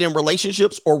get in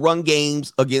relationships or run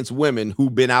games against women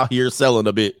who've been out here selling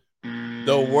a bit.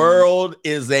 The world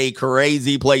is a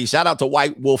crazy place. Shout out to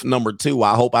White Wolf #2.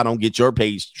 I hope I don't get your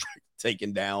page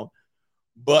taken down.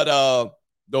 But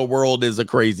the world is a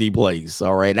crazy place.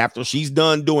 All right. After she's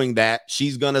done doing that,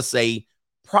 she's going to say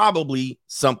probably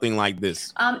something like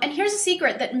this. And here's a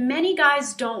secret that many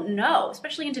guys don't know,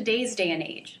 especially in today's day and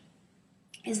age,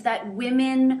 is that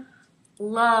women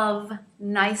love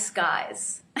nice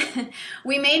guys.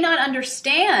 We may not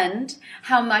understand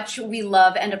how much we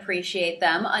love and appreciate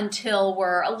them until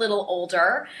we're a little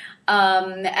older,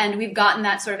 and we've gotten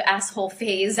that sort of asshole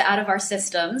phase out of our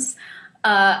systems.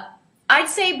 I'd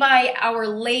say by our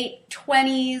late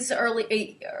 20s,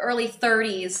 early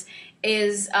 30s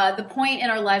is the point in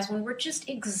our lives when we're just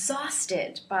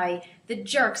exhausted by the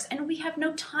jerks and we have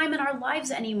no time in our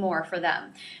lives anymore for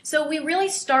them. So we really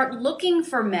start looking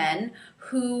for men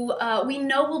who we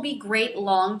know will be great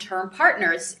long-term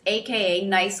partners, aka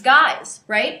nice guys,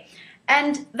 right?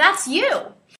 And that's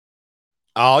you.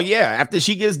 Oh yeah, after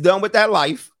she gets done with that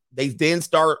life, they then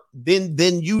start, then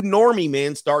you normie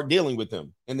men start dealing with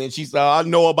them. And then she's like, I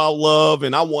know about love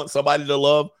and I want somebody to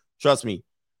love. Trust me.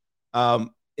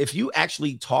 If you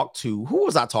actually talk to, who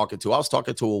was I talking to? I was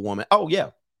talking to a woman. Oh yeah.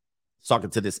 I was talking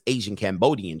to this Asian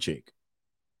Cambodian chick.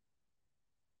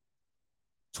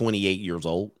 28 years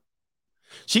old.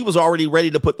 She was already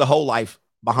ready to put the whole life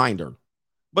behind her.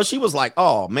 But she was like,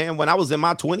 oh man, when I was in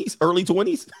my 20s, early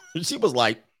 20s, she was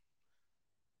like,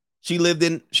 she lived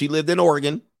in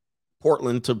Oregon,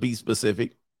 Portland to be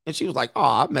specific. And she was like, oh,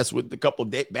 I messed with a couple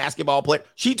of basketball players.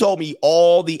 She told me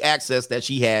all the access that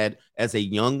she had as a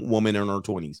young woman in her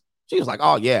 20s. She was like,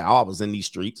 oh, yeah, I was in these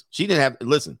streets. She didn't have,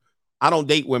 listen, I don't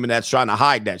date women that's trying to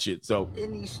hide that shit. So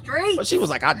In these streets. but she was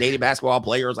like, I dated basketball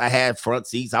players. I had front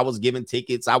seats. I was giving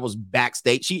tickets. I was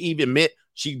backstage. She even admit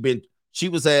she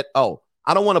was at, oh,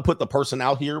 I don't want to put the person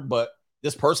out here, but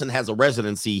this person has a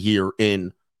residency here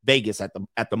in Vegas at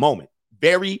the moment.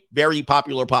 Very, very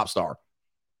popular pop star.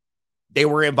 They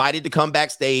were invited to come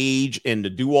backstage and to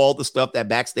do all the stuff that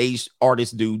backstage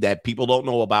artists do that people don't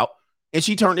know about. And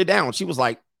she turned it down. She was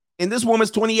like, and this woman's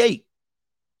 28.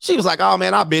 She was like, oh,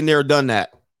 man, I've been there, done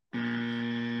that.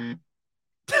 I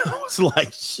was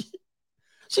like,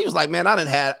 she was like, man, I didn't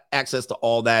have access to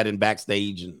all that and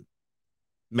backstage and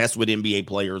mess with NBA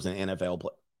players and NFL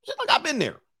players. She's like, I've been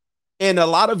there. And a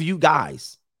lot of you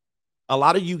guys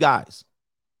that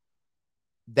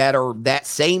are that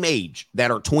same age,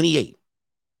 that are 28,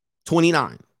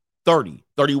 29, 30,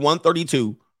 31,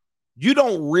 32, you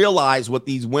don't realize what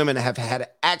these women have had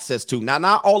access to. Now,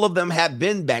 not all of them have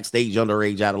been backstage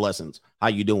underage adolescents. How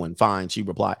you doing? Fine, she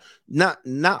replied. Not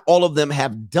all of them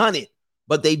have done it,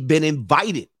 but they've been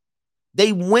invited.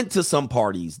 They went to some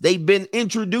parties. They've been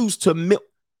introduced to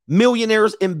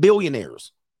millionaires and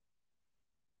billionaires.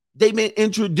 They've been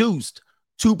introduced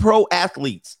to pro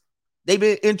athletes. They've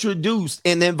been introduced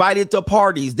and invited to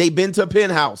parties. They've been to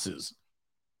penthouses.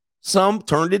 Some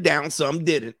turned it down, some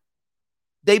didn't.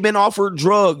 They've been offered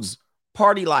drugs,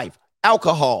 party life,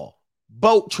 alcohol,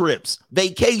 boat trips,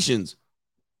 vacations.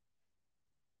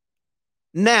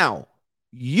 Now,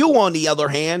 you, on the other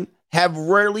hand, have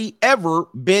rarely ever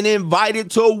been invited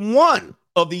to one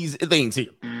of these things here.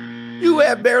 You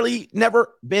have barely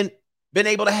never been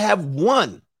able to have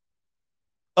one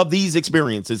of these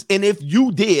experiences. And if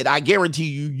you did, I guarantee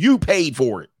you paid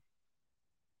for it.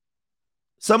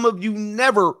 Some of you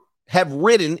never have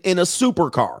ridden in a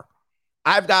supercar.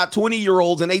 I've got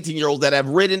 20-year-olds and 18-year-olds that have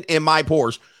ridden in my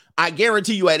Porsche. I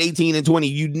guarantee you at 18 and 20,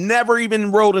 you never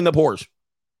even rode in the Porsche.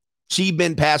 She's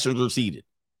been passenger seated.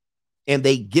 And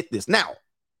they get this. Now,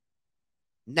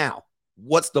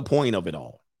 what's the point of it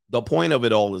all? The point of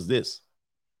it all is this.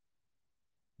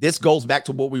 This goes back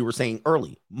to what we were saying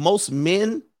early. Most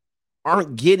men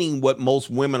aren't getting what most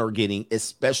women are getting,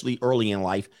 especially early in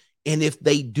life. And if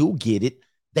they do get it,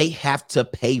 they have to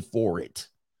pay for it.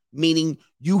 Meaning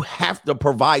you have to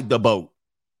provide the boat.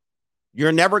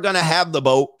 You're never going to have the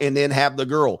boat and then have the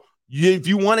girl. If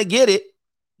you want to get it,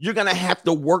 you're going to have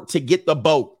to work to get the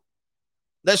boat.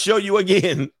 Let's show you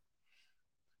again.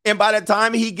 And by the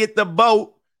time he get the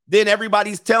boat, then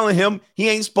everybody's telling him he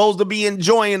ain't supposed to be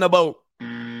enjoying the boat.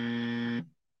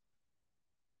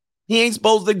 He ain't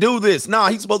supposed to do this. No,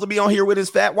 he's supposed to be on here with his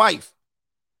fat wife.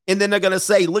 And then they're going to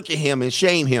say, look at him and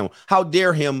shame him. How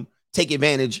dare him take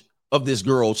advantage of this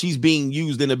girl? She's being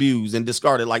used and abused and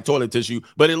discarded like toilet tissue,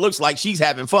 but it looks like she's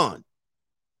having fun.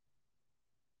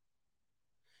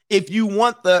 If you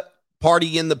want the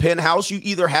party in the penthouse, you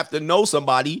either have to know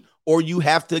somebody or you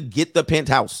have to get the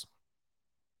penthouse.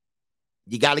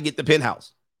 You got to get the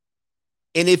penthouse.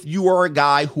 And if you are a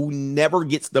guy who never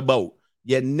gets the boat,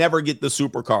 you never get the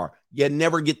supercar, you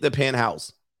never get the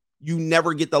penthouse, you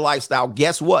never get the lifestyle,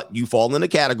 guess what? You fall in the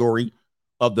category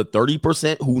of the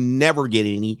 30% who never get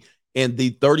any and the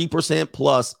 30%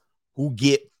 plus who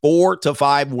get 4 to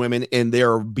 5 women and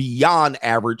they're beyond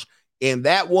average. And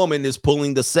that woman is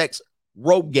pulling the sex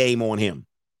rope game on him.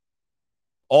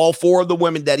 All 4 of the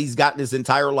women that he's gotten his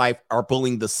entire life are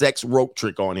pulling the sex rope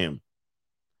trick on him.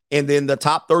 And then the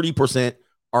top 30%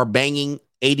 are banging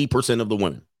 80% of the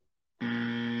women.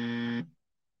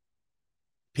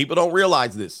 People don't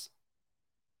realize this.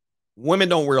 Women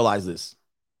don't realize this.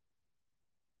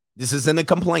 This isn't a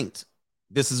complaint.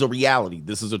 This is a reality.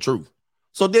 This is a truth.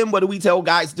 So then what do we tell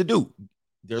guys to do?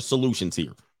 There's solutions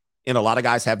here. And a lot of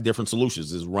guys have different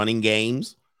solutions. Is running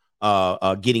games,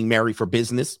 getting married for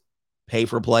business, pay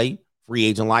for play, free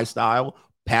agent lifestyle,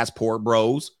 passport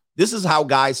bros. This is how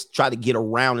guys try to get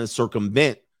around and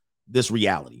circumvent this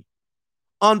reality.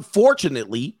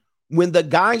 Unfortunately, when the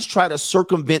guys try to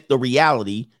circumvent the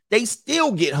reality, they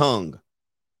still get hung.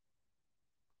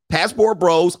 Passport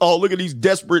bros, oh, look at these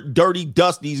desperate, dirty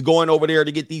dusties going over there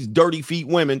to get these dirty feet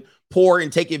women, pour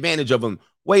and take advantage of them.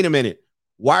 Wait a minute.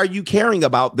 Why are you caring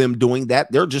about them doing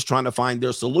that? They're just trying to find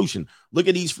their solution. Look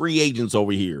at these free agents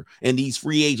over here and these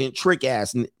free agent trick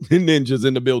ass ninjas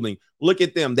in the building. Look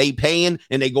at them. They paying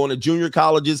and they going to junior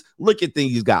colleges. Look at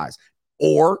these guys.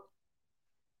 Or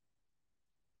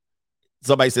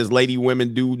somebody says, lady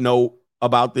women do know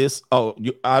about this. Oh,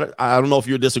 I don't know if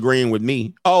you're disagreeing with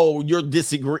me. Oh, you're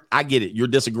disagreeing. I get it. You're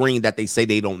disagreeing that they say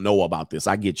they don't know about this.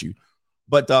 I get you.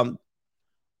 But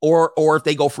or if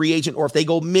they go free agent or if they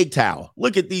go MGTOW.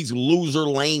 Look at these loser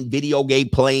lame video game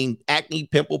playing acne,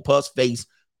 pimple, pus face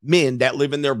men that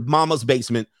live in their mama's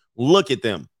basement. Look at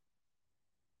them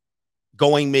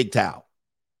going MGTOW.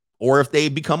 Or if they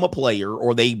become a player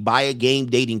or they buy a game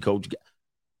dating coach,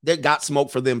 they got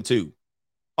smoke for them too.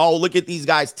 Oh, look at these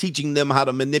guys teaching them how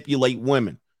to manipulate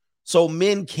women. So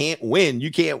men can't win.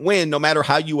 You can't win no matter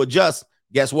how you adjust.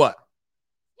 Guess what?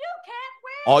 You can't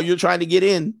win. All you're trying to get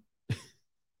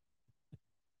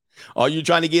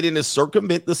in is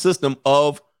circumvent the system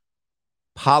of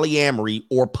polyamory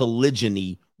or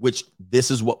polygyny, which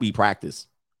this is what we practice.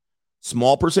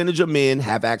 Small percentage of men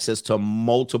have access to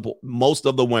most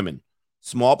of the women.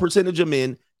 Small percentage of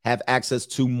men have access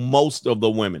to most of the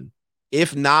women,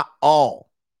 if not all.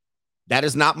 That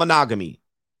is not monogamy.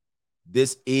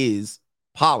 This is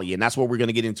poly, and that's what we're going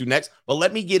to get into next. But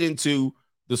let me get into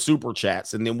the super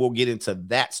chats, and then we'll get into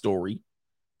that story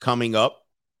coming up.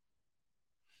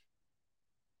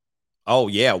 Oh,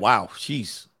 yeah. Wow.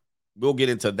 Jeez. We'll get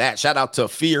into that. Shout out to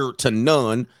Fear to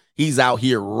None. He's out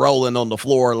here rolling on the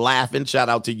floor laughing. Shout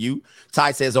out to you.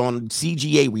 Ty says on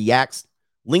CGA Reacts,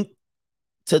 link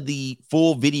to the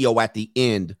full video at the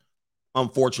end.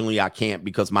 Unfortunately, I can't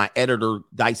because my editor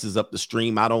dices up the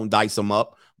stream. I don't dice them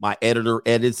up. My editor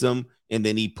edits them, and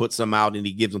then he puts them out and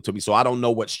he gives them to me. So I don't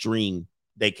know what stream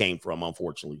they came from,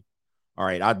 unfortunately. All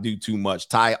right, I do too much.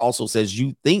 Ty also says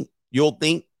you'll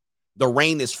think the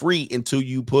rain is free until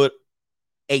you put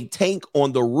a tank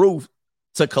on the roof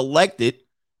to collect it,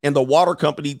 and the water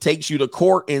company takes you to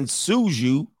court and sues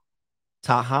you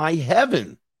to high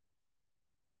heaven.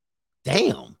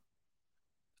 Damn.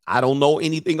 I don't know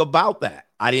anything about that.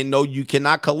 I didn't know you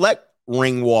cannot collect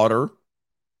rainwater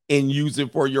and use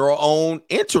it for your own.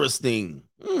 Interesting.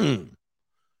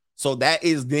 So that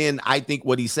is then, I think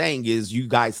what he's saying is you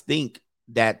guys think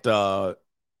that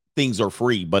things are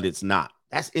free, but it's not.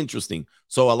 That's interesting.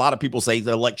 So a lot of people say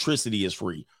the electricity is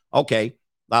free. Okay.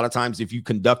 A lot of times if you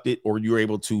conduct it or you're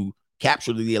able to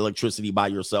capture the electricity by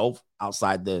yourself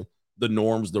outside the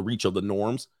norms, the reach of the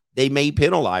norms, they may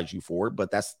penalize you for it,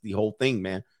 but that's the whole thing,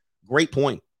 man. Great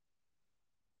point.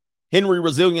 Henry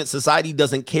Resilient Society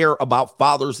doesn't care about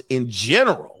fathers in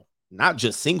general, not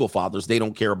just single fathers. They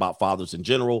don't care about fathers in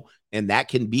general. And that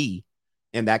can be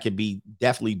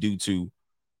definitely due to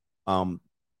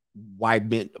why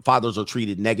fathers are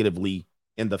treated negatively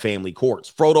in the family courts.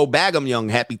 Frodo Bagum Young,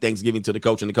 happy Thanksgiving to the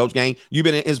coach and the coach gang. You've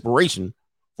been an inspiration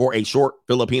for a short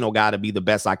Filipino guy to be the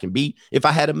best I can be. If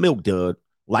I had a milk dud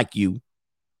like you,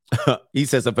 he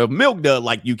says, if a milk dud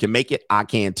like you can make it, I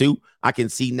can too. I can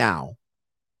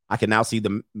now see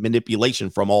the manipulation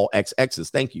from all XXs.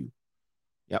 Thank you.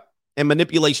 Yep. And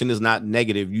manipulation is not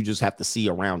negative. You just have to see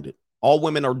around it. All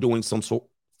women are doing some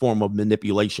form of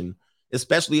manipulation,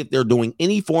 especially if they're doing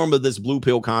any form of this blue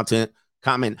pill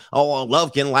comment, oh,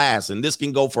 love can last and this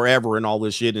can go forever and all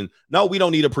this shit. And no, we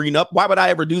don't need a prenup. Why would I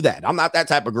ever do that? I'm not that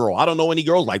type of girl. I don't know any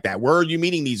girls like that. Where are you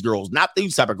meeting these girls? Not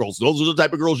these type of girls. Those are the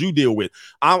type of girls you deal with.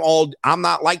 I'm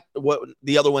not like what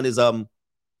the other one is.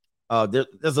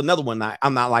 There's another one.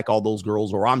 I'm not like all those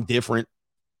girls, or I'm different.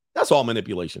 That's all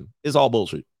manipulation. It's all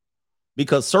bullshit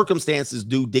because circumstances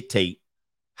do dictate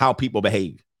how people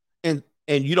behave.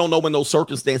 And you don't know when those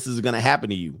circumstances are going to happen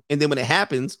to you. And then when it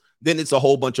happens, then it's a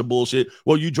whole bunch of bullshit.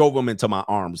 Well, you drove them into my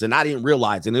arms and I didn't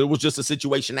realize. And it was just a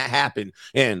situation that happened.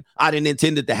 And I didn't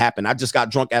intend it to happen. I just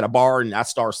got drunk at a bar and I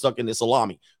started sucking the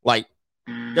salami. Like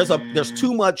there's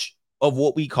too much of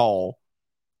what we call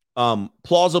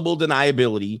plausible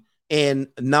deniability and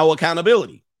no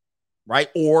accountability, right?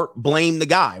 Or blame the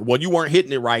guy. Well, you weren't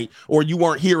hitting it right, or you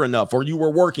weren't here enough, or you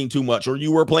were working too much, or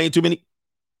you were playing too many.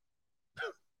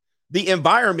 The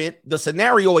environment, the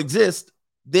scenario exists,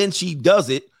 then she does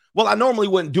it. Well, I normally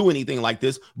wouldn't do anything like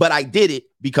this, but I did it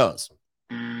because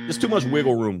there's too much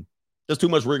wiggle room. There's too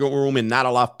much wiggle room and not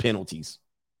a lot of penalties.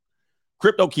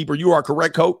 Crypto Keeper, you are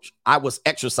correct, coach. I was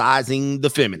exercising the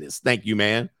feminist. Thank you,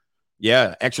 man.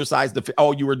 Yeah, exercise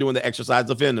you were doing the exercise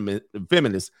of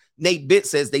feminist. Nate Bitt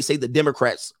says they say the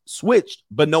Democrats switched,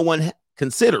 but no one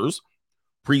considers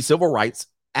pre-civil rights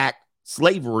act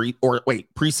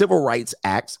pre-civil rights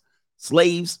acts.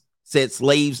 Slaves said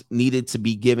slaves needed to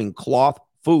be given cloth,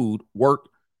 food, work,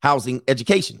 housing,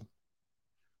 education.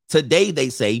 Today, they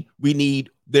say we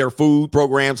need their food,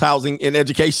 programs, housing, and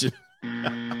education.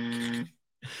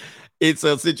 It's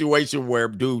a situation where,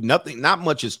 dude, not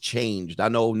much has changed. I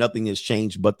know nothing has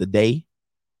changed but the day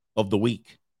of the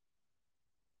week.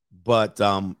 But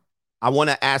I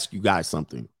want to ask you guys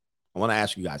something.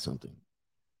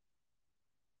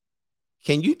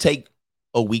 Can you take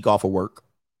a week off of work?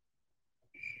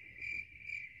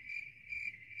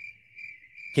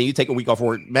 Can you take a week off of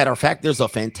work? Matter of fact, there's a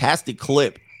fantastic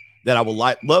clip that I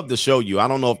would love to show you. I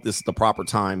don't know if this is the proper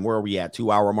time. Where are we at?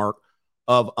 2 hour mark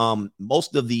of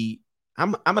most of the.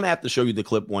 I'm gonna have to show you the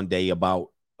clip one day about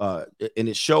and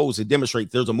it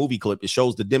demonstrates. There's a movie clip. It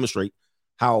shows to demonstrate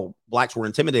how blacks were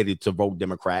intimidated to vote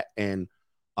Democrat, and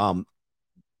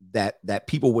that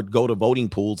people would go to voting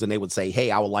pools and they would say,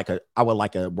 "Hey, I would like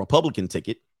a Republican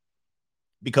ticket,"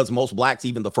 because most blacks,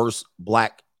 even the first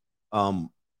black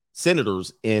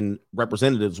senators and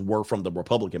representatives, were from the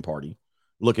Republican Party.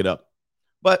 Look it up.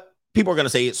 But people are going to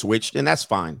say it switched, and that's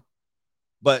fine.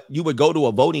 But you would go to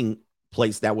a voting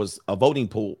place that was a voting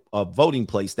pool, a voting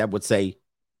place that would say,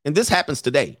 and this happens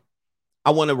today,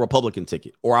 I want a Republican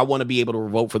ticket, or I want to be able to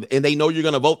vote for and they know you're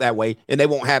going to vote that way, and they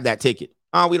won't have that ticket.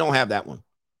 We don't have that one.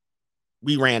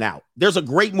 We ran out. There's a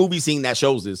great movie scene that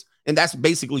shows this, and that's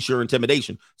basically sheer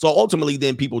intimidation. So ultimately,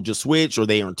 then people just switch, or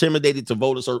they are intimidated to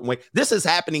vote a certain way. This is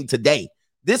happening today.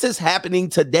 This is happening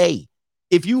today.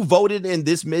 If you voted in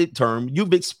this midterm,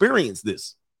 you've experienced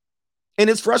this. And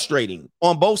it's frustrating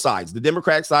on both sides, the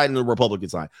Democratic side and the Republican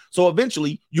side. So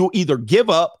eventually, you'll either give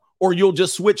up or you'll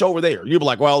just switch over there. You'll be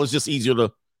like, well, it's just easier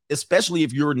to, especially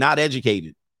if you're not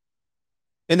educated.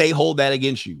 And they hold that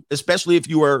against you, especially if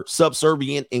you are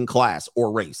subservient in class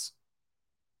or race.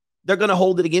 They're going to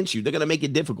hold it against you. They're going to make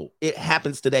it difficult. It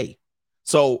happens today.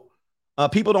 So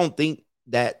people don't think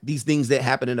that these things that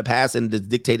happened in the past and that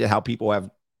dictated how people have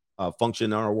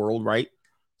functioned in our world, right?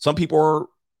 Some people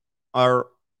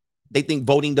they think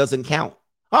voting doesn't count.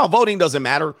 Oh, voting doesn't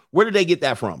matter. Where did they get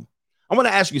that from? I want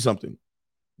to ask you something.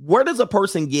 Where does a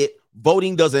person get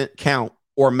voting doesn't count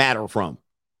or matter from?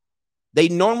 They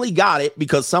normally got it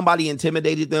because somebody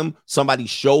intimidated them. Somebody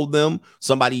showed them.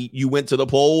 You went to the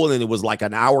poll and it was like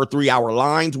an hour, 3 hour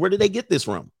lines. Where did they get this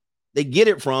from? They get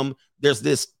it from there's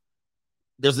this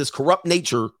corrupt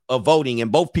nature of voting,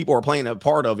 and both people are playing a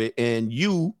part of it. And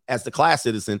you, as the class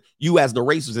citizen, you as the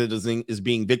race citizen, is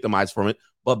being victimized from it.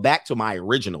 But back to my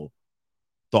original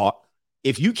thought,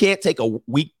 if you can't take a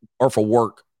week worth of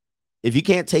work, if you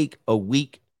can't take a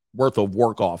week worth of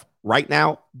work off right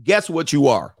now, guess what you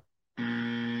are?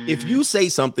 If you say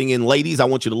something, and ladies, I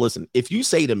want you to listen. If you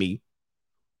say to me,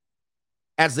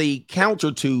 as a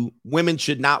counter to women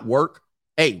should not work,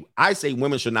 hey, I say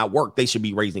women should not work. They should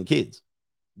be raising kids.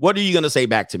 What are you going to say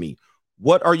back to me?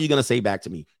 What are you going to say back to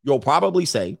me? You'll probably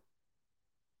say,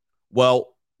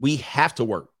 well, we have to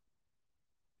work.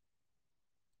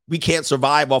 We can't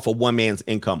survive off of one man's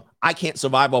income. I can't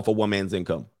survive off of one man's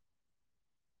income.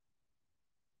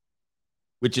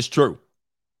 Which is true,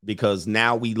 because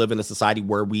now we live in a society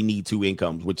where we need two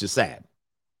incomes, which is sad.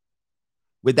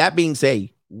 With that being said,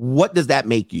 what does that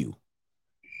make you?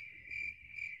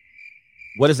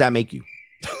 What does that make you?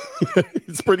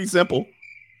 It's pretty simple.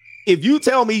 If you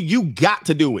tell me you got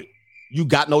to do it, you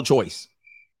got no choice.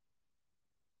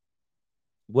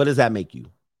 What does that make you?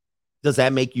 Does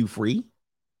that make you free?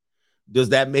 Does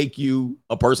that make you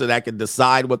a person that can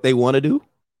decide what they want to do?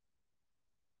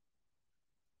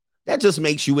 That just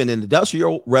makes you an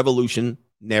industrial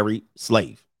revolutionary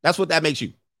slave. That's what that makes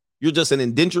you. You're just an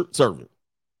indentured servant.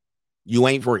 You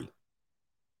ain't free.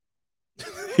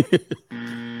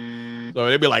 So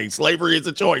they'd be like, slavery is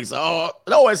a choice. Oh,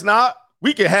 no, it's not.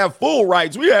 We can have full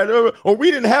rights. We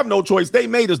didn't have no choice. They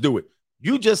made us do it.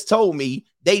 You just told me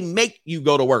they make you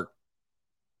go to work.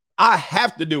 I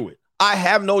have to do it. I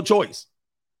have no choice.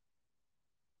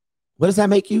 What does that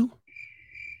make you?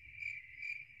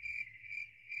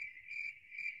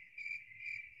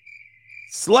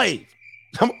 Slave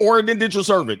or an indentured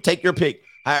servant. Take your pick.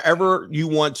 However you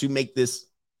want to make this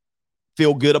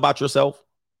feel good about yourself.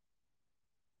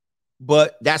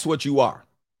 But that's what you are.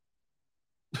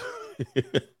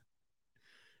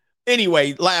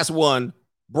 Anyway, last one.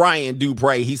 Brian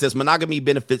Dupre. He says monogamy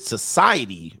benefits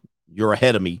society. You're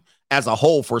ahead of me. As a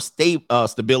whole, for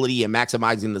stability and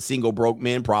maximizing the single broke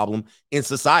men problem in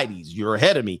societies. You're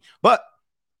ahead of me. But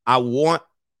I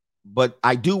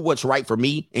do what's right for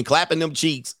me, and clapping them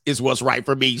cheeks is what's right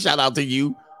for me. Shout out to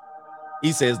you.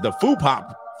 He says the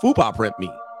FUPA print me.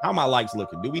 How my likes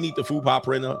looking? Do we need the FUPA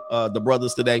printer, the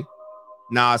brothers today?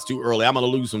 Nah, it's too early. I'm going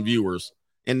to lose some viewers,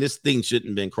 and this thing shouldn't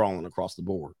have been crawling across the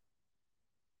board.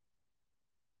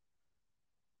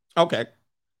 Okay.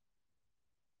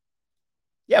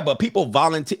 Yeah, but people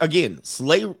volunteer again.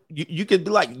 You could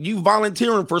be like you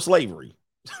volunteering for slavery.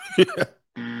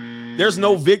 There's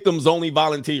no victims, only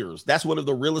volunteers. That's one of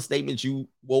the realest statements you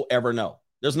will ever know.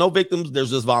 There's no victims.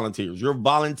 There's just volunteers. You're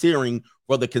volunteering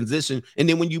for the condition. And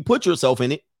then when you put yourself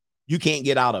in it, you can't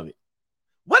get out of it.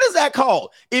 What is that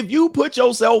called? If you put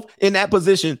yourself in that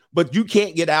position, but you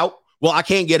can't get out. Well, I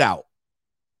can't get out.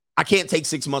 I can't take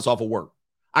 6 months off of work.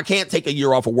 I can't take a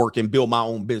year off of work and build my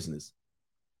own business.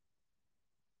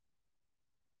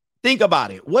 Think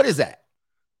about it. What is that?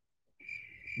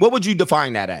 What would you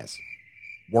define that as?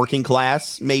 Working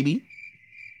class, maybe?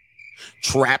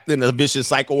 Trapped in a vicious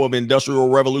cycle of industrial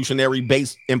revolutionary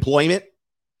based employment?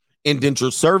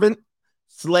 Indentured servant?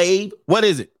 Slave? What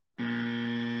is it?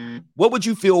 What would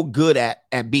you feel good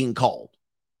at being called?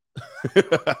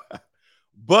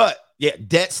 But yeah,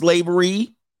 debt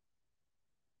slavery.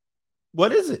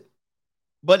 What is it?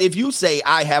 But if you say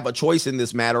I have a choice in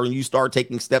this matter and you start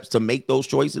taking steps to make those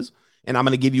choices, and I'm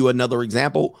going to give you another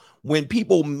example. When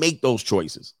people make those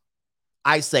choices,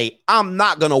 I say, I'm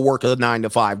not going to work a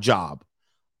 9-to-5 job.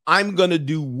 I'm going to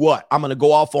do what? I'm going to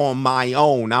go off on my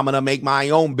own. I'm going to make my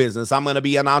own business. I'm going to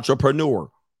be an entrepreneur.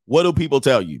 What do people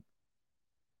tell you?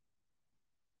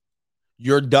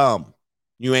 You're dumb.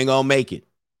 You ain't going to make it.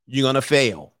 You're going to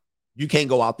fail. You can't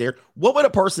go out there. What would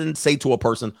a person say to a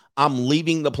person? I'm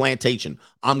leaving the plantation.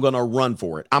 I'm going to run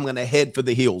for it. I'm going to head for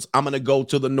the hills. I'm going to go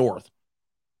to the north.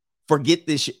 Forget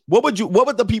this shit. What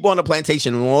would the people on the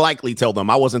plantation likely tell them?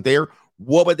 I wasn't there.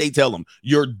 What would they tell them?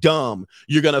 You're dumb.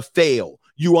 You're going to fail.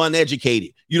 You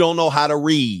uneducated. You don't know how to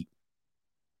read.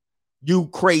 You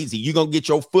crazy. You're going to get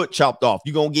your foot chopped off.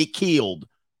 You're going to get killed.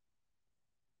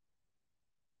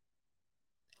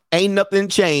 Ain't nothing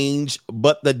changed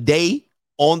but the day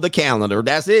on the calendar.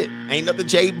 That's it. Ain't nothing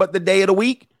changed but the day of the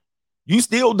week. You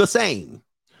still the same,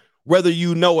 whether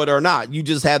you know it or not. You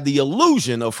just have the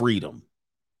illusion of freedom.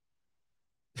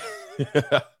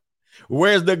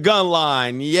 Where's the gun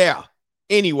line? Yeah.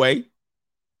 Anyway,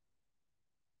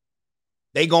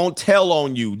 they gonna tell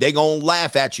on you. They gonna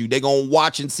laugh at you. They gonna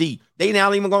watch and see. They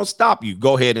not even gonna stop you.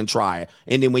 Go ahead and try it.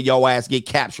 And then when your ass get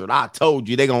captured, I told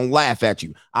you they gonna laugh at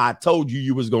you. I told you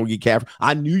you was gonna get captured.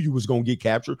 I knew you was gonna get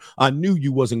captured. I knew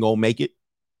you wasn't gonna make it.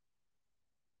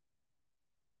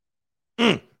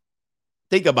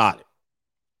 Think about it.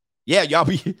 Yeah, y'all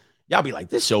be like,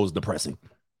 this show is depressing.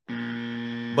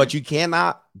 But you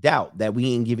cannot doubt that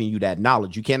we ain't giving you that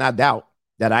knowledge. You cannot doubt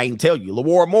that I ain't tell you.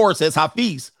 Lawar Moore says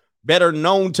Hafiz, better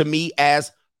known to me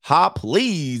as Ha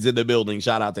Please in the building.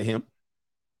 Shout out to him.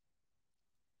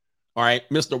 All right.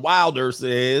 Mr. Wilder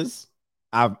says,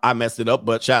 I messed it up,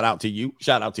 but shout out to you.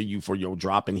 Shout out to you for your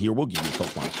drop in here. We'll give you a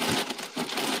couple points.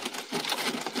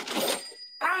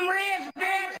 I'm rich,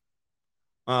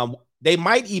 bitch. They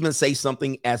might even say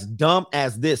something as dumb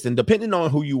as this. And depending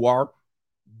on who you are,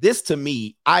 this to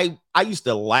me, I used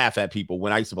to laugh at people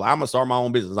when I used to be like, I'm going to start my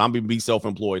own business. I'm going to be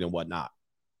self-employed and whatnot.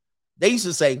 They used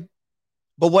to say,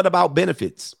 but what about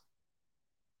benefits?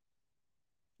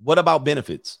 What about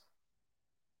benefits?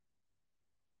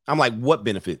 I'm like, what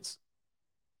benefits?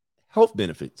 Health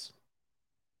benefits,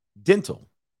 dental,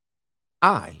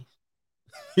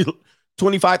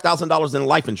 $25,000 in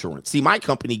life insurance. See, my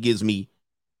company gives me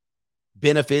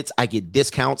benefits. I get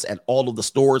discounts at all of the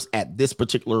stores at this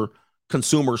particular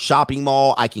consumer shopping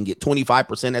mall. I can get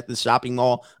 25% at this shopping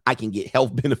mall. I can get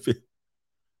health benefits.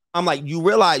 I'm like, you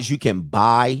realize you can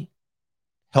buy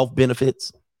health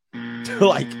benefits?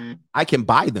 Like, I can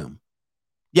buy them.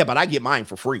 Yeah, but I get mine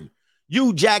for free.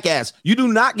 You jackass, you do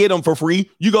not get them for free.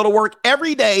 You go to work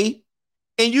every day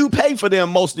and you pay for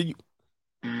them, most of you.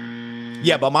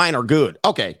 Yeah, but mine are good.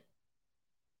 Okay.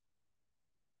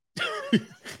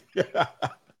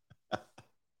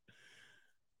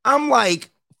 I'm like,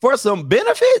 for some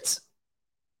benefits?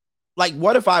 Like,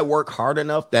 what if I work hard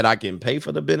enough that I can pay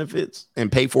for the benefits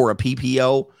and pay for a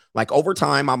PPO? Like, over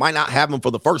time, I might not have them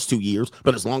for the first 2 years,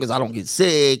 but as long as I don't get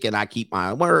sick and I keep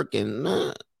my work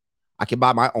and I can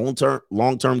buy my own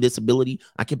long-term disability,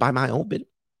 I can buy my own benefit.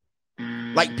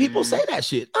 Like, people say that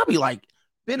shit. I'll be like,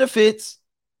 benefits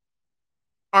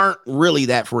aren't really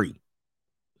that free.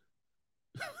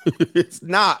 It's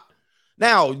not.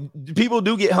 Now, people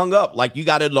do get hung up. Like, you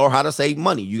got to know how to save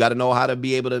money. You got to know how to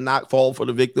be able to not fall for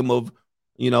the victim of,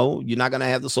 you're not going to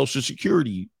have the Social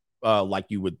Security like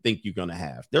you would think you're going to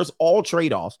have. There's all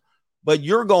trade-offs, but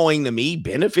you're going to me,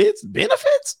 benefits?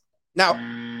 Now,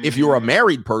 if you're a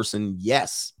married person,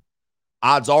 yes.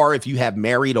 Odds are if you have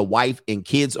married a wife and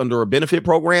kids under a benefit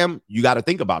program, you got to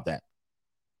think about that.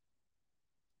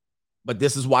 But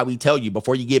this is why we tell you,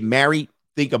 before you get married,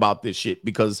 think about this shit,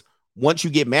 because once you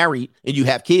get married and you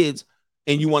have kids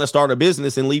and you want to start a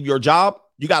business and leave your job,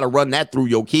 you got to run that through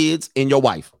your kids and your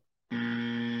wife.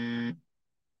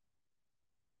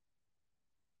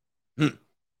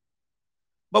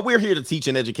 But we're here to teach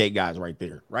and educate guys right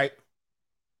there, right?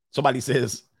 Somebody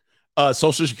says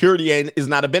Social Security is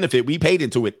not a benefit. We paid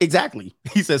into it. Exactly.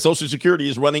 He says Social Security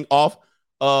is running out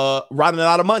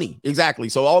of money. Exactly.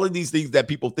 So all of these things that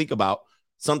people think about,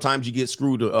 sometimes you get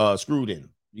screwed in.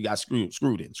 You got screwed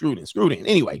in.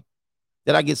 Anyway,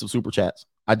 did I get some super chats?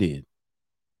 I did.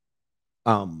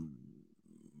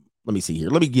 Let me see here.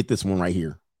 Let me get this one right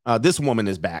here. This woman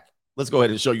is back. Let's go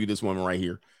ahead and show you this woman right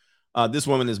here. This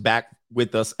woman is back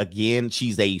with us again.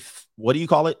 She's what do you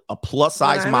call it? A plus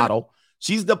size model.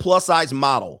 She's the plus size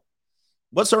model.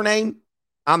 What's her name?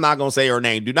 I'm not going to say her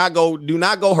name. Do not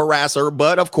go harass her.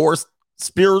 But of course,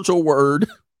 Spiritual Word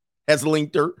has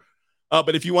linked her.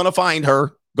 But if you want to find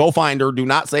her, go find her. Do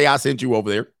not say I sent you over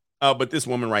there. But this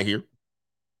woman right here.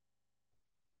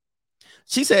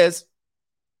 She says,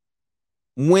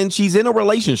 when she's in a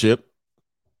relationship,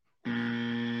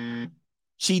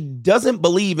 she doesn't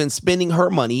believe in spending her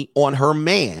money on her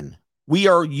man. We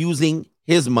are using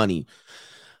his money.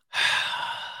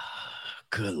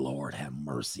 Good Lord, have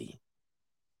mercy.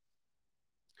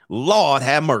 Lord,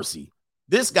 have mercy.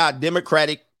 This got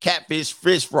Democratic catfish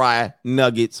fish fry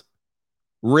nuggets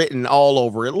written all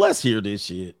over it. Let's hear this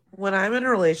shit. When I'm in a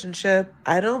relationship,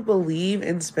 I don't believe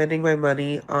in spending my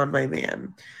money on my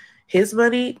man. His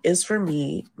money is for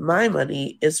me. My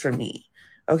money is for me.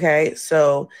 Okay,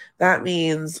 so that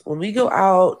means when we go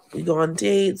out, we go on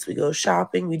dates, we go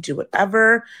shopping, we do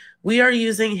whatever, we are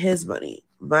using his money.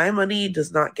 My money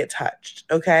does not get touched.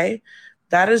 Okay,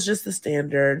 that is just the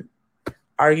standard.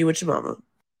 Argue with your mama.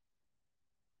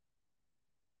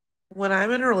 When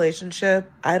I'm in a relationship,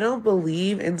 I don't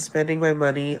believe in spending my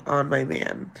money on my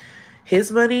man.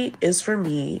 His money is for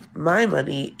me. My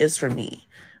money is for me.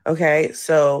 Okay,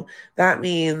 so that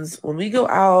means when we go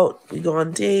out, we go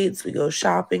on dates, we go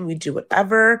shopping, we do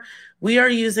whatever, we are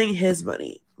using his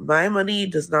money. My money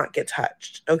does not get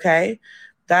touched. Okay,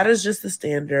 that is just the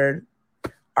standard.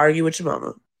 Argue with your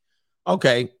mama.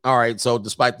 Okay, all right. So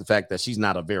despite the fact that she's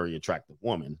not a very attractive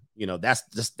woman, you know, that's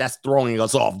throwing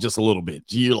us off just a little bit.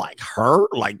 You're like her,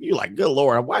 like you're like, good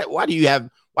Lord, why do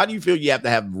you feel you have to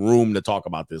have room to talk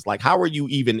about this? Like, how are you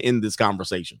even in this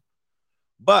conversation?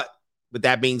 But with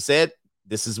that being said,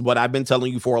 this is what I've been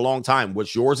telling you for a long time.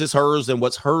 What's yours is hers, and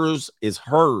what's hers is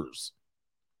hers.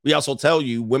 We also tell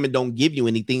you women don't give you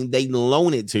anything. They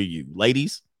loan it to you.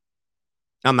 Ladies,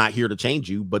 I'm not here to change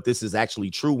you, but this is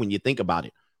actually true when you think about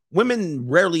it. Women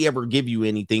rarely ever give you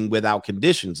anything without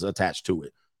conditions attached to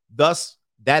it. Thus,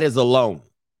 that is a loan.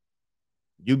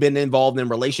 You've been involved in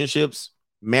relationships,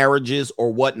 marriages,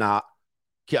 or whatnot,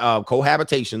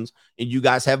 cohabitations, and you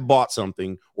guys have bought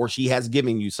something, or she has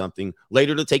given you something,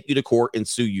 later to take you to court and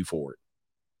sue you for it.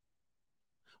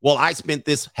 Well, I spent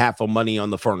this half of money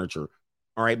on the furniture.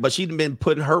 All right. But she'd been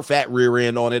putting her fat rear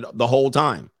end on it the whole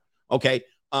time. Okay.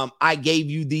 I gave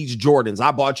you these Jordans.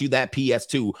 I bought you that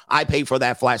PS2. I paid for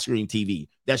that flat screen TV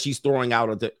that she's throwing out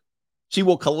of it. She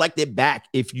will collect it back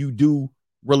if you do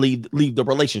leave the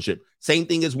relationship. Same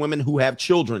thing as women who have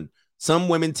children. Some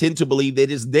women tend to believe that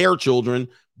it's their children,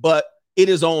 but it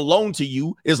is on loan to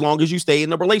you as long as you stay in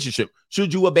the relationship.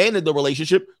 Should you abandon the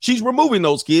relationship, she's removing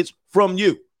those kids from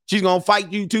you. She's going to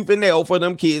fight you tooth and nail for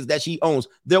them kids that she owns.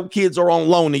 Their kids are on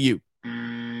loan to you.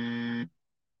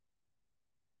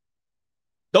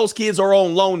 Those kids are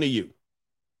on loan to you.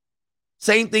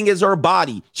 Same thing as her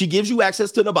body. She gives you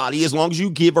access to the body as long as you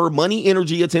give her money,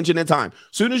 energy, attention, and time.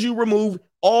 Soon as you remove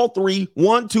all three,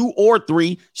 1, 2, or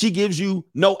 3, she gives you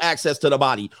no access to the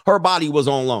body. Her body was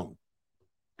on loan.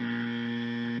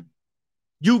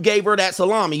 You gave her that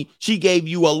salami. She gave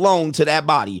you a loan to that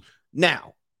body.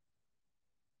 Now,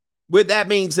 with that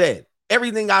being said,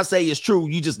 everything I say is true.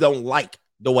 You just don't like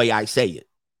the way I say it.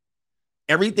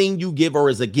 Everything you give her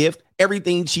is a gift.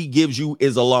 Everything she gives you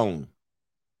is a loan.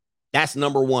 That's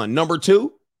number one. Number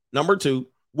two,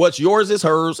 what's yours is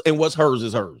hers, and what's hers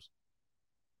is hers.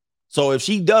 So if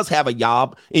she does have a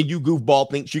job and you goofball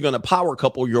thinks you're going to power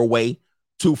couple your way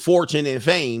to fortune and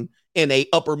fame in a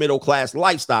upper middle class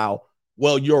lifestyle,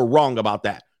 well, you're wrong about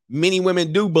that. Many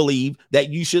women do believe that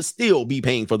you should still be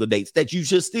paying for the dates, that you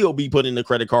should still be putting the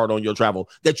credit card on your travel,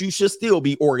 that you should still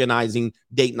be organizing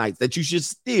date nights, that you should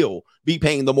still be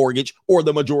paying the mortgage or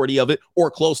the majority of it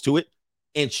or close to it.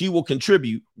 And she will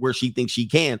contribute where she thinks she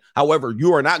can. However,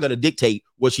 you are not going to dictate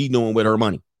what she's doing with her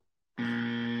money.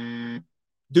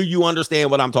 Do you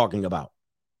understand what I'm talking about?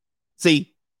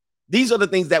 See, these are the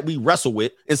things that we wrestle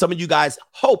with. And some of you guys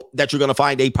hope that you're going to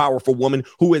find a powerful woman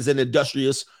who is an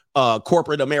industrious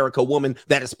corporate America woman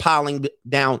that is piling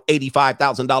down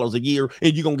 $85,000 a year,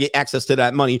 and you're going to get access to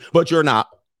that money, but you're not.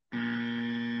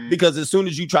 Because as soon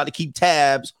as you try to keep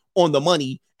tabs on the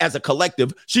money as a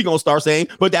collective, she's going to start saying,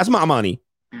 but that's my money.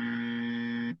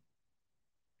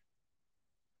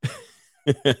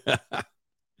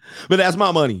 But that's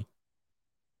my money.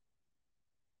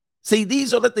 See,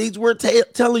 these are the things we're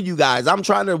telling you guys. I'm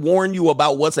trying to warn you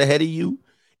about what's ahead of you.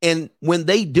 And when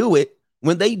they do it,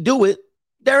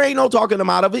 there ain't no talking them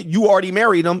out of it. You already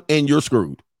married them and you're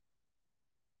screwed.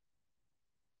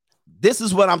 This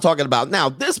is what I'm talking about. Now,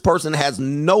 this person has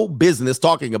no business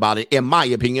talking about it, in my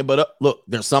opinion. But look,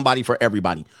 there's somebody for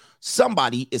everybody.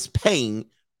 Somebody is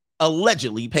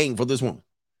allegedly paying for this woman.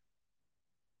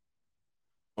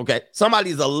 Okay.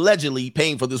 Somebody's allegedly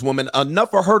paying for this woman enough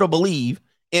for her to believe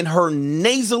in her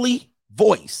nasally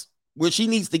voice, where she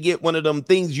needs to get one of them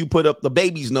things you put up the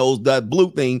baby's nose, the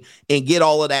blue thing, and get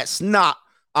all of that snot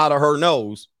out of her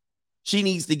nose. She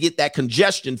needs to get that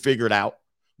congestion figured out.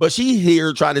 But she's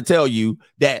here trying to tell you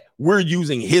that we're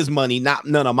using his money, not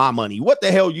none of my money. What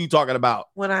the hell are you talking about?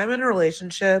 When I'm in a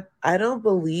relationship, I don't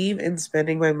believe in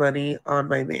spending my money on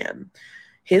my man.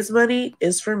 His money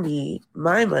is for me.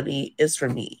 My money is for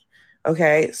me.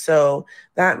 Okay, so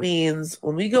that means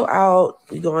when we go out,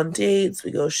 we go on dates,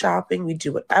 we go shopping, we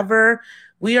do whatever,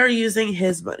 we are using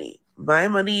his money. My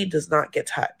money does not get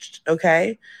touched.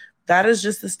 Okay, that is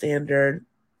just the standard.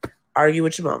 Argue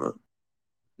with your mama.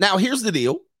 Now, here's the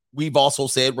deal. We've also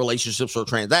said relationships are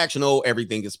transactional.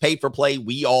 Everything is paid for play.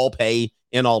 We all pay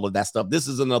and all of that stuff. This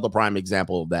is another prime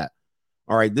example of that.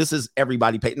 All right. This is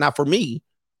everybody pay. Now, for me,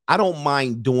 I don't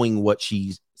mind doing what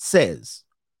she says.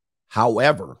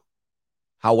 However,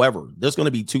 there's going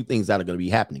to be two things that are going to be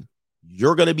happening.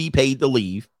 You're going to be paid to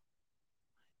leave,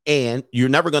 and you're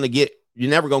never going to get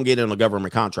in a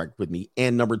government contract with me.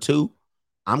 And number two,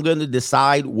 I'm going to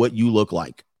decide what you look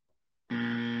like.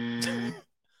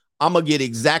 I'm going to get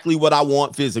exactly what I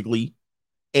want physically,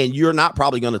 and you're not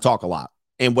probably going to talk a lot.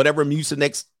 And whatever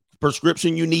Mucinex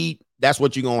prescription you need, that's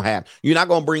what you're going to have. You're not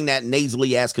going to bring that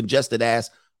nasally ass, congested ass,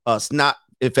 snot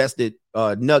infested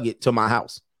nugget to my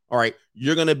house. All right.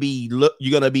 You're going to be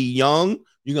young.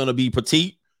 You're going to be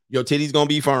petite. Your titties going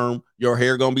to be firm. Your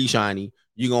hair going to be shiny.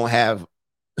 You're going to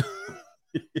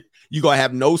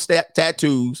have no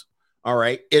tattoos. All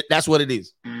right. That's what it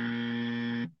is.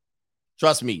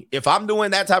 Trust me, if I'm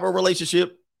doing that type of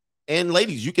relationship, and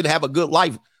ladies, you can have a good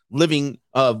life living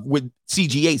with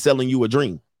CGA selling you a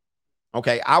dream.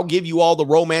 Okay, I'll give you all the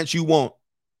romance you want,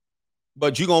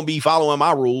 but you're going to be following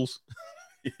my rules.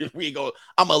 I'm going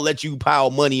to let you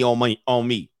pile money on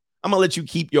me. I'm going to let you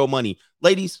keep your money.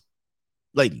 Ladies,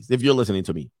 if you're listening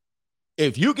to me,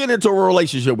 if you get into a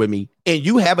relationship with me and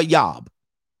you have a job,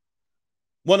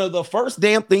 one of the first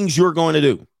damn things you're going to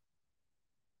do,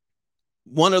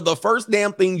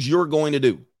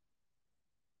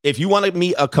 if you want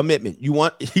me a commitment,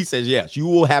 he says, yes, you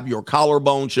will have your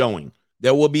collarbone showing.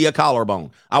 There will be a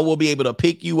collarbone. I will be able to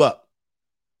pick you up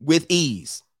with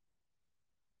ease.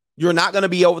 You're not going to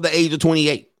be over the age of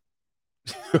 28.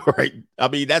 Right? I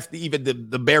mean, that's even the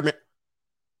bare minimum.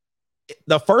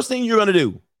 The first thing you're going to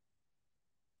do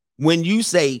when you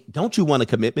say, don't you want a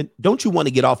commitment? Don't you want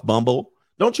to get off Bumble?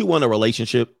 Don't you want a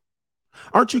relationship?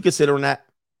 Aren't you considering that?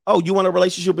 Oh, you want a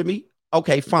relationship with me?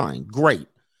 Okay, fine. Great.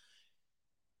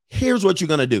 Here's what you're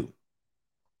going to do.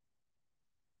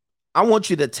 I want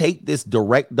you to take this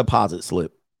direct deposit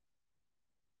slip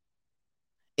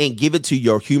and give it to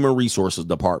your human resources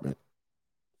department.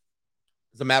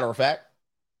 As a matter of fact,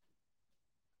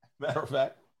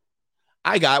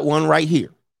 I got one right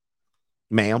here,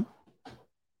 ma'am.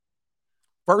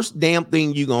 First damn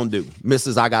thing you going to do,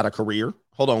 Mrs. I got a career.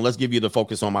 Hold on. Let's give you the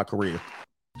focus on my career.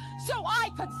 So I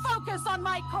could focus on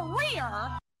my career.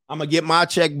 I'm going to get my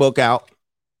checkbook out.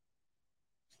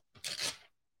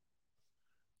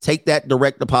 Take that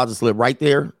direct deposit slip right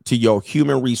there to your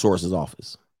human resources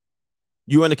office.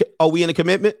 We in a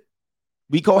commitment?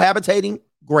 We cohabitating?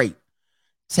 Great.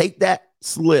 Take that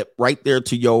slip right there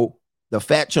to the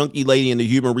fat chunky lady in the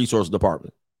human resource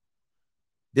department.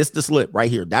 This the slip right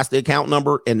here. That's the account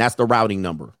number and that's the routing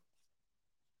number.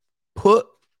 Put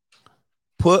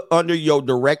under your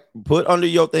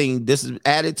thing. This is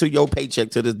added to your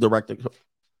paycheck to this direct.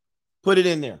 Put it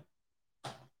in there.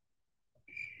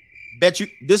 Bet you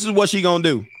this is what she gonna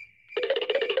do.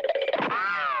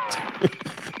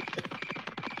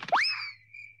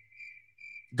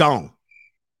 Gone.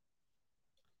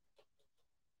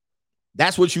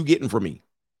 That's what you getting from me.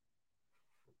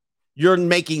 You're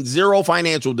making zero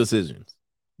financial decisions.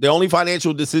 The only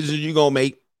financial decisions you're gonna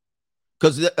make,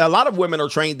 because a lot of women are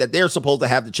trained that they're supposed to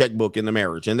have the checkbook in the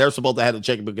marriage and they're supposed to have the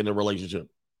checkbook in the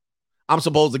relationship. I'm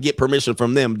supposed to get permission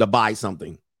from them to buy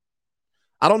something.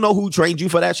 I don't know who trained you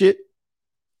for that shit,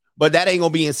 but that ain't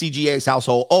gonna be in CGA's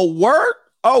household. Oh, word?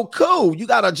 Oh, cool. You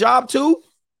got a job too?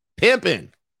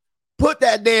 Pimping. Put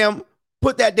that damn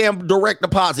direct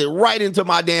deposit right into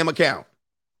my damn account.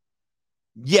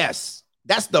 Yes,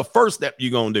 that's the first step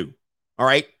you're gonna do. All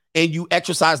right. And you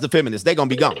exercise the feminists. They're gonna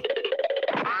be gone.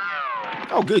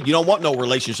 Oh, good. You don't want no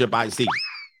relationship, I see.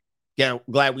 Yeah,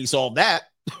 glad we solved that.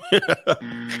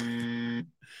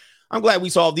 I'm glad we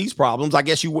solved these problems. I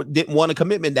guess you didn't want a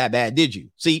commitment that bad, did you?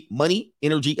 See, money,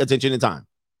 energy, attention, and time.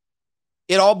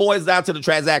 It all boils down to the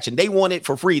transaction. They want it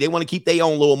for free. They want to keep their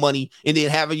own little money and then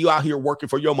having you out here working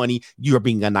for your money. You're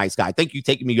being a nice guy. Thank you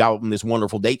taking me out on this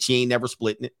wonderful date. She ain't never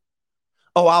splitting it.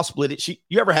 Oh, I'll split it.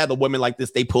 You ever had the women like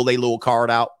this? They pull their little card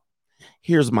out.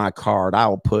 Here's my card.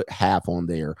 I'll put half on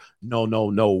there.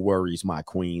 No worries, my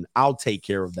queen. I'll take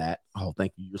care of that. Oh,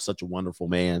 thank you. You're such a wonderful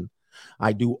man.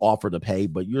 I do offer to pay,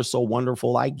 but you're so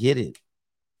wonderful. I get it.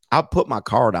 I'll put my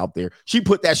card out there. She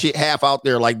put that shit half out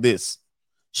there like this.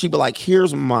 She'd be like,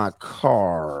 here's my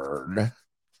card.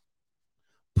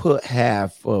 Put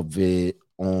half of it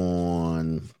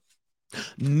on.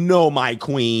 No, my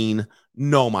queen.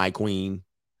 No, my queen.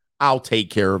 I'll take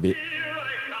care of it.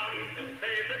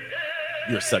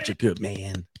 You're such a good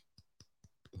man.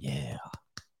 Yeah.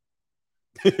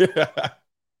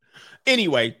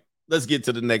 Anyway, let's get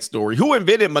to the next story. Who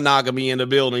invented monogamy in the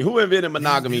building? Who invented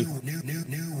monogamy?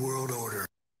 New world order.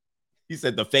 He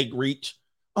said the fake reach.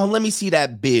 Oh, let me see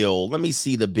that bill. Let me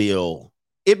see the bill.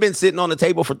 It's been sitting on the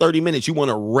table for 30 minutes. You want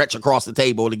to retch across the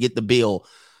table to get the bill.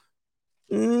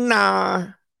 Nah.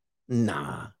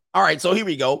 All right, so here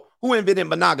we go. Who invented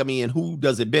monogamy and who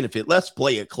does it benefit? Let's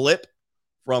play a clip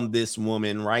from this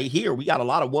woman right here. We got a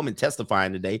lot of women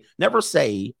testifying today. Never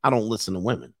say I don't listen to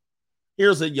women.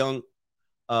 Here's a young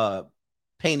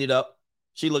painted up.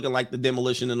 She looking like the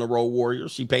Demolition in the Road Warrior.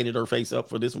 She painted her face up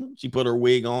for this one. She put her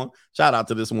wig on. Shout out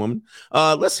to this woman.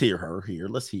 Let's hear her here.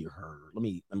 Let's hear her. Let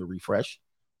me refresh.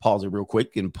 Pause it real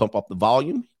quick and pump up the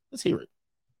volume. Let's hear it.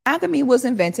 Monogamy was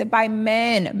invented by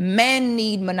men. Men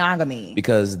need monogamy.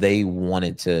 Because they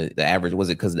wanted to, was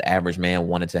it because the average man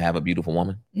wanted to have a beautiful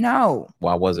woman? No.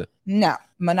 Why was it? No.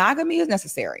 Monogamy is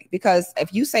necessary because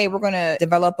if you say we're going to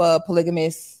develop a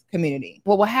polygamous community,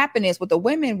 well, what happened is what the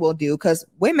women will do, because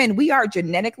women, we are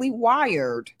genetically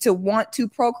wired to want to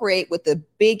procreate with the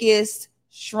biggest,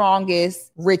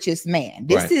 strongest, richest man.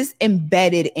 This is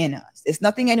embedded in us. It's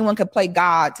nothing anyone could play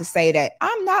God to say that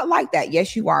I'm not like that.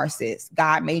 Yes, you are, sis.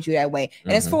 God made you that way.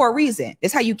 And it's for a reason.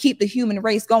 It's how you keep the human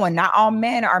race going. Not all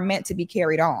men are meant to be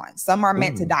carried on. Some are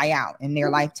meant to die out in their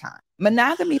lifetime.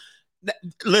 Monogamy.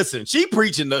 Listen, she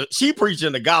preaching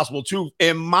the gospel truth.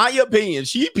 In my opinion,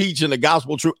 she preaching the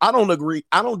gospel truth. I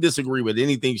don't disagree with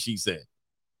anything she said.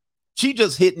 She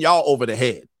just hitting y'all over the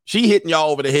head. She hitting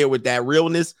y'all over the head with that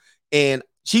realness, and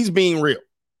she's being real.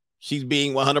 She's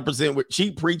being 100%.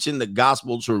 She preaching the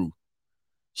gospel truth.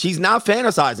 She's not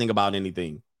fantasizing about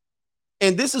anything.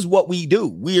 And this is what we do.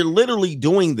 We are literally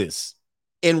doing this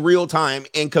in real time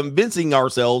and convincing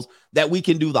ourselves that we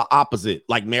can do the opposite,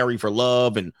 like marry for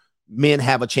love and men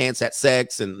have a chance at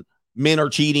sex and men are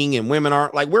cheating and women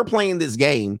aren't. Like, we're playing this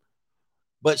game.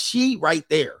 But she right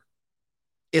there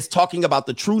is talking about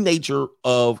the true nature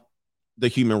of the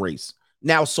human race.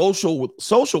 Now, social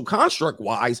construct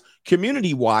wise,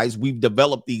 community wise, we've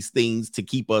developed these things to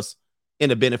keep us in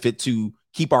a benefit to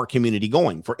keep our community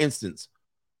going. For instance,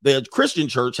 the Christian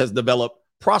church has developed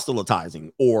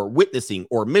proselytizing or witnessing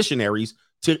or missionaries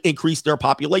to increase their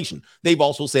population. They've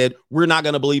also said, we're not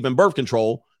going to believe in birth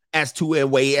control as to a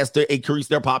way as to increase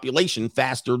their population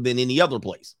faster than any other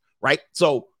place, right?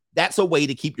 So that's a way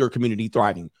to keep your community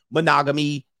thriving.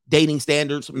 Monogamy, dating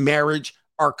standards, marriage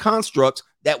are constructs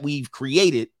that we've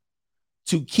created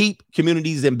to keep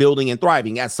communities in building and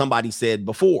thriving, as somebody said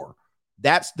before.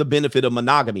 That's the benefit of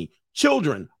monogamy.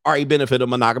 Children are a benefit of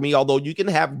monogamy, although you can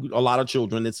have a lot of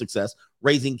children and success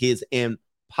raising kids in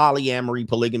polyamory,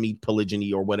 polygamy,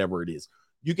 polygyny, or whatever it is.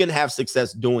 You can have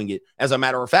success doing it. As a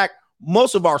matter of fact,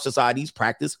 most of our societies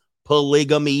practice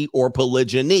polygamy or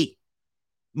polygyny.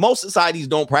 Most societies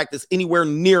don't practice anywhere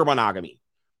near monogamy.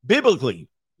 Biblically,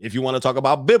 if you want to talk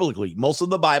about biblically, most of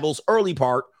the Bible's early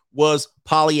part was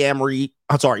polyamory.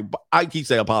 I'm sorry, I keep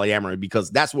saying polyamory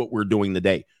because that's what we're doing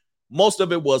today. Most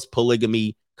of it was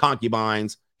polygamy,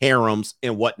 concubines, harems,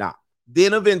 and whatnot.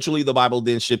 Then eventually the Bible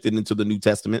then shifted into the New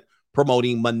Testament,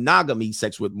 promoting monogamy,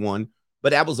 sex with one.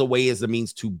 But that was a way as a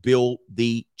means to build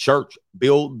the church,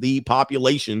 build the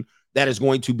population that is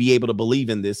going to be able to believe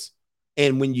in this.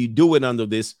 And when you do it under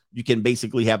this, you can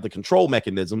basically have the control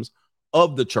mechanisms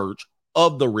of the church,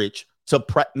 of the rich, to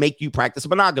make you practice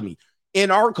monogamy.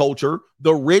 In our culture,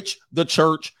 the rich, the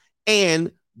church,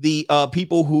 and the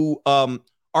people who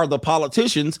are the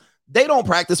politicians, they don't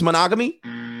practice monogamy.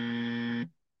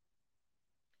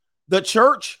 The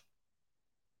church,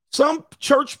 some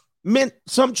church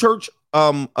sex.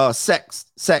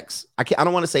 I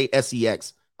don't want to say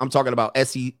sex. I'm talking about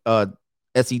SETC.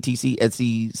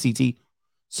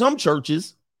 Some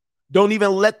churches don't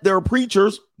even let their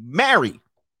preachers marry.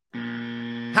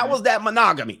 How is that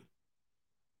monogamy?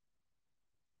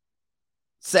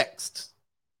 sexed.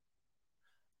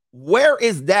 Where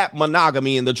is that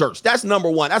monogamy in the church? That's number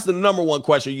one. That's the number one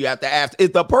question you have to ask.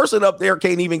 If the person up there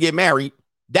can't even get married,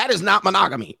 that is not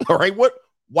monogamy. All right.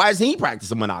 Why is he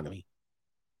practicing monogamy?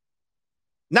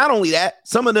 Not only that,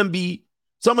 some of them be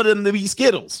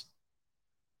Skittles.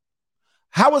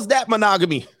 How is that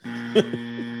monogamy?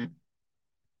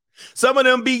 Some of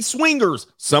them be swingers.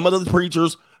 Some of the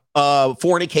preachers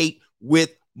fornicate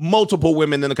with multiple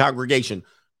women in the congregation.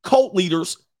 Cult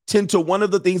leaders tend to, one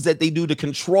of the things that they do to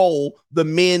control the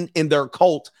men in their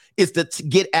cult is to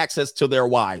get access to their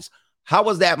wives. How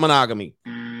is that monogamy?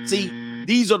 See,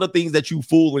 these are the things that you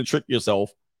fool and trick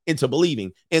yourself into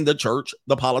believing. In the church,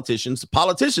 the politicians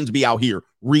be out here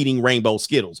reading rainbow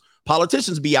Skittles.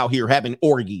 Politicians be out here having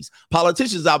orgies.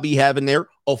 Politicians out be having there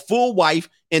a full wife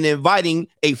and inviting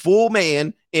a full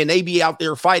man, and they be out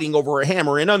there fighting over a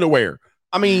hammer and underwear.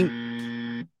 I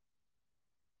mean,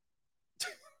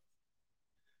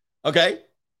 okay.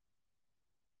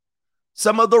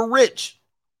 Some of the rich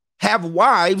have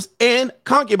wives and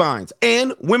concubines,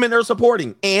 and women are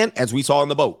supporting. And as we saw in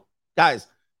the boat, guys,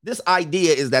 this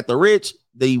idea is that the rich,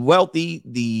 the wealthy,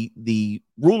 the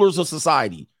rulers of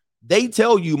society, they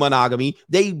tell you monogamy.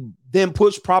 They then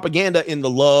push propaganda in the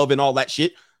love and all that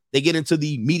shit. They get into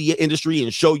the media industry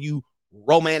and show you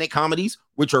romantic comedies,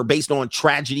 which are based on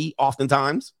tragedy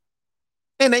oftentimes.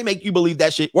 And they make you believe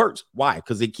that shit works. Why?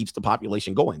 Because it keeps the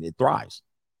population going. It thrives.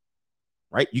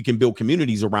 Right? You can build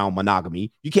communities around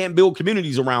monogamy. You can't build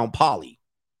communities around poly.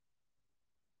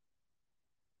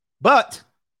 But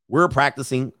we're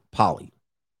practicing poly.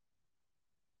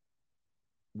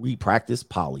 We practice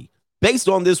poly. Based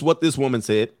on this, what this woman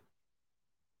said,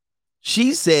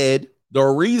 she said the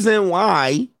reason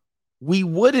why we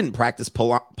wouldn't practice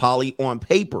poly on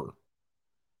paper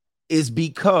is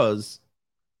because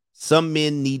some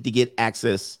men need to get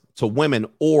access to women,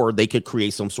 or they could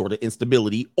create some sort of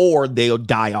instability, or they'll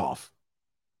die off.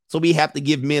 So we have to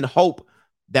give men hope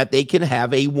that they can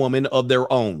have a woman of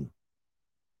their own.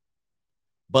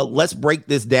 But let's break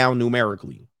this down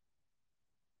numerically.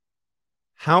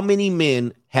 How many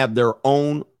men have their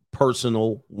own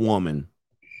personal woman?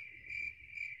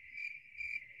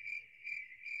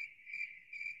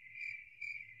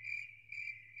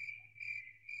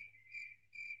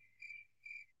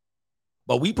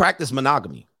 But we practice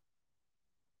monogamy.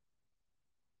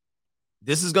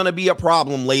 This is going to be a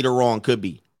problem later on, could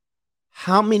be.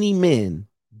 How many men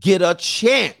get a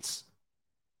chance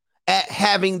at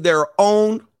having their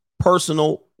own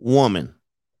personal woman?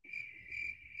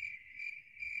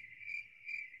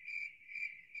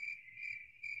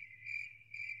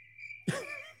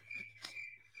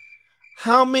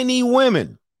 How many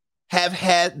women have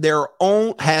had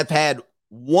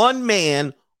one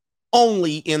man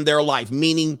only in their life,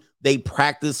 meaning they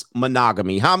practice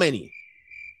monogamy? How many?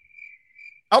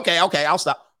 Okay, I'll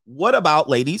stop. What about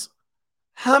ladies?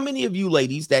 How many of you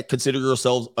ladies that consider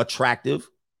yourselves attractive,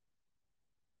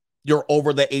 you're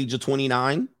over the age of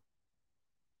 29?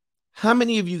 How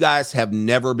many of you guys have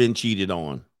never been cheated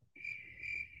on?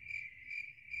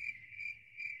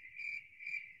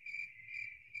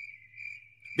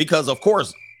 Because, of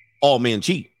course, all men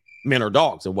cheat. Men are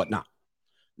dogs and whatnot.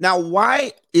 Now,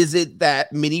 why is it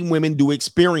that many women do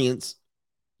experience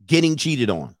getting cheated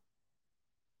on?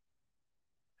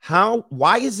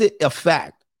 Why is it a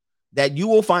fact that you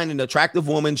will find an attractive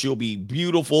woman, she'll be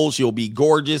beautiful, she'll be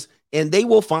gorgeous, and they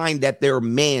will find that their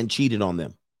man cheated on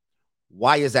them?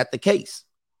 Why is that the case?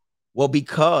 Well,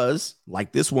 because,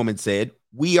 like this woman said,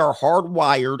 we are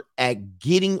hardwired at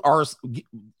getting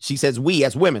she says we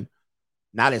as women,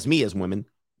 not as me as women.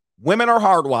 Women are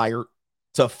hardwired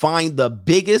to find the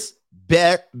biggest,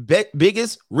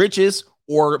 biggest, richest,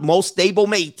 or most stable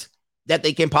mate that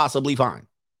they can possibly find.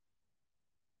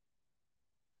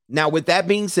 Now, with that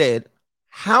being said,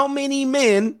 how many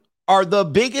men are the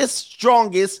biggest,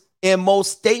 strongest, and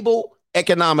most stable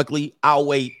economically? I'll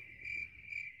wait.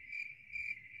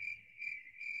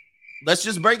 Let's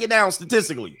just break it down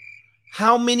statistically.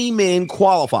 How many men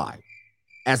qualify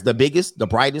as the biggest, the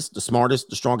brightest, the smartest,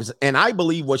 the strongest? And I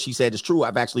believe what she said is true.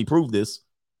 I've actually proved this.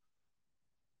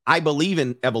 I believe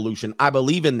in evolution. I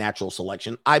believe in natural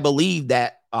selection. I believe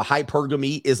that a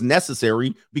hypergamy is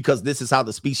necessary because this is how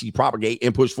the species propagate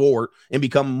and push forward and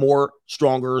become more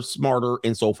stronger, smarter,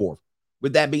 and so forth.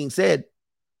 With that being said,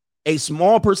 a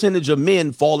small percentage of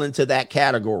men fall into that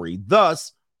category.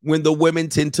 Thus, when the women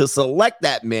tend to select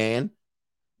that man,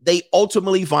 they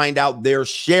ultimately find out they're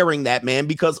sharing that man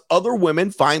because other women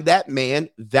find that man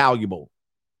valuable.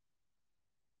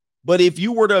 But if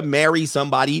you were to marry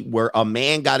somebody where a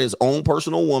man got his own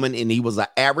personal woman and he was an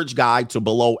average guy to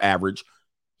below average,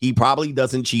 he probably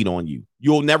doesn't cheat on you.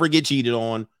 You'll never get cheated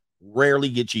on, rarely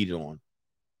get cheated on.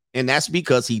 And that's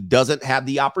because he doesn't have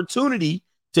the opportunity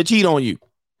to cheat on you.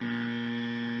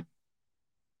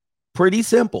 Pretty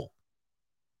simple.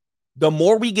 The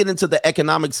more we get into the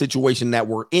economic situation that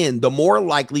we're in, the more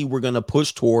likely we're going to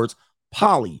push towards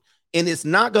poly. And it's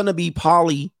not going to be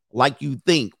poly like you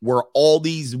think, where all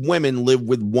these women live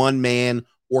with one man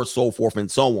or so forth and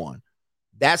so on.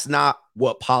 That's not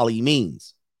what poly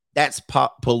means. That's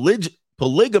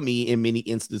polygamy in many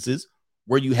instances,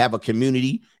 where you have a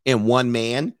community and one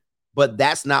man, but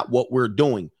that's not what we're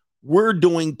doing. We're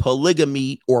doing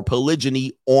polygamy or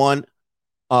polygyny on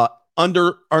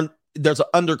there's an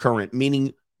undercurrent,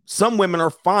 meaning some women are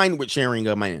fine with sharing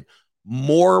a man.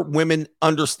 More women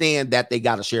understand that they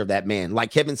got to share that man.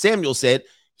 Like Kevin Samuel said,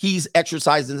 he's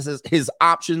exercising his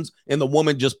options and the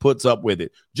woman just puts up with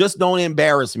it. Just don't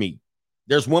embarrass me.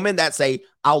 There's women that say,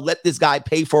 I'll let this guy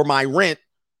pay for my rent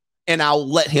and I'll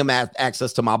let him have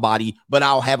access to my body, but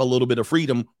I'll have a little bit of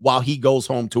freedom while he goes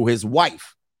home to his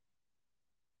wife.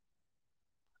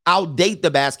 I'll date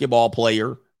the basketball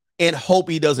player and hope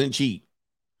he doesn't cheat.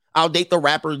 I'll date the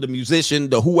rapper, the musician,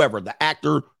 the whoever, the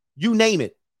actor, you name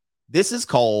it. This is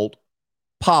called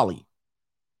poly.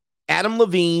 Adam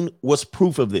Levine was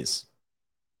proof of this.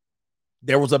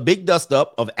 There was a big dust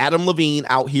up of Adam Levine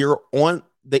out here on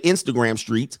the Instagram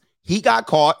streets. He got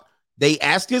caught. They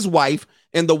asked his wife,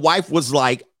 and the wife was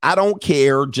like, I don't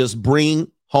care. Just bring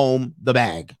home the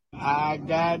bag. I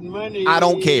got money. I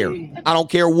don't care. I don't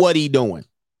care what he doing.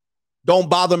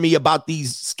 Don't bother me about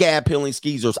these scab peeling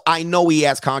skeezers. I know he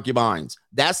has concubines.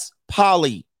 That's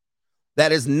poly.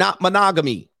 That is not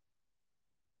monogamy.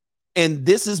 And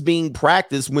this is being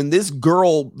practiced when this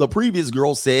girl, the previous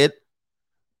girl, said,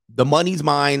 the money's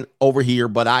mine over here,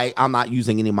 but I'm not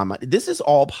using any of my money. This is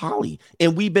all poly.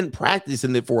 And we've been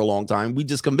practicing it for a long time. We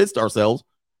just convinced ourselves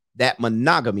that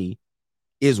monogamy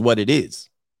is what it is.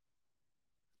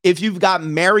 If you've got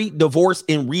married, divorced,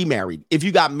 and remarried, if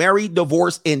you got married,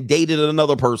 divorced, and dated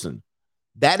another person,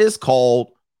 that is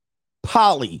called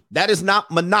poly. That is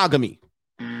not monogamy.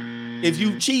 If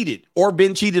you've cheated or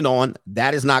been cheated on,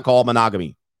 that is not called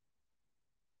monogamy.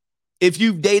 If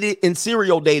you've dated and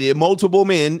serial dated multiple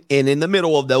men, and in the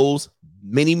middle of those,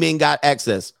 many men got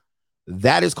access,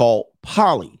 that is called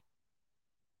poly.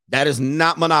 That is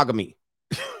not monogamy.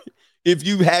 If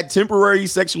you had temporary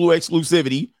sexual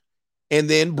exclusivity and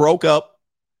then broke up,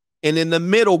 and in the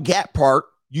middle gap part,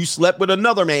 you slept with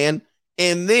another man,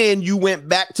 and then you went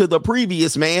back to the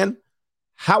previous man,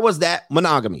 how is that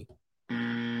monogamy?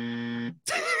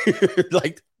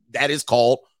 Like, that is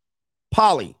called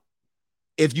poly.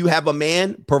 If you have a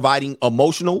man providing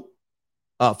emotional,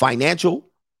 financial,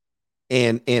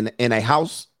 and a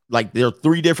house, like there are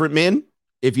three different men.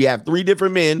 If you have three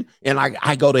different men, and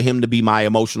I go to him to be my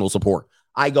emotional support,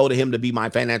 I go to him to be my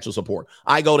financial support,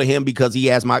 I go to him because he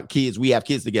has my kids, we have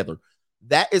kids together.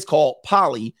 That is called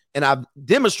poly, and I've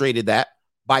demonstrated that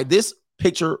by this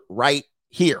picture right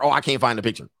here. Oh, I can't find the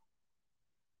picture.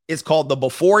 It's called the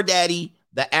before daddy,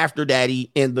 the after daddy,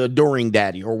 and the during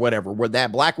daddy, or whatever, where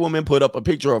that black woman put up a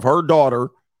picture of her daughter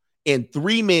and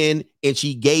three men, and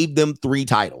she gave them three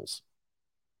titles.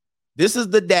 This is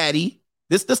the daddy,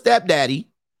 this is the stepdaddy,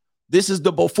 this is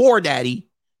the before daddy,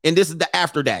 and this is the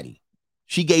after daddy.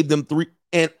 She gave them three,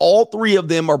 and all three of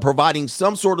them are providing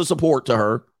some sort of support to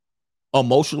her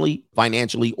emotionally,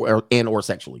 financially, or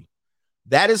sexually.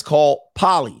 That is called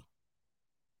poly.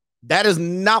 That is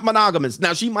not monogamous.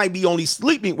 Now, she might be only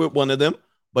sleeping with one of them,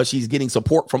 but she's getting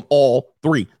support from all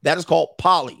three. That is called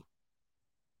poly.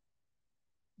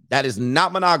 That is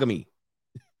not monogamy.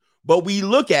 But we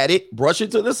look at it, brush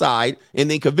it to the side,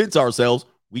 and then convince ourselves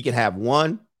we can have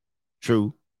one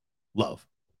true love.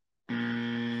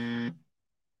 And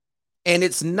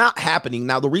it's not happening.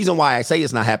 Now, the reason why I say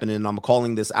it's not happening, and I'm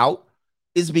calling this out,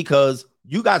 is because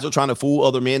you guys are trying to fool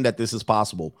other men that this is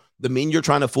possible. The men you're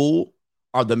trying to fool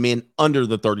are the men under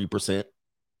the 30%,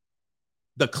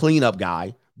 the cleanup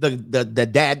guy, the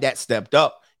dad that stepped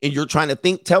up, and you're trying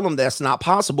to tell them that's not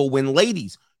possible, when,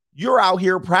 ladies, you're out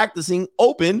here practicing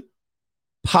open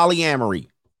polyamory.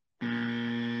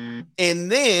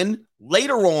 And then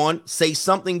later on say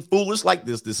something foolish like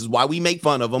this. This is why we make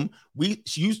fun of them.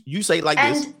 You say like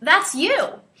this. And that's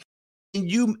you.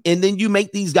 And then you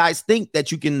make these guys think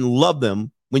that you can love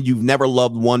them when you've never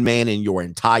loved one man in your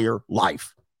entire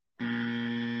life.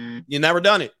 You've never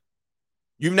done it.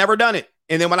 You've never done it.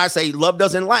 And then when I say love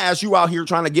doesn't last, you out here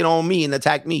trying to get on me and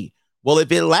attack me. Well,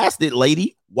 if it lasted,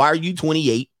 lady, why are you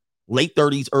 28, late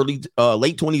 30s,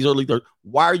 late 20s, early 30s?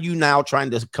 Why are you now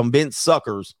trying to convince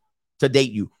suckers to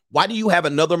date you? Why do you have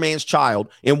another man's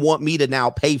child and want me to now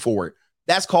pay for it?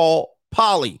 That's called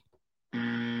poly.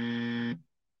 And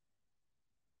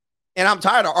I'm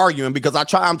tired of arguing because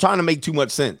I'm trying to make too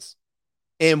much sense.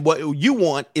 And what you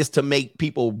want is to make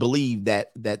people believe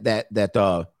that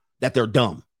they're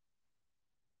dumb.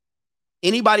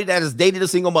 Anybody that has dated a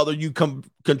single mother, you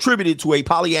contributed to a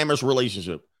polyamorous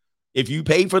relationship. If you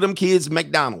paid for them kids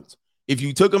McDonald's, if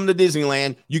you took them to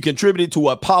Disneyland, you contributed to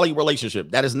a poly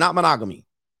relationship. That is not monogamy.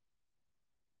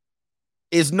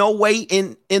 There's no way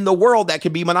in the world that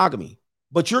can be monogamy.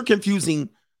 But you're confusing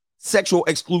sexual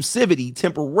exclusivity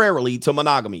temporarily to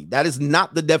monogamy. That is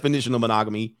not the definition of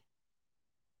monogamy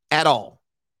at all.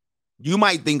 You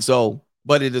might think so,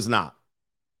 but it is not.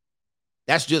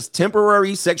 That's just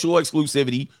temporary sexual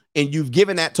exclusivity, and you've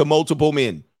given that to multiple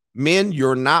men. Men,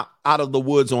 you're not out of the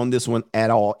woods on this one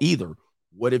at all either.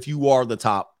 What if you are the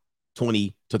top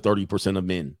 20 to 30% of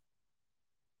men?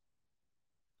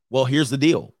 Well, here's the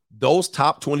deal. Those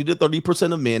top 20 to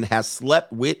 30% of men have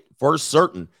slept with, for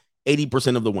certain,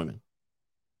 80% of the women.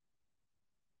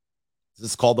 This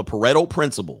is called the Pareto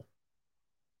principle.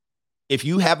 If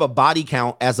you have a body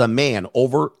count as a man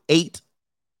over 8,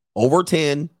 over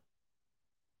 10,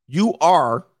 you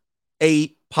are a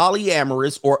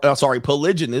polyamorous or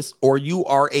polygynous, or you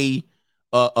are a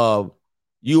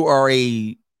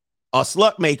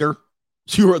slut maker.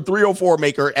 You're a 304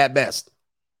 maker at best.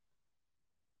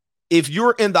 If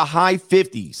you're in the high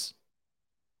 50s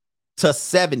to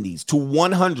 70s to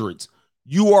 100s,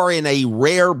 you are in a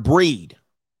rare breed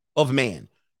of man.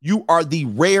 You are the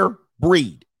rare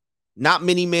breed. Not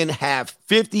many men have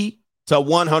 50 to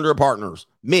 100 partners.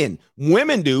 Men.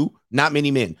 Women do. Not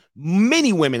many men.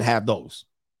 Many women have those,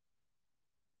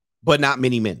 but not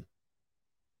many men.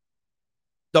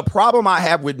 The problem I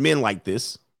have with men like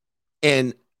this,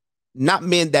 and not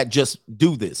men that just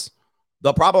do this,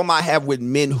 the problem I have with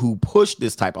men who push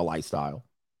this type of lifestyle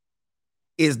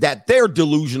is that they're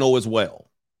delusional as well.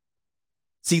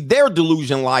 See, their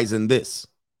delusion lies in this.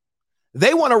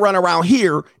 They want to run around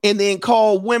here and then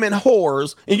call women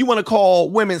whores, and you want to call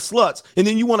women sluts, and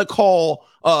then you want to call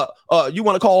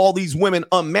all these women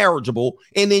unmarriageable,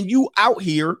 and then you out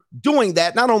here doing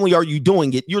that. Not only are you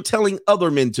doing it, you're telling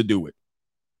other men to do it.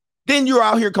 Then you're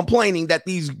out here complaining that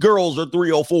these girls are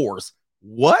 304s.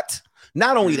 What?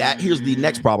 Not only that, here's the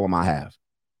next problem I have.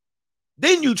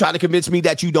 Then you try to convince me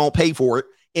that you don't pay for it,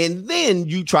 and then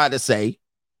you try to say,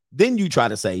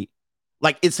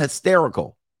 like, it's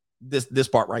hysterical. This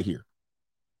part right here.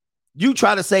 You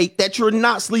try to say that you're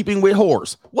not sleeping with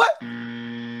whores. What?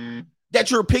 That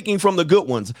you're picking from the good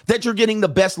ones, that you're getting the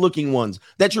best looking ones,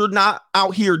 that you're not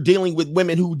out here dealing with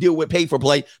women who deal with pay for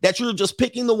play, that you're just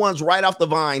picking the ones right off the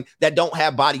vine that don't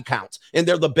have body counts, and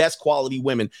they're the best quality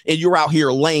women, and you're out here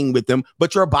laying with them,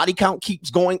 but your body count keeps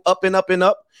going up and up and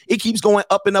up. It keeps going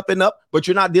up and up and up, but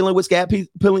you're not dealing with scab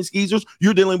peeling skeezers.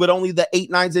 You're dealing with only the 8,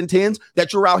 9s, and 10s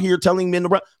that you're out here telling men to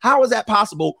run. How is that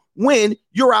possible when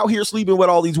you're out here sleeping with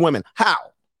all these women? How?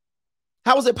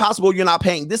 How is it possible you're not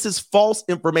paying? This is false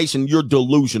information. You're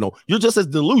delusional. You're just as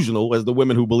delusional as the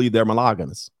women who believe they're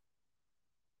monogamous.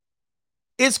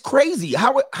 It's crazy.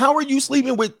 How are you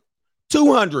sleeping with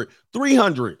 200,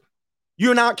 300?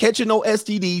 You're not catching no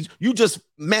STDs. You just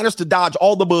managed to dodge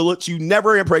all the bullets. You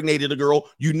never impregnated a girl.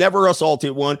 You never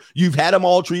assaulted one. You've had them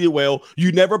all treated well.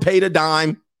 You never paid a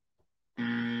dime.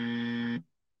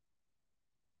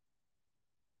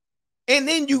 And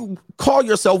then you call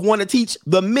yourself want to teach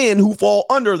the men who fall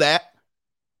under that.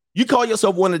 You call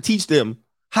yourself want to teach them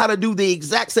how to do the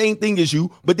exact same thing as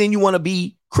you, but then you want to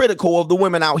be critical of the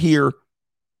women out here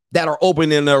that are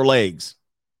opening their legs.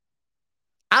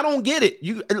 I don't get it.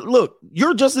 You look,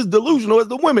 you're just as delusional as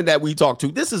the women that we talk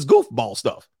to. This is goofball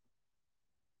stuff.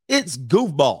 It's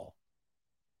goofball.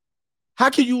 How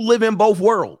can you live in both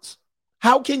worlds?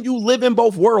 How can you live in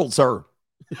both worlds, sir?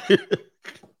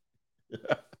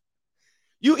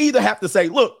 You either have to say,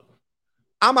 look,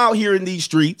 I'm out here in these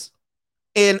streets,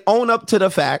 and own up to the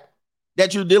fact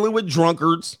that you're dealing with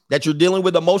drunkards, that you're dealing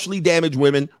with emotionally damaged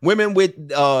women, women with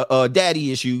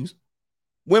daddy issues,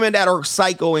 women that are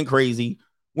psycho and crazy,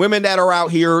 women that are out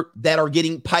here that are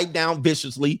getting piped down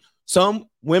viciously. Some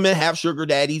women have sugar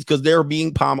daddies because they're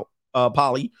being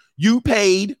poly. You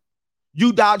paid,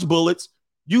 you dodged bullets,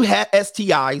 you had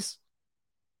STIs.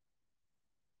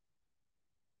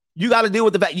 You got to deal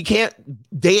with the fact you can't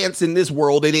dance in this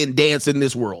world and then dance in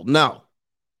this world. No.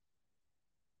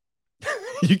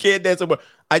 You can't dance.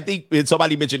 I think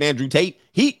somebody mentioned Andrew Tate.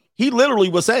 He literally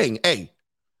was saying, hey,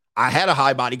 I had a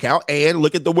high body count and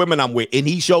look at the women I'm with. And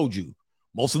he showed you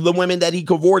most of the women that he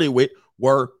cavorted with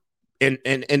were,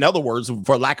 in other words,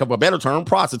 for lack of a better term,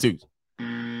 prostitutes.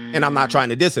 And I'm not trying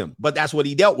to diss him, but that's what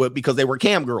he dealt with because they were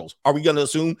cam girls. Are we going to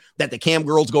assume that the cam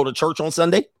girls go to church on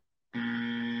Sunday?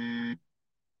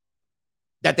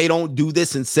 That they don't do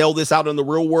this and sell this out in the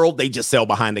real world? They just sell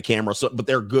behind the camera, but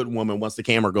they're good women once the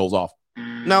camera goes off.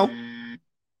 No,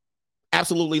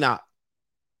 absolutely not.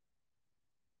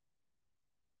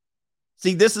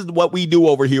 See, this is what we do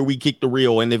over here. We kick the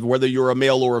reel, and whether you're a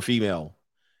male or a female.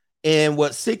 And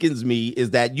what sickens me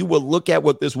is that you will look at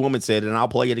what this woman said, and I'll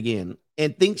play it again,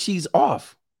 and think she's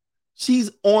off. She's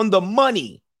on the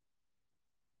money.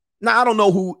 Now, I don't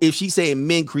know if she's saying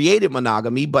men created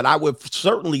monogamy, but I would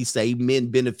certainly say men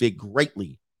benefit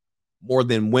greatly more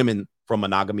than women from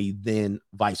monogamy than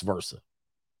vice versa.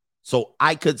 So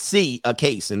I could see a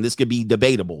case, and this could be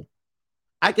debatable.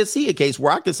 I could see a case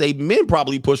where I could say men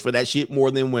probably push for that shit more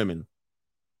than women.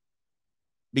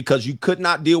 Because you could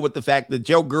not deal with the fact that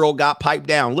your girl got piped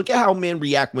down. Look at how men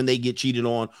react when they get cheated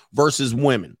on versus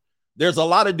women. There's a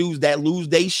lot of dudes that lose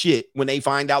their shit when they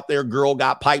find out their girl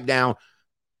got piped down.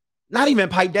 Not even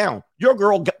piped down. Your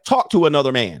girl talked to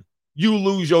another man. You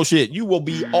lose your shit. You will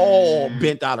be all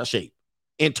bent out of shape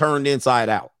and turned inside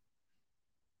out.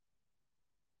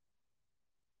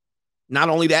 Not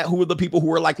only that, who are the people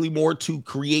who are likely more to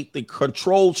create the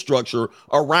control structure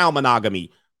around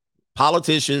monogamy?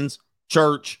 Politicians,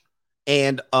 church,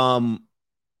 and who am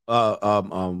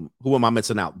I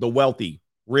missing out? The wealthy,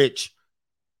 rich,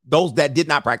 those that did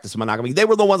not practice monogamy. They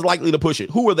were the ones likely to push it.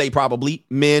 Who are they? Probably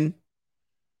men.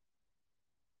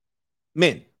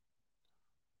 Men.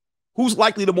 Who's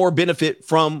likely to more benefit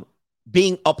from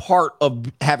being a part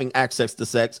of having access to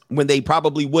sex when they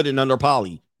probably wouldn't under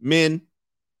poly? Men.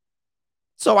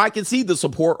 So I can see the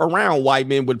support around why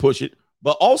men would push it,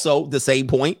 but also the same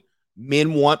point,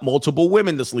 men want multiple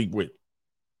women to sleep with.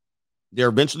 They're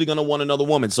eventually going to want another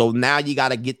woman. So now you got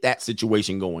to get that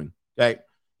situation going. Okay.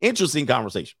 Interesting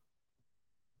conversation.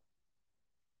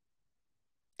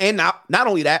 And not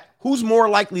only that, who's more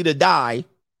likely to die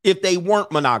if they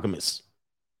weren't monogamous?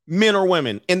 Men or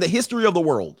women? In the history of the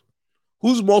world,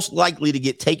 who's most likely to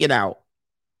get taken out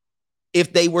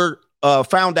if they were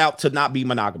found out to not be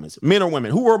monogamous? Men or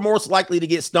women? Who are most likely to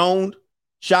get stoned,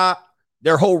 shot,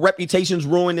 their whole reputations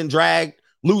ruined and dragged,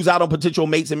 lose out on potential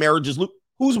mates and marriages?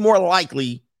 Who's more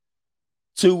likely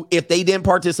to, if they didn't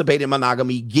participate in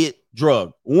monogamy, get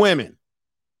drugged? Women.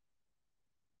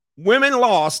 Women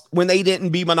lost when they didn't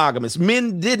be monogamous.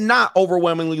 Men did not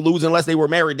overwhelmingly lose unless they were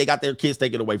married. They got their kids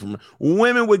taken away from them.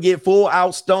 Women would get full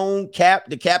out stoned, capped,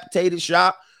 decapitated,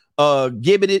 shot,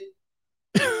 gibbeted,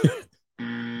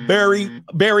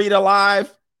 buried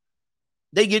alive.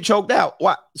 They get choked out.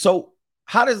 Why? So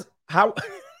how is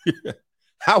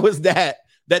that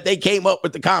they came up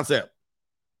with the concept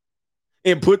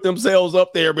and put themselves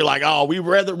up there and be like, oh, we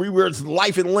were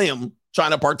life and limb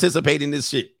trying to participate in this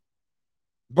shit.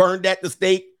 Burned at the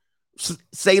stake,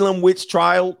 Salem witch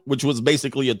trial, which was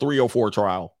basically a 304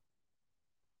 trial.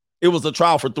 It was a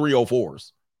trial for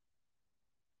 304s.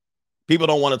 People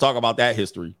don't want to talk about that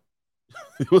history.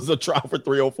 It was a trial for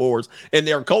 304s. And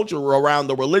their culture around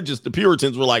the religious, the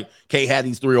Puritans were like, can't have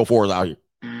these 304s out here.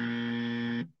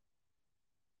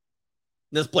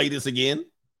 Let's play this again.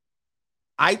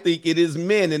 I think it is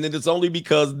men, and it is only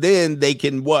because then they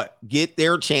can get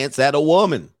their chance at a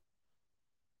woman.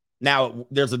 Now,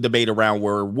 there's a debate around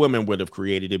where women would have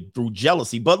created it through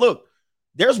jealousy. But look,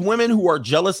 there's women who are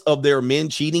jealous of their men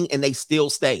cheating, and they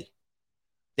still stay.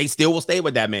 They still will stay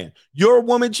with that man. Your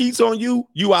woman cheats on you,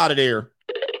 you out of there.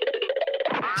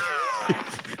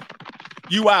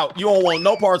 You out. You don't want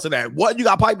no parts of that. What? You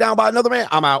got piped down by another man?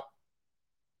 I'm out.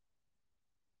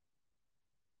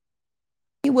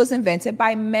 It was invented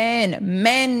by men.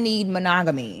 Men need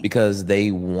monogamy. Because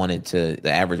they wanted to,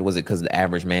 was it because the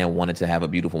average man wanted to have a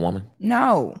beautiful woman?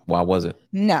 No. Why was it?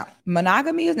 No.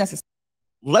 Monogamy is necessary.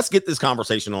 Let's get this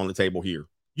conversation on the table here.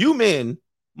 You men,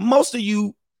 most of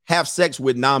you have sex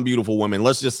with non-beautiful women.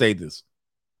 Let's just say this.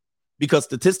 Because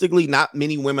statistically, not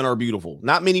many women are beautiful.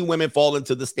 Not many women fall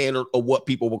into the standard of what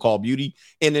people will call beauty.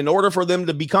 And in order for them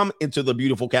to become into the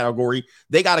beautiful category,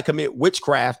 they got to commit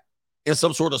witchcraft and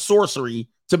some sort of sorcery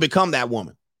to become that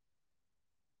woman,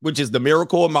 which is the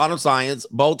miracle of modern science.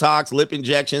 Botox, lip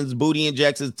injections, booty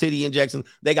injections, titty injections.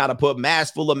 They got to put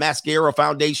mask full of mascara,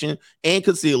 foundation, and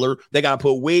concealer. They got to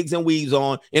put wigs and weaves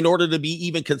on in order to be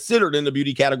even considered in the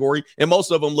beauty category. And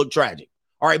most of them look tragic.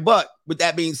 All right. But with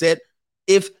that being said,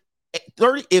 if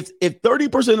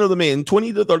 30% of the men,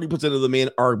 20 to 30% of the men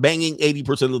are banging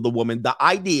 80% of the women, the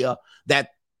idea that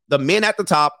the men at the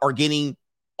top are getting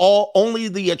only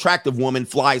the attractive woman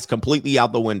flies completely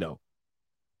out the window.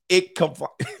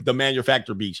 The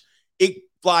manufactured beach. It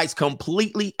flies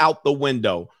completely out the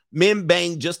window Men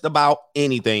bang just about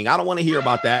anything. I don't want to hear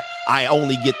about that. I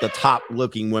only get the top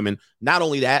looking women. Not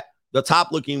only that, the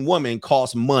top looking woman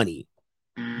costs money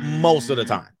most of the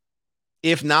time,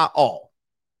 if not all.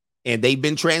 And they've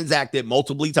been transacted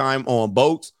multiple times on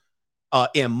boats,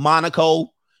 in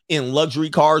Monaco, in luxury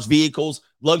cars, vehicles,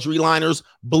 luxury liners,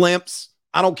 blimps.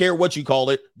 I don't care what you call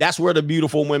it. That's where the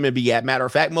beautiful women be at. Matter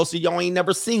of fact, most of y'all ain't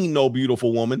never seen no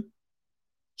beautiful woman.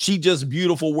 She just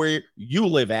beautiful where you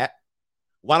live at.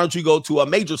 Why don't you go to a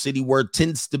major city where it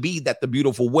tends to be that the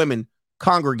beautiful women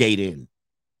congregate in?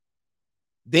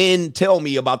 Then tell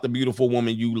me about the beautiful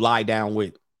woman you lie down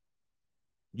with.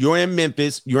 You're in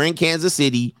Memphis. You're in Kansas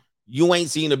City. You ain't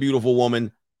seen a beautiful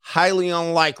woman. Highly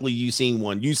unlikely you seen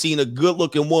one. You seen a good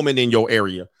looking woman in your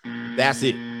area. That's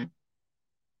it.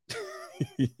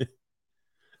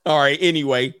 All right.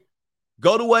 Anyway,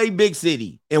 go to a big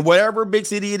city, and whatever big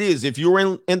city it is. If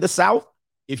you're in the South,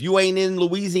 if you ain't in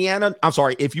Louisiana, I'm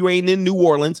sorry, if you ain't in New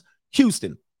Orleans,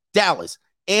 Houston, Dallas,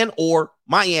 and or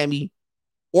Miami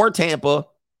or Tampa,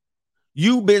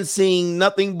 you've been seeing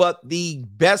nothing but the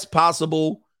best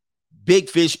possible big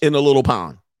fish in a little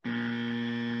pond.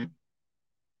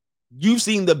 You've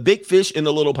seen the big fish in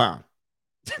the little pond.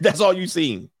 That's all you've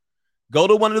seen. Go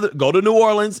to New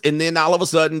Orleans, and then all of a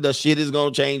sudden the shit is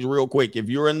gonna change real quick. If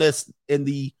you're in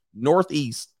the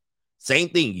Northeast, same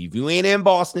thing. If you ain't in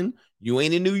Boston, you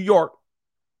ain't in New York,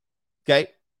 okay?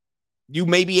 You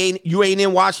ain't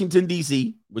in Washington,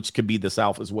 D.C., which could be the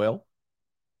South as well.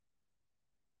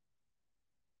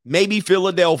 Maybe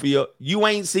Philadelphia. You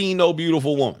ain't seen no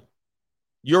beautiful woman.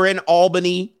 You're in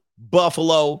Albany,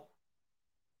 Buffalo.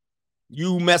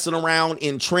 You messing around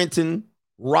in Trenton,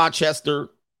 Rochester.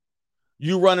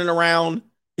 You running around.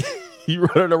 You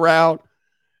running around.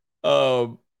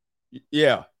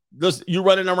 Yeah. You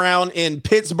running around in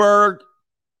Pittsburgh.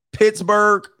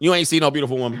 You ain't seen no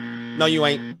beautiful woman. No, you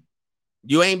ain't.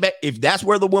 You ain't. If that's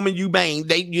where the woman you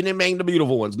banged, you didn't bang the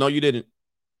beautiful ones. No, you didn't.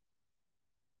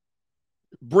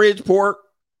 Bridgeport,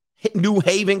 New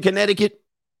Haven, Connecticut.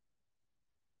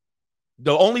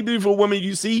 The only beautiful women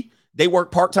you see, they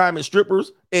work part-time as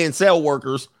strippers and cell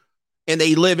workers, and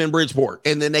they live in Bridgeport.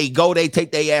 And then they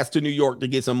take their ass to New York to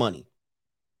get some money.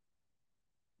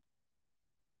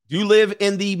 You live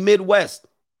in the Midwest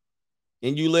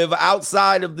and you live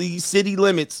outside of the city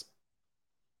limits,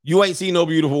 you ain't seen no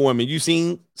beautiful women. You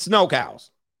seen snow cows,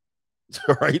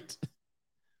 right?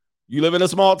 You live in a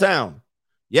small town.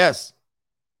 Yes.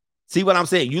 See what I'm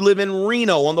saying? You live in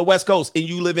Reno on the West Coast, and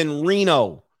you live in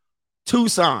Reno,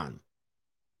 Tucson.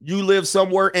 You live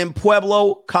somewhere in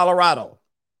Pueblo, Colorado.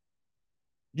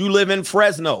 You live in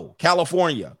Fresno,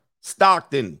 California,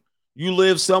 Stockton. You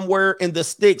live somewhere in the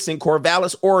sticks in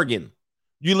Corvallis, Oregon.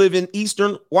 You live in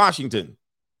Eastern Washington.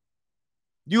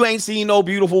 You ain't seen no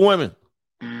beautiful women.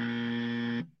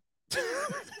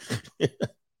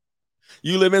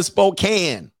 You live in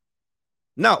Spokane.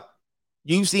 No,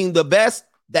 you've seen the best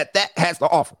that has to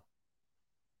offer.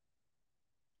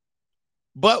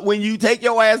 But when you take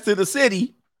your ass to the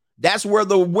city, that's where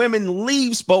the women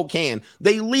leave Spokane.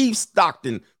 They leave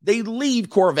Stockton. They leave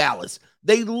Corvallis.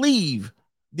 They leave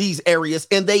these areas,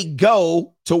 and they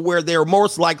go to where they're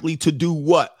most likely to do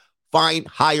what? Find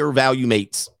higher value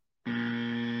mates.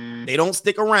 They don't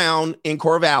stick around in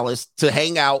Corvallis to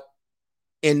hang out.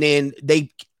 And then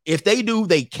if they do,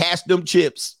 they cash them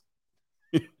chips.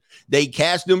 They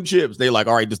cash them chips. They're like,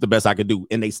 all right, this is the best I could do.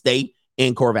 And they stay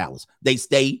in Corvallis. They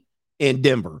stay in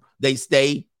Denver. They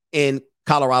stay in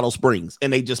Colorado Springs,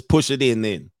 and they just push it in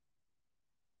then.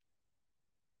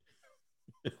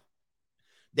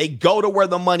 They go to where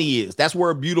the money is. That's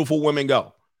where beautiful women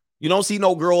go. You don't see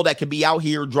no girl that could be out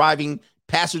here riding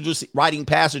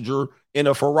passenger in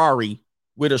a Ferrari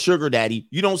with a sugar daddy.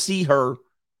 You don't see her.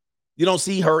 You don't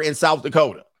see her in South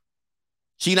Dakota.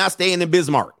 She not staying in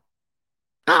Bismarck.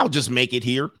 I'll just make it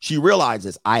here. She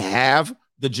realizes I have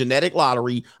the genetic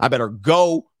lottery. I better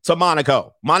go to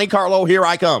Monaco. Monte Carlo, here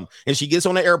I come. And she gets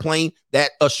on an airplane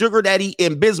that a sugar daddy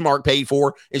in Bismarck paid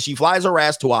for, and she flies her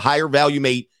ass to a higher value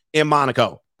mate in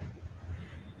Monaco.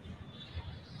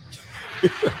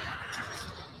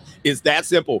 It's that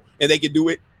simple, and they can do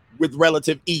it with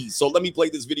relative ease. So let me play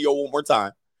this video one more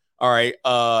time. All right.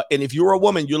 And if you're a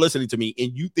woman, you're listening to me,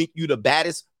 and you think you're the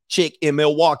baddest chick in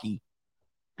Milwaukee,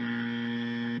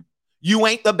 you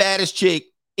ain't the baddest chick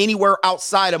anywhere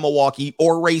outside of Milwaukee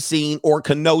or Racine or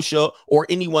Kenosha or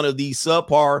any one of these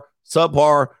subpar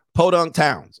podunk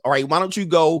towns. All right. Why don't you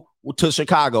go to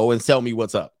Chicago and tell me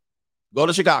what's up? Go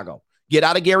to Chicago. Get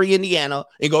out of Gary, Indiana,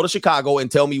 and go to Chicago and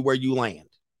tell me where you land.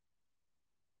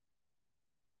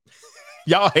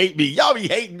 Y'all hate me. Y'all be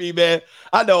hating me, man.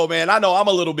 I know, man. I know I'm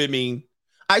a little bit mean.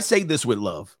 I say this with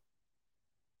love.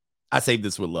 I say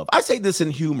this with love. I say this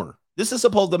in humor. This is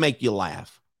supposed to make you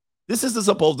laugh. This isn't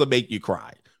supposed to make you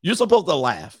cry. You're supposed to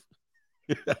laugh.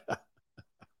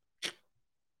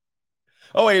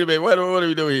 Oh, wait a minute. What are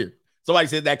we doing here? Somebody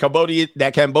said that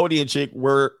Cambodian chick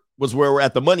was where we're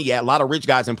at the money at. A lot of rich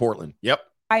guys in Portland. Yep.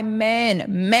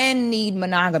 Men need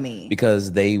monogamy.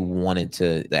 Because they wanted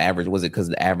to, because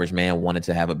the average man wanted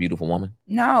to have a beautiful woman?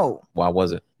 No. Why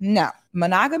was it? No.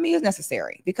 Monogamy is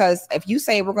necessary because if you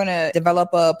say we're going to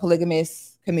develop a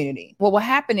polygamous community, what will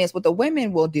happen is what the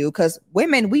women will do, because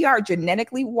women, we are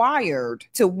genetically wired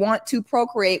to want to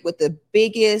procreate with the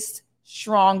biggest,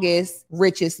 strongest,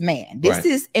 richest man. This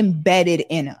is embedded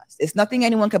in us. It's nothing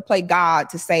anyone can play God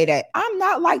to say that I'm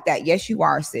not like that. Yes, you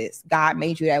are, sis. God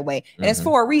made you that way. And it's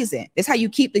for a reason. It's how you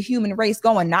keep the human race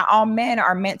going. Not all men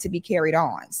are meant to be carried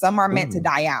on. Some are meant to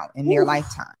die out in their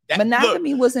lifetime.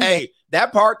 Monogamy wasn't. Hey,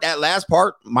 that last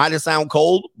part might have sound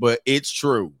cold, but it's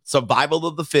true. Survival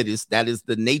of the fittest. That is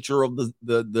the nature of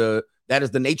that is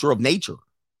the nature of nature.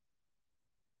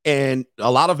 And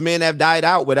a lot of men have died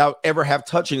out without ever have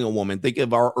touching a woman. Think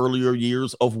of our earlier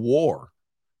years of war.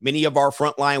 Many of our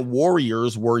frontline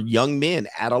warriors were young men,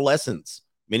 adolescents.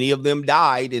 Many of them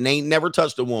died and ain't never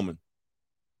touched a woman.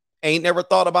 Ain't never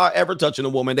thought about ever touching a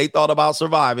woman. They thought about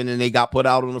surviving and they got put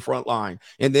out on the front line.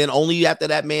 And then only after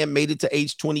that man made it to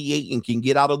age 28 and can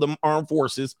get out of the armed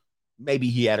forces, maybe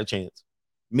he had a chance.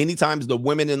 Many times the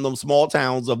women in them small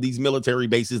towns of these military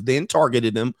bases then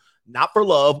targeted them, not for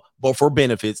love, but for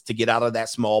benefits to get out of that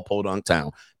small podunk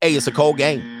town. Hey, it's a cold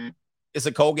game. It's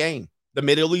a cold game. The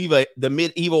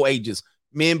medieval ages,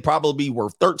 men probably were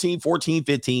 13, 14,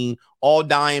 15, all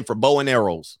dying for bow and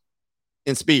arrows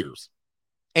and spears.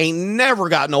 Ain't never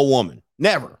got no woman.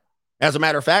 Never. As a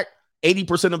matter of fact,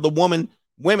 80% of the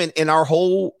women in our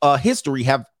whole history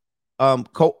have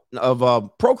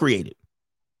procreated.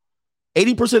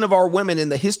 80% of our women in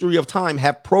the history of time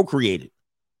have procreated.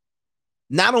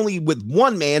 Not only with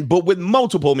one man, but with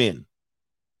multiple men.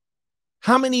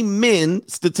 How many men,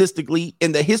 statistically,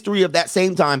 in the history of that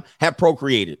same time have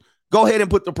procreated? Go ahead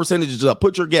and put the percentages up.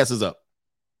 Put your guesses up.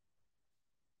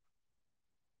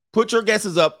 Put your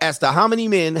guesses up as to how many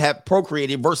men have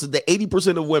procreated versus the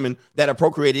 80% of women that have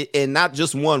procreated, and not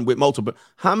just one with multiple.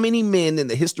 How many men in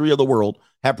the history of the world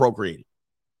have procreated?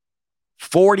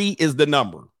 40 is the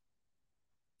number.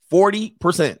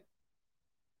 40%.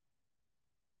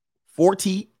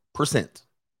 40%.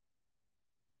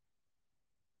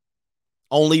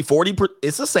 Only 40%.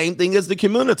 It's the same thing as the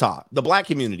community, the black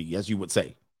community, as you would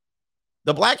say.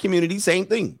 The black community, same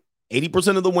thing.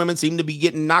 80% of the women seem to be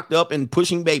getting knocked up and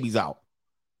pushing babies out.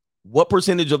 What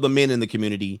percentage of the men in the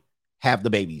community have the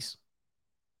babies?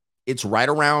 It's right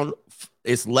around,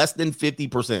 it's less than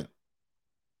 50%.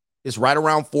 It's right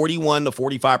around 41 to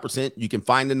 45%. You can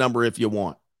find the number if you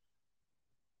want.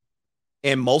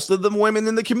 And most of the women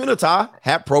in the community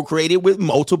have procreated with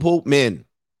multiple men.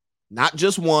 Not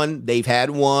just one. They've had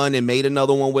one and made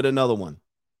another one with another one.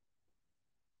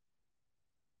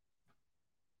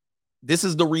 This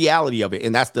is the reality of it.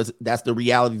 And that's the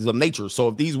realities of nature. So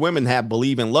if these women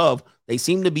believe in love, they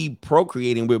seem to be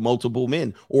procreating with multiple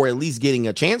men, or at least getting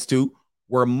a chance to,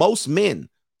 where most men,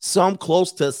 some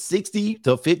close to 60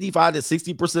 to 55 to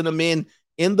 60% of men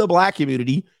in the black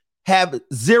community have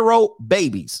 0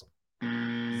 babies.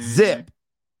 Zip.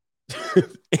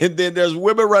 And then there's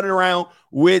women running around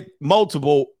with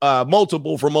multiple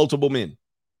for multiple men.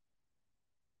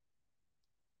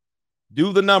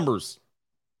 Do the numbers.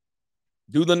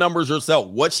 Do the numbers yourself.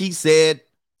 What she said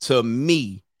to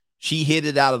me, she hit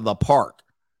it out of the park.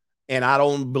 And I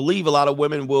don't believe a lot of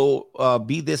women will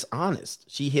be this honest.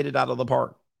 She hit it out of the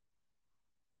park.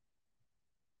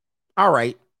 All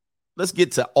right. Let's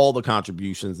get to all the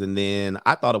contributions. And then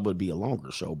I thought it would be a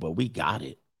longer show, but we got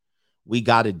it. We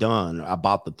got it done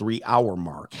about the 3-hour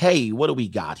mark. Hey, what do we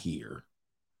got here?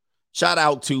 Shout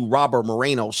out to Robert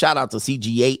Moreno. Shout out to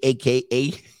CGA,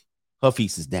 a.k.a.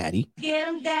 Huffy's daddy. Get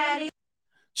him, daddy.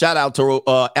 Shout out to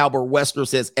Albert Wester,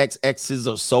 says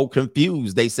XXs are so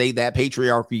confused. They say that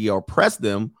patriarchy oppressed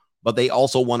them, but they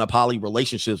also want a poly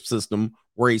relationship system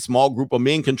where a small group of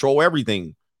men control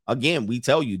everything. Again, we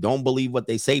tell you, don't believe what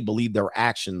they say, believe their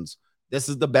actions. This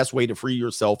is the best way to free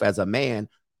yourself as a man.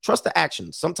 Trust the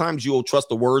actions. Sometimes you'll trust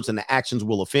the words and the actions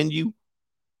will offend you,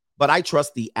 but I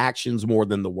trust the actions more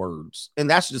than the words. And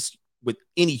that's just with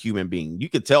any human being. You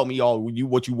could tell me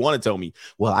what you want to tell me.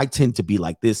 Well, I tend to be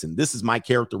like this, and this is my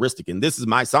characteristic, and this is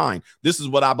my sign. This is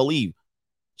what I believe.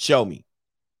 Show me.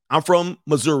 I'm from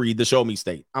Missouri, the show me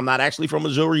state. I'm not actually from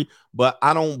Missouri, but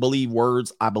I don't believe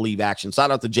words. I believe action.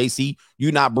 Shout out to JC.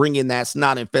 You not bringing that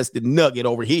snot infested nugget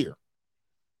over here.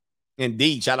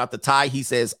 Indeed. Shout out to Ty. He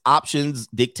says options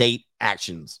dictate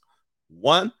actions.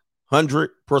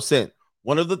 100%.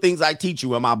 One of the things I teach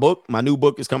you in my book, my new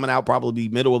book is coming out probably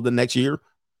middle of the next year.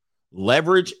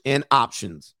 Leverage and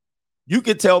options. You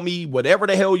can tell me whatever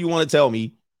the hell you want to tell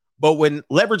me, but when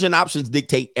leverage and options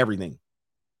dictate everything.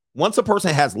 Once a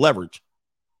person has leverage,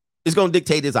 it's going to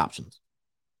dictate his options.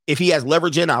 If he has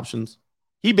leverage and options,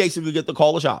 he basically get to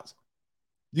call the shots.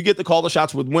 You get to call the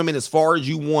shots with women as far as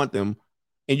you want them.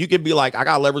 And you can be like, I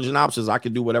got leverage and options. I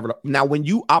can do whatever. Now, when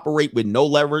you operate with no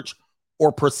leverage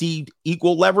or perceived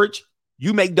equal leverage,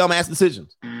 you make dumbass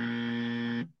decisions.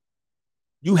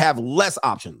 You have less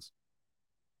options.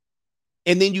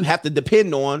 And then you have to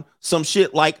depend on some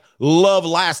shit like love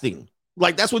lasting.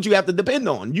 Like, that's what you have to depend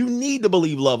on. You need to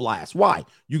believe love lasts. Why?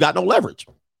 You got no leverage.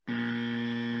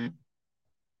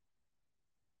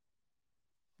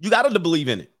 You got to believe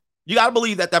in it. You got to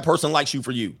believe that that person likes you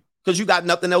for you because you got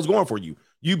nothing else going for you.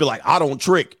 You be like, I don't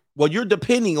trick. Well, you're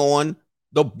depending on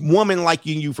the woman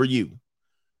liking you for you.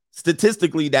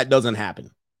 Statistically, that doesn't happen.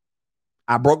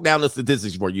 I broke down the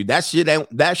statistics for you. That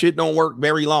shit don't work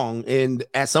very long. And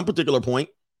at some particular point,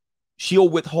 she'll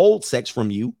withhold sex from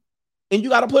you, and you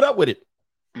got to put up with it.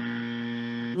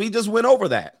 We just went over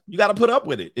that. You got to put up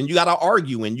with it, and you got to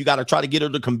argue, and you got to try to get her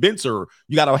to convince her.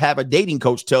 You got to have a dating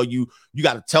coach tell you, you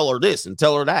got to tell her this and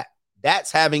tell her that.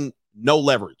 That's having no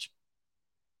leverage.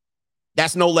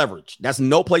 That's no leverage. That's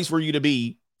no place for you to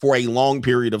be for a long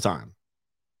period of time.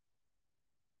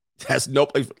 That's no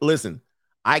place. Listen,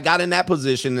 I got in that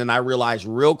position and I realized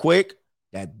real quick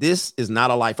that this is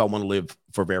not a life I want to live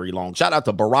for very long. Shout out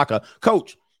to Baraka,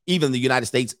 coach, even the United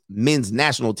States men's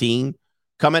national team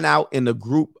coming out in the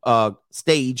group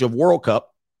stage of World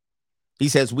Cup. He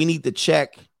says we need to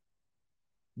check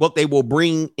what they will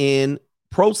bring in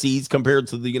proceeds compared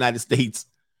to the United States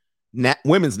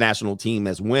women's national team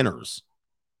as winners.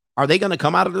 Are they going to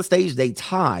come out of the stage? They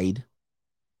tied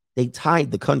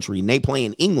the country and they play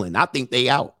in England. I think they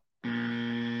out.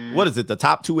 What is it? The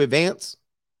top two advance?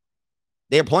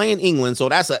 They're playing England, so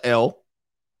that's a L.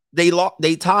 They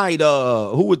tied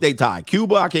who would they tie?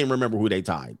 Cuba? I can't remember who they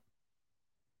tied.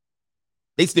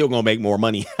 They still gonna make more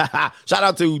money. Shout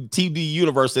out to TV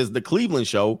Universe says the Cleveland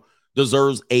show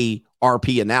deserves a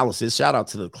RP analysis. Shout out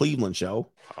to the Cleveland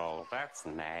show. Oh, that's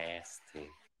nasty.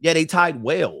 Yeah, they tied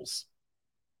Wales.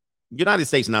 United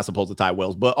States not supposed to tie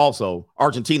Wales, but also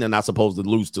Argentina not supposed to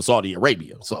lose to Saudi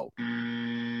Arabia. So,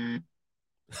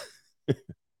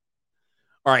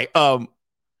 all right.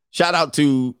 Shout out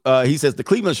to he says the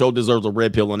Cleveland show deserves a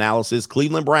red pill analysis.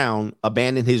 Cleveland Brown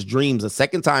abandoned his dreams a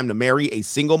second time to marry a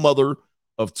single mother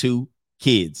of 2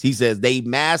 kids. He says they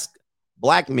mask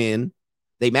black men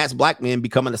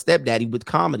becoming a stepdaddy with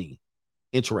comedy.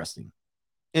 Interesting.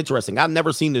 I've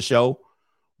never seen the show,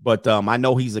 but I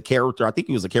know he's a character. I think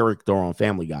he was a character on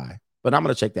Family Guy, but I'm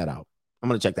going to check that out.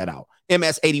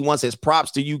 MS81 says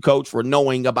props to you, coach, for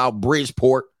knowing about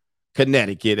Bridgeport,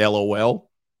 Connecticut, LOL.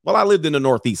 Well, I lived in the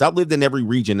Northeast. I've lived in every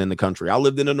region in the country. I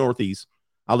lived in the Northeast.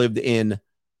 I lived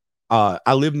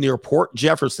near Port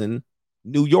Jefferson,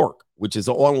 New York, which is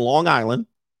on Long Island,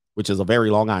 which is a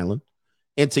very long island.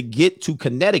 And to get to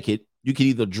Connecticut, you can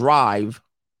either drive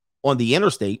on the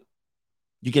interstate,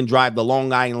 you can drive the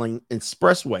Long Island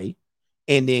Expressway,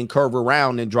 and then curve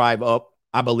around and drive up,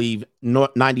 I believe,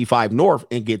 95 North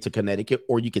and get to Connecticut,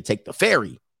 or you could take the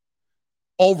ferry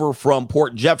over from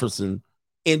Port Jefferson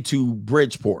into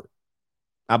Bridgeport.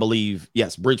 I believe,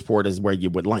 yes, Bridgeport is where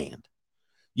you would land.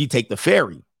 You take the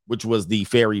ferry, which was the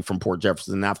ferry from Port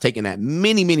Jefferson. And I've taken that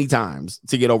many, many times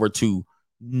to get over to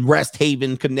Rest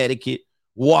Haven, Connecticut,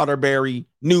 Waterbury,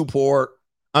 Newport.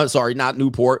 I'm sorry, not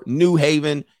Newport, New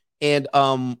Haven. And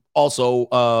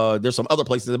also there's some other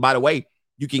places. And by the way,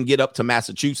 you can get up to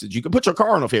Massachusetts. You can put your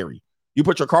car on a ferry. You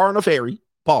put your car on a ferry,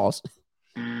 pause.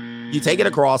 You take it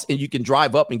across and you can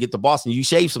drive up and get to Boston. You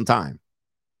shave some time.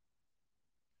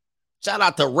 Shout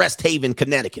out to Rest Haven,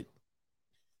 Connecticut.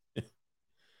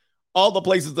 All the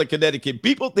places in Connecticut.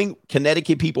 People think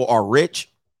Connecticut people are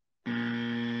rich.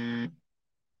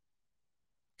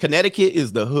 Connecticut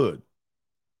is the hood.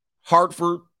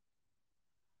 Hartford.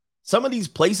 Some of these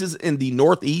places in the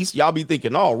Northeast, y'all be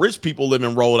thinking, oh, rich people live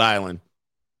in Rhode Island.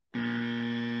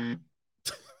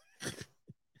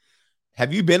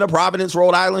 Have you been to Providence,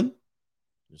 Rhode Island?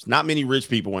 There's not many rich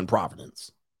people in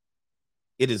Providence.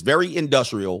 It is very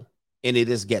industrial and it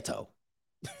is ghetto.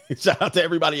 Shout out to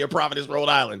everybody in Providence, Rhode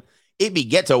Island. It be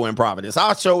ghetto in Providence.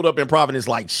 I showed up in Providence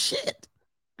like shit.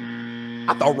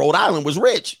 I thought Rhode Island was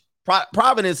rich.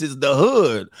 Providence is the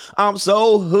hood. I'm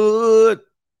so hood.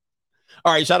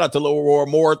 All right, shout out to Lil Roar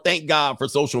Moore. Thank God for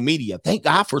social media. In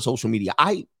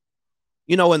the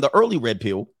early red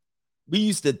pill, we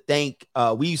used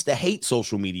to hate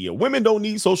social media. Women don't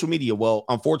need social media. Well,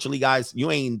 unfortunately, guys,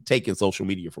 you ain't taking social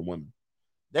media from women.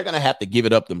 They're going to have to give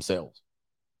it up themselves.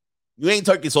 You ain't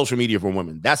taking social media from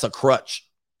women. That's a crutch.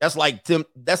 That's like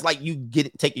you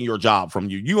taking your job from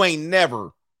you.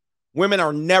 Women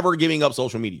are never giving up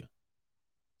social media.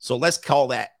 So let's call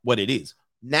that what it is.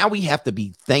 Now we have to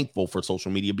be thankful for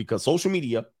social media because social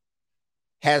media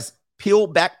has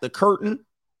peeled back the curtain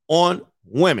on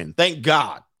women. Thank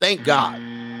God. Thank God.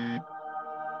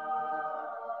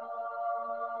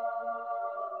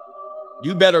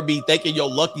 You better be thanking your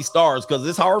lucky stars because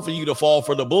it's hard for you to fall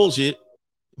for the bullshit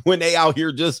when they out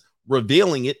here just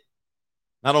revealing it.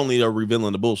 Not only they're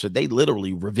revealing the bullshit, they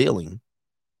literally revealing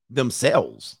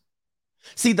themselves.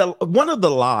 See, one of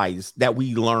the lies that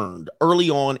we learned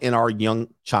early on in our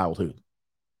young childhood.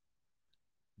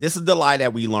 This is the lie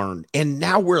that we learned. And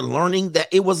now we're learning that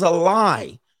it was a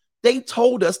lie. They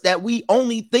told us that we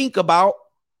only think with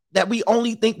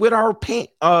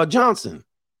our Johnson.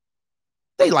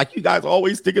 They like, you guys are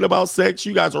always thinking about sex.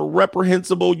 You guys are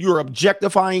reprehensible. You're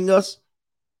objectifying us.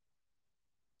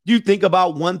 You think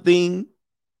about one thing.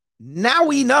 Now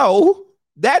we know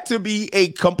that to be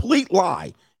a complete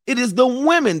lie. It is the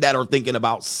women that are thinking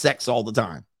about sex all the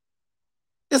time.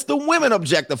 It's the women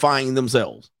objectifying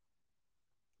themselves.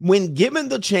 When given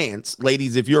the chance,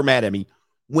 ladies, if you're mad at me,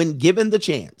 when given the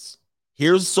chance,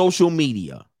 here's social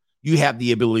media. You have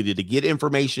the ability to get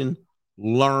information,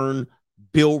 learn,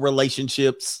 build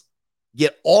relationships,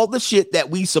 get all the shit that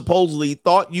we supposedly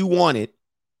thought you wanted.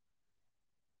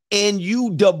 And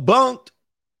you debunked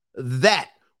that.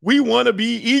 We want to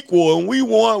be equal and we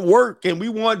want work and we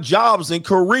want jobs and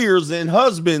careers and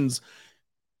husbands.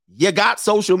 You got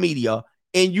social media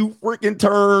and you freaking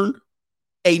turned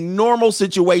a normal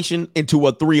situation into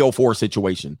a 304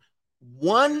 situation.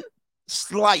 One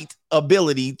slight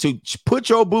ability to put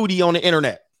your booty on the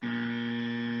internet.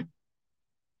 And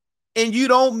you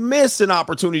don't miss an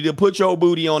opportunity to put your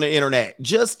booty on the internet,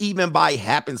 just even by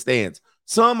happenstance.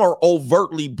 Some are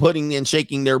overtly putting and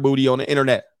shaking their booty on the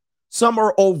internet. Some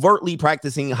are overtly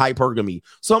practicing hypergamy.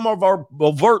 Some are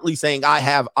overtly saying, I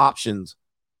have options.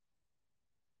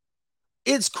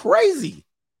 It's crazy.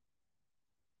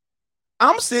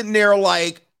 I'm sitting there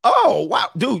like, oh, wow.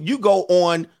 Dude, you go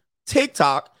on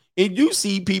TikTok and you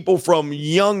see people from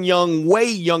young, way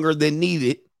younger than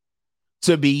needed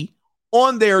to be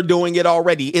on there doing it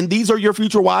already. And these are your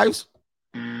future wives?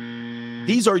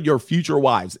 These are your future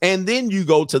wives. And then you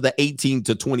go to the 18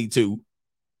 to 22.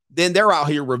 Then they're out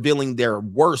here revealing their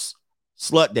worst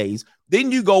slut days.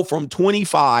 Then you go from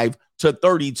 25 to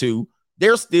 32.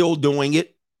 They're still doing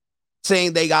it,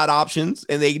 saying they got options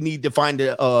and they need to find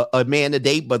a man to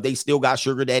date, but they still got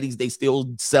sugar daddies. They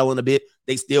still selling a bit.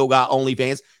 They still got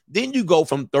OnlyFans. Then you go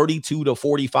from 32 to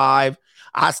 45.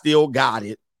 I still got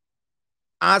it.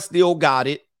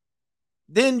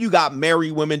 Then you got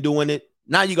married women doing it.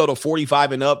 Now you go to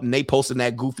 45 and up and they posting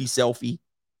that goofy selfie.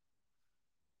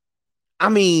 I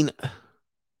mean,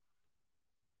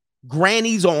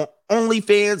 grannies on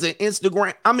OnlyFans and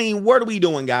Instagram. I mean, what are we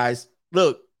doing, guys?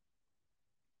 Look,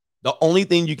 the only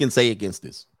thing you can say against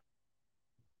this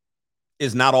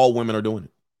is not all women are doing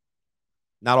it.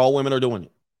 Not all women are doing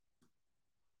it.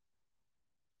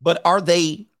 But are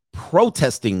they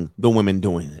protesting the women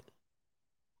doing it?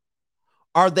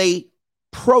 Are they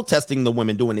protesting the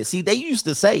women doing it? See, they used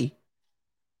to say,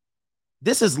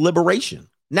 this is liberation.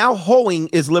 Now hoeing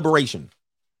is liberation.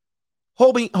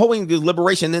 Hoeing is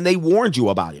liberation, and they warned you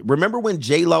about it. Remember when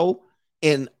J-Lo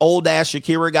and old ass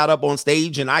Shakira got up on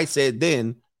stage, and I said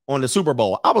then on the Super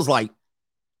Bowl, I was like,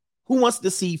 who wants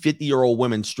to see 50-year-old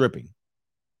women stripping?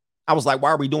 I was like,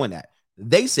 why are we doing that?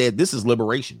 They said this is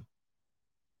liberation.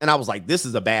 And I was like, this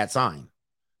is a bad sign.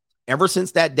 Ever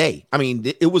since that day, I mean,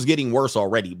 it was getting worse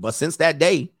already, but since that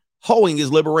day, hoeing is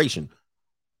liberation.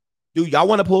 Dude, y'all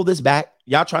want to pull this back?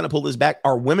 Y'all trying to pull this back?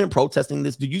 Are women protesting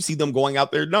this? Do you see them going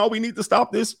out there? No, we need to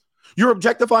stop this. You're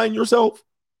objectifying yourself.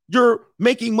 You're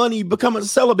making money, becoming a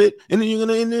celibate, and then you're going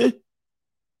to end it.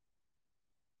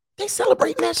 They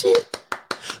celebrating that shit.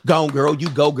 Go, girl, you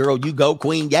go,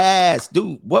 queen. Yes,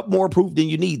 dude, what more proof than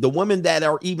you need? The women that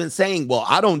are even saying, well,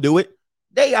 I don't do it.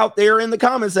 They out there in the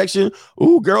comment section.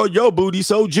 Ooh, girl, your booty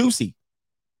so juicy.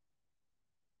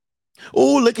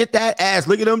 Oh, look at that ass.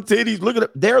 Look at them titties. Look at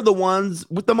them. They're the ones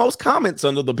with the most comments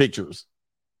under the pictures.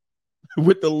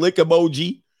 With the lick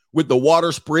emoji, with the water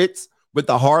spritz, with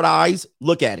the hard eyes.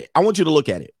 Look at it. I want you to look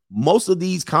at it. Most of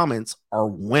these comments are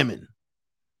women.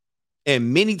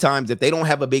 And many times, if they don't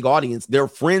have a big audience, their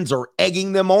friends are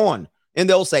egging them on. And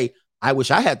they'll say, I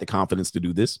wish I had the confidence to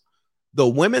do this. The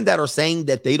women that are saying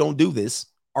that they don't do this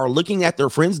are looking at their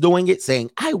friends doing it,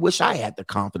 saying, I wish I had the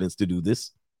confidence to do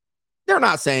this. They're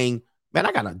not saying, man,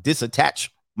 I got to disattach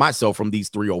myself from these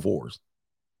 304s.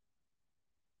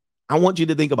 I want you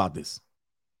to think about this.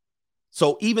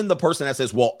 So even the person that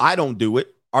says, well, I don't do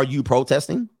it, are you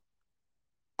protesting?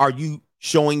 Are you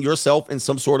showing yourself in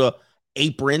some sort of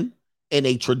apron in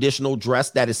a traditional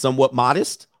dress that is somewhat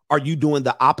modest? Are you doing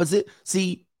the opposite?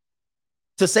 See,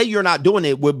 to say you're not doing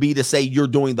it would be to say you're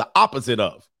doing the opposite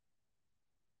of.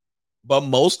 But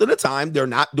most of the time, they're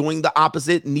not doing the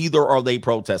opposite. Neither are they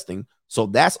protesting. So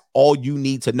that's all you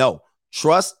need to know.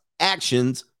 Trust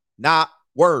actions, not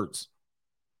words.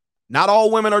 Not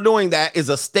all women are doing that is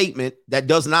a statement that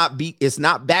it's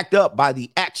not backed up by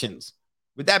the actions.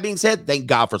 With that being said, thank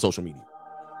God for social media.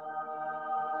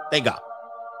 Thank God.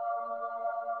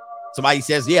 Somebody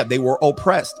says, yeah, they were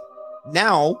oppressed.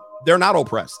 Now they're not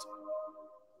oppressed.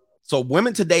 So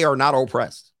women today are not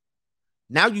oppressed.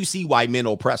 Now you see why men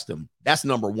oppressed them. That's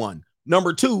number one.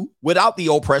 Number two, without the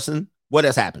oppression, what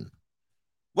has happened?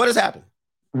 What has happened?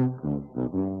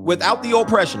 Without the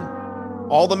oppression,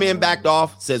 all the men backed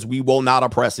off, says we will not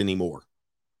oppress anymore.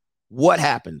 What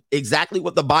happened? Exactly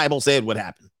what the Bible said would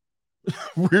happen.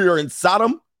 We're in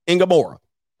Sodom and Gomorrah.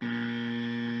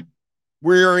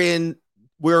 We're in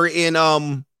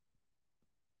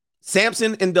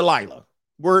Samson and Delilah.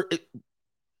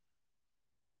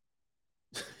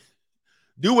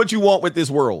 Do what you want with this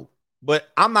world, but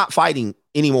I'm not fighting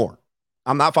anymore.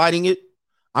 I'm not fighting it.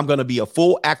 I'm going to be a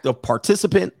full active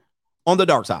participant on the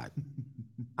dark side.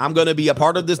 I'm going to be a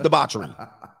part of this debauchery.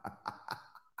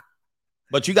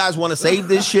 But you guys want to save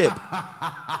this ship.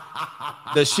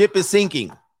 The ship is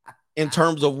sinking in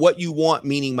terms of what you want,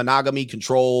 meaning monogamy,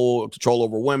 control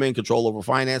over women, control over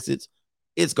finances.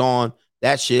 It's gone.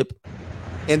 That ship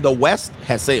in the West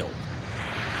has sailed.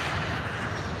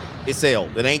 It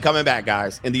sailed. It ain't coming back,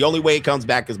 guys. And the only way it comes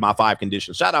back is my 5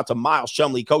 conditions. Shout out to Miles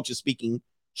Shumley, coaches speaking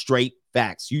straight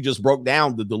facts. You just broke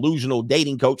down the delusional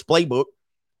dating coach playbook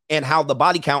and how the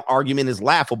body count argument is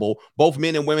laughable. Both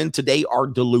men and women today are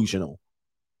delusional.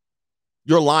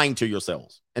 You're lying to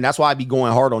yourselves. And that's why I be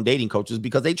going hard on dating coaches,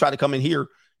 because they try to come in here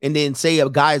and then say a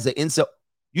guy is an incel.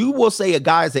 You will say a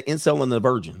guy is an incel and a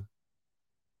virgin,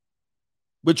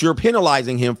 but you're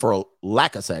penalizing him for a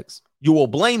lack of sex. You will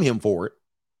blame him for it,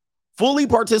 fully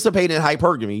participate in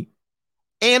hypergamy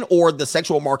and or the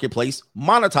sexual marketplace,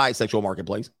 monetize sexual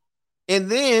marketplace, and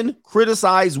then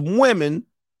criticize women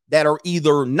that are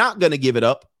either not going to give it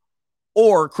up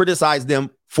or criticize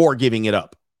them for giving it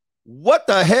up. What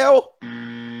the hell?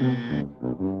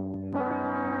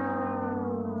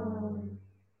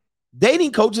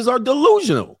 Dating coaches are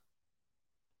delusional.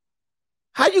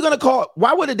 How are you going to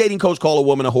why would a dating coach call a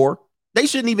woman a whore? They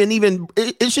shouldn't even,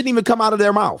 it shouldn't even come out of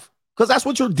their mouth, because that's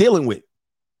what you're dealing with.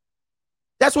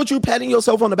 That's what you're patting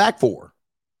yourself on the back for.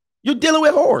 You're dealing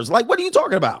with whores. Like, what are you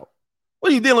talking about?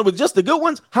 What are you dealing with? Just the good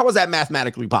ones? How is that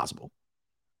mathematically possible?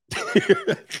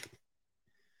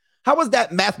 How is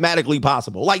that mathematically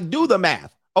possible? Like, do the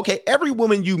math. Okay, every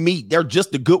woman you meet, they're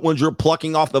just the good ones you're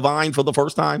plucking off the vine for the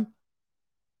first time.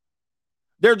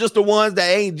 They're just the ones that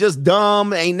ain't just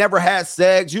dumb, ain't never had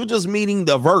sex. You're just meeting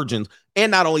the virgins.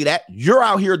 And not only that, you're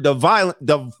out here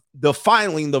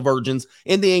defiling the virgins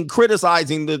and then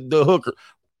criticizing the hooker.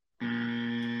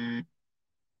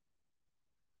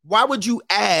 Why would you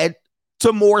add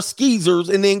to more skeezers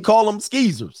and then call them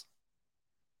skeezers?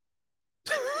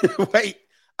 Wait,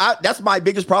 that's my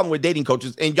biggest problem with dating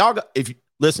coaches. And y'all,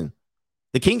 listen,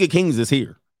 the King of Kings is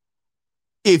here.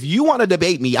 If you want to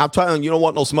debate me, I'm telling you, don't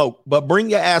want no smoke, but bring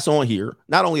your ass on here.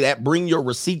 Not only that, bring your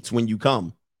receipts when you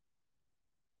come.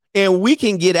 And we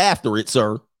can get after it,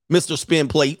 sir. Mr. Spin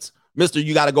Plates, Mr.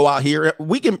 You got to go out here.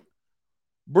 We can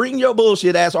bring your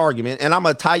bullshit ass argument, and I'm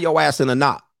going to tie your ass in a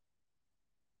knot.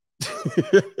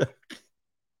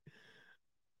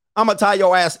 I'm going to tie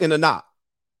your ass in a knot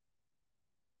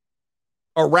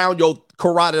around your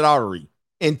carotid artery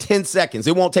in 10 seconds.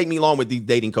 It won't take me long with these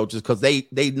dating coaches because they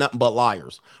nothing but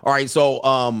liars. All right, so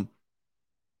oh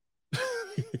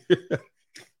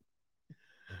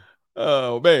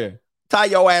man, tie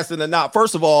your ass in a knot.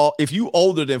 First of all, if you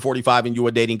older than 45 and you're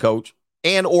a dating coach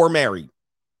and or married,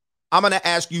 I'm going to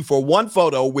ask you for one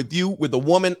photo with you with a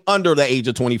woman under the age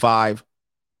of 25.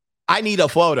 I need a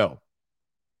photo.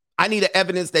 I need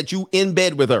evidence that you in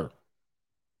bed with her.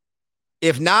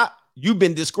 If not, you've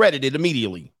been discredited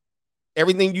immediately.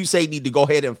 Everything you say need to go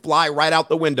ahead and fly right out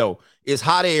the window. It's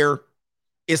hot air.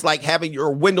 It's like having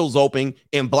your windows open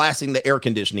and blasting the air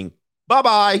conditioning.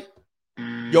 Bye-bye.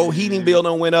 Your heating bill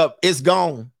done went up. It's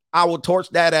gone. I will torch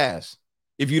that ass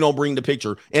if you don't bring the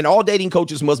picture. And all dating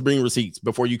coaches must bring receipts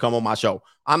before you come on my show.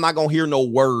 I'm not going to hear no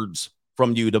words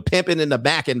from you. The pimping and the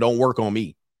backing don't work on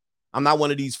me. I'm not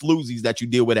one of these floozies that you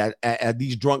deal with at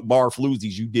these drunk bar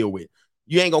floozies you deal with.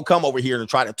 You ain't going to come over here and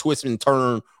try to twist and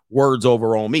turn words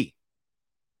over on me.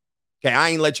 Okay, I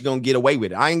ain't let you gonna get away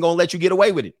with it. I ain't going to let you get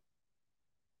away with it.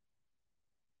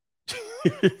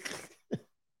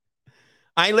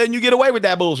 I ain't letting you get away with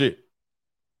that bullshit.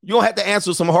 You're going to have to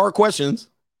answer some hard questions.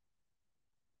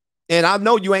 And I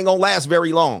know you ain't going to last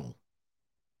very long.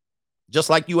 Just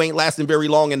like you ain't lasting very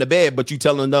long in the bed, but you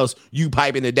telling us you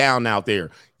piping it down out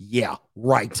there. Yeah,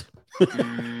 right.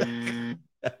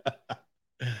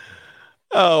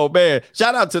 Oh, man.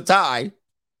 Shout out to Ty.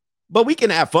 But we can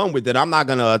have fun with it. I'm not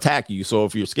going to attack you. So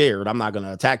if you're scared, I'm not going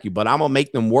to attack you. But I'm going to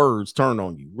make them words turn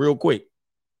on you real quick.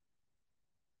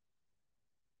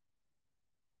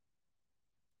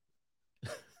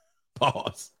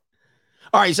 Pause.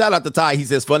 All right, shout out to Ty. He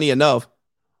says, funny enough,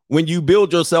 when you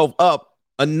build yourself up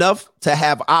enough to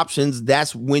have options,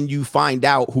 that's when you find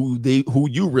out who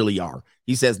you really are.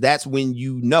 He says that's when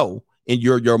you know and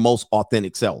you're your most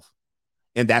authentic self.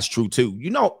 And that's true too. You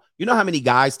know how many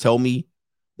guys tell me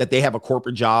that they have a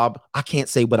corporate job? I can't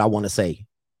say what I want to say.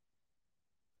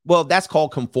 Well, that's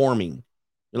called conforming.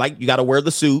 Like, you got to wear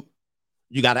the suit.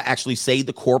 You got to actually say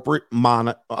the corporate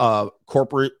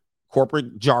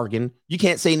jargon. You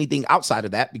can't say anything outside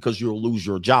of that because you'll lose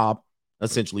your job,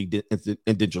 essentially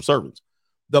indentured servants.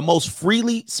 The most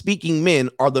freely speaking men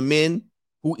are the men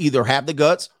who either have the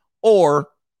guts or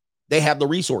they have the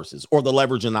resources or the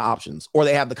leverage and the options, or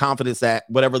they have the confidence that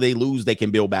whatever they lose, they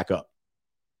can build back up.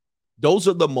 Those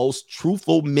are the most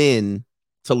truthful men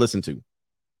to listen to.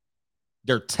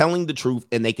 They're telling the truth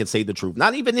and they can say the truth.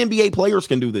 Not even NBA players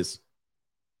can do this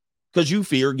because you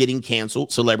fear getting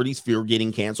canceled. Celebrities fear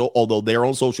getting canceled. Although they're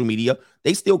on social media,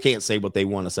 they still can't say what they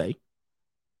want to say.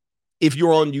 If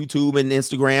you're on YouTube and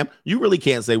Instagram, you really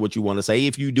can't say what you want to say.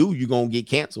 If you do, you're going to get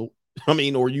canceled. I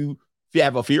mean, or you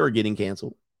have a fear of getting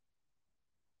canceled.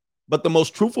 But the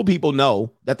most truthful people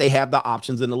know that they have the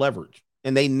options and the leverage,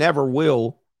 and they never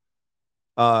will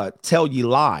tell you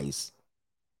lies.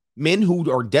 Men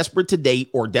who are desperate to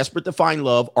date or desperate to find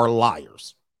love are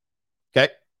liars.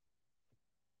 Okay?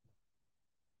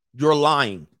 You're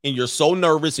lying, and you're so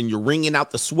nervous, and you're wringing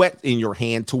out the sweat in your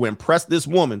hand to impress this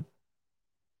woman.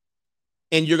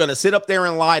 And you're going to sit up there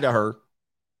and lie to her.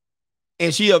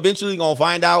 And she eventually going to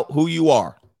find out who you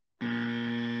are.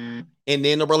 And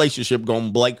then the relationship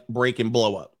going to break and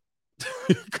blow up.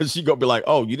 Because she going to be like,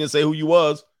 oh, you didn't say who you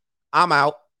was. I'm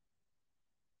out.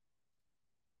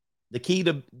 The key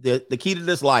to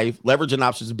this life, leveraging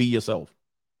options, be yourself.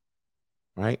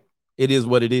 Right? It is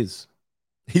what it is.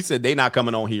 He said they not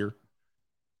coming on here.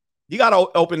 You got an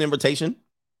open invitation.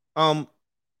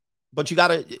 But you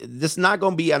gotta, this is not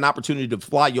gonna be an opportunity to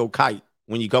fly your kite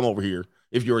when you come over here.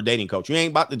 If you're a dating coach, you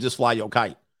ain't about to just fly your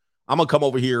kite. I'm gonna come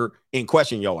over here and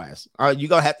question your ass. All right, you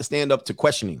gonna have to stand up to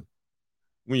questioning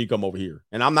when you come over here.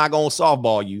 And I'm not gonna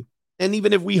softball you. And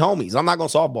even if we homies, I'm not gonna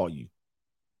softball you.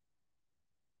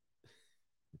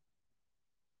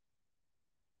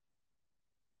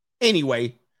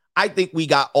 Anyway, I think we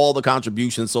got all the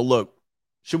contributions. So look,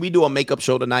 should we do a makeup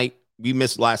show tonight? We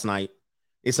missed last night.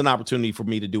 It's an opportunity for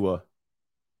me to do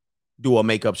a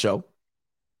makeup show.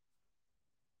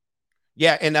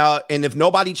 Yeah, and if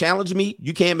nobody challenged me,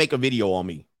 you can't make a video on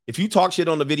me. If you talk shit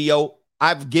on the video,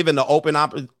 I've given the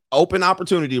open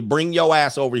opportunity to bring your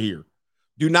ass over here.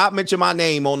 Do not mention my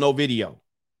name on no video.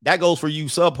 That goes for you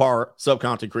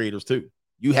sub-content creators too.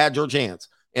 You had your chance.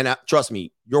 And trust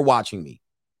me, you're watching me.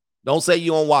 Don't say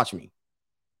you don't watch me.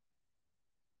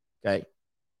 Okay?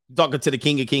 I'm talking to the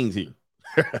King of Kings here.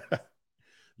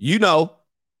 You know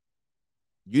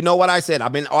what I said.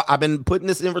 I've been putting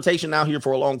this invitation out here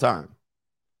for a long time.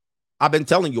 I've been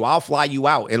telling you, I'll fly you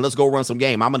out and let's go run some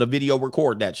game. I'm going to video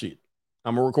record that shit.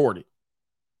 I'm going to record it.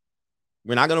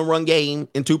 We're not going to run game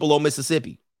in Tupelo,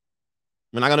 Mississippi.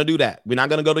 We're not going to do that. We're not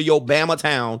going to go to your Bama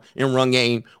town and run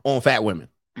game on fat women.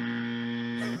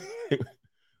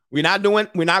 We're not going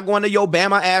to your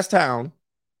Bama ass town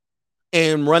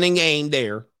and running game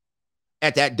there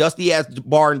at that dusty ass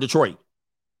bar in Detroit.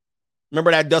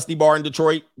 Remember that dusty bar in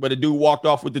Detroit where the dude walked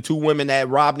off with the two women that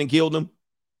robbed and killed him?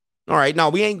 All right, no,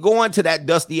 we ain't going to that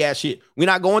dusty ass shit. We're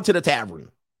not going to the tavern.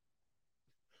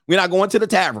 We're not going to the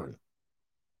tavern.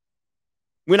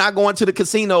 We're not going to the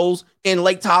casinos in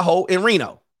Lake Tahoe and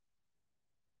Reno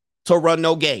to run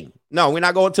no game. No, we're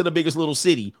not going to the biggest little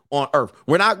city on earth.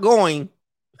 We're not going.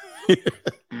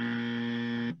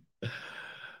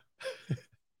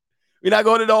 We're not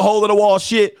going to the hole in the wall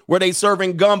shit where they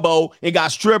serving gumbo and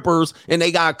got strippers and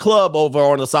they got a club over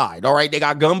on the side. All right, they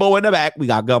got gumbo in the back. We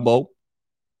got gumbo.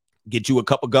 Get you a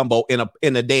cup of gumbo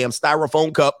in a damn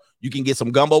styrofoam cup. You can get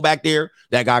some gumbo back there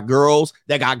that got girls,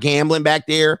 that got gambling back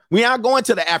there. We're not going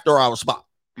to the after-hour spot.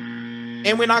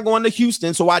 And we're not going to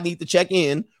Houston, so I need to check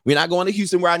in. We're not going to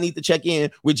Houston where I need to check in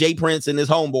with Jay Prince and his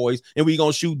homeboys, and we're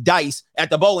going to shoot dice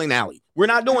at the bowling alley. We're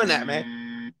not doing that,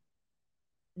 man.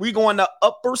 We're going to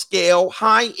upper scale,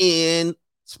 high-end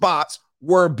spots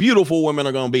where beautiful women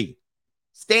are going to be.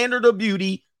 Standard of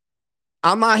beauty.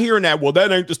 I'm not hearing that. Well,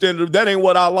 that ain't the standard. That ain't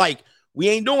what I like. We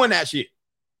ain't doing that shit.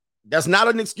 That's not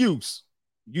an excuse.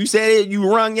 You said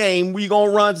you run game. We going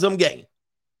to run some game.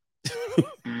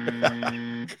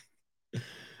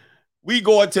 We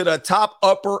go to the top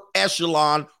upper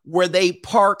echelon where they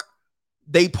park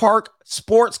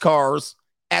sports cars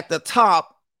at the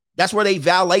top. That's where they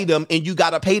valet them, and you got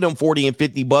to pay them $40 and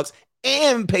 $50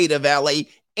 and pay the valet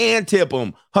and tip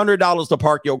them $100 to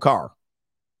park your car.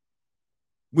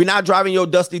 We're not driving your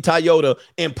dusty Toyota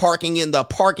and parking in the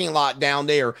parking lot down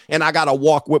there, and I got to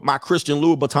walk with my Christian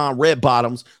Louboutin red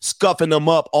bottoms, scuffing them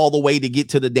up all the way to get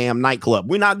to the damn nightclub.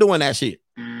 We're not doing that shit.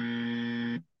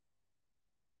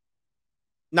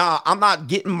 Nah, I'm not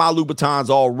getting my Louboutins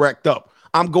all wrecked up.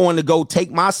 I'm going to go take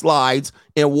my slides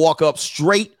and walk up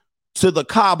straight to the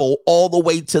cobble all the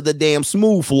way to the damn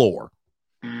smooth floor.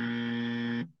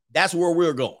 That's where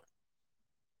we're going.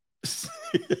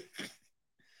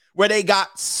 Where they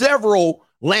got several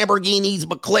Lamborghinis,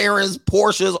 McLarens,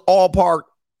 Porsches, all parked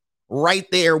right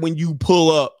there when you pull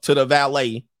up to the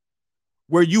valet,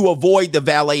 where you avoid the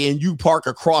valet and you park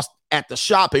across at the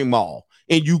shopping mall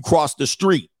and you cross the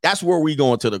street. That's where we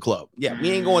going to the club. Yeah,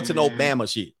 we ain't going to no Bama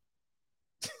shit.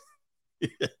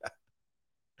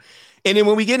 And then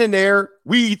when we get in there,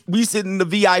 we sit in the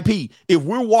VIP. If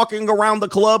we're walking around the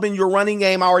club and you're running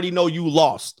game, I already know you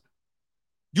lost.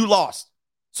 You lost.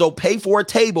 So pay for a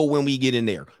table when we get in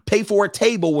there. Pay for a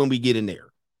table when we get in there.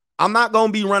 I'm not going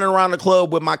to be running around the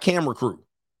club with my camera crew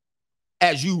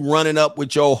as you running up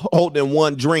with your holding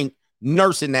one drink,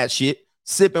 nursing that shit,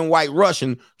 sipping White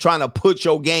Russian, trying to put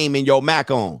your game and your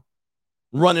Mac on,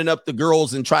 running up the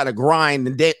girls and try to grind.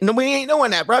 And no, we ain't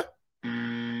doing that, bro.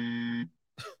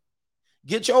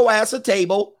 Get your ass a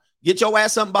table. Get your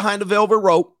ass something behind the velvet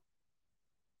rope.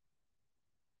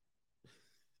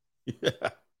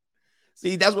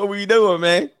 See, that's what we doing,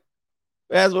 man.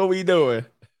 That's what we doing.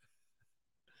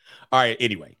 All right,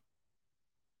 anyway.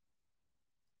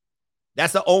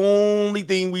 That's the only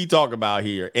thing we talk about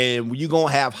here. And you're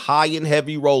going to have high and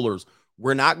heavy rollers.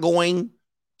 We're not going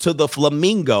to the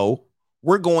Flamingo.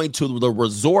 We're going to the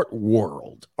Resort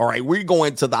World. All right, we're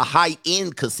going to the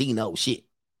high-end casino shit.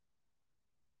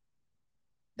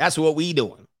 That's what we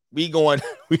doing. We ain't going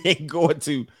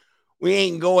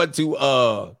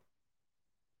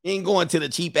to the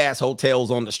cheap ass hotels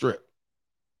on the strip.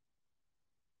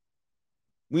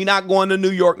 We not going to New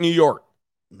York, New York.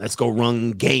 Let's go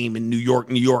run game in New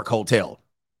York hotel.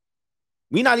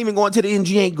 We not even going to the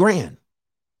NGA Grand.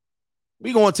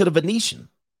 We going to the Venetian.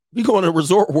 We going to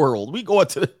Resort World. We ain't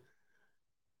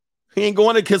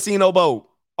going to Casino Boat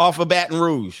off of Baton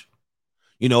Rouge.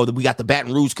 You know, we got the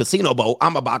Baton Rouge Casino Boat.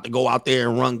 I'm about to go out there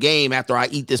and run game after I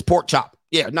eat this pork chop.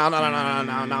 Yeah, no.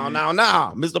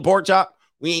 Mr. Pork Chop,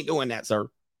 we ain't doing that, sir.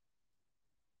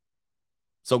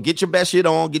 So get your best shit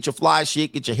on, get your fly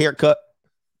shit, get your haircut.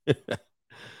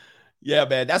 Yeah,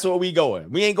 man, that's where we going.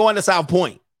 We ain't going to South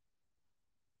Point.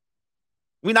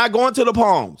 We not going to the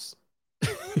Palms.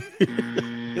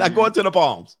 We're not going to the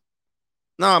Palms.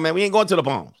 No, man, we ain't going to the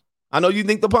Palms. I know you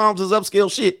think the Palms is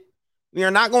upscale shit. We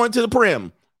are not going to the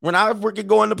Prim. We're not freaking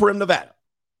going to Prim, Nevada.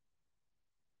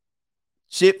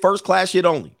 Shit, first class shit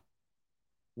only.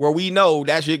 Where we know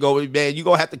that shit go, man, you're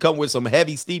going to have to come with some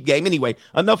heavy, steep game. Anyway,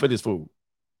 enough of this food.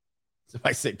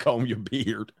 Somebody said, comb your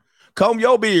beard. Comb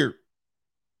your beard.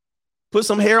 Put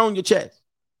some hair on your chest.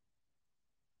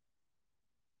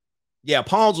 Yeah,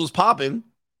 Palms was popping.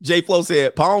 J Flo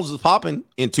said Palms was popping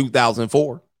in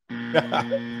 2004.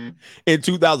 In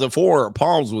 2004,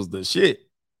 Palms was the shit.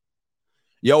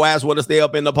 Yo ass want to stay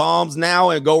up in the Palms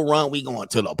now and go run. We going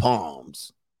to the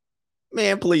Palms.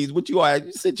 Man, please, what you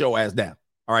sit your ass down.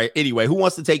 All right. Anyway, who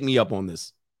wants to take me up on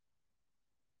this?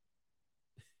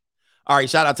 All right.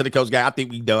 Shout out to the coach guy. I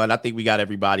think we done. I think we got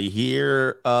everybody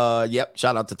here. Yep.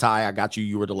 Shout out to Ty. I got you.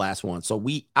 You were the last one. So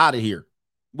we out of here.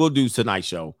 We'll do tonight's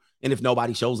show. And if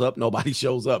nobody shows up, nobody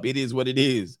shows up. It is what it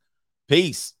is.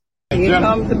 Peace. Here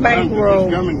comes the bankroll.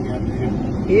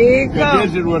 Here it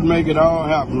comes. This is what make it all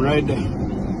happen right there.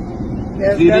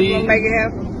 That's what make it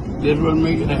happen. This what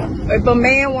make it happen. If a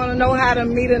man want to know how to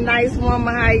meet a nice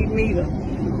woman, how you meet her?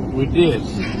 With this.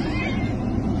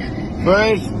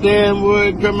 First damn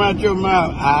word come out your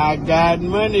mouth. I got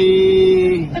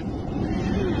money.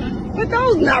 But those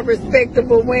Those not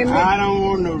respectable women. I don't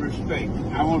want no respect.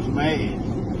 I want some ass.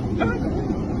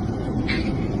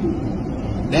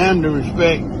 Damn the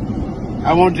respect.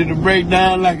 I want you to break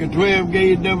down like a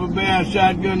 12-gauge double-barrel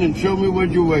shotgun and show me what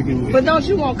you're working with. But don't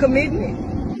you want commitment?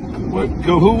 What?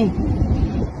 To who?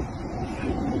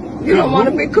 You don't want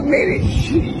to be committed.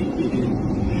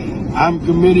 I'm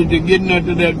committed to getting her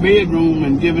to that bedroom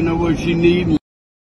and giving her what she needs.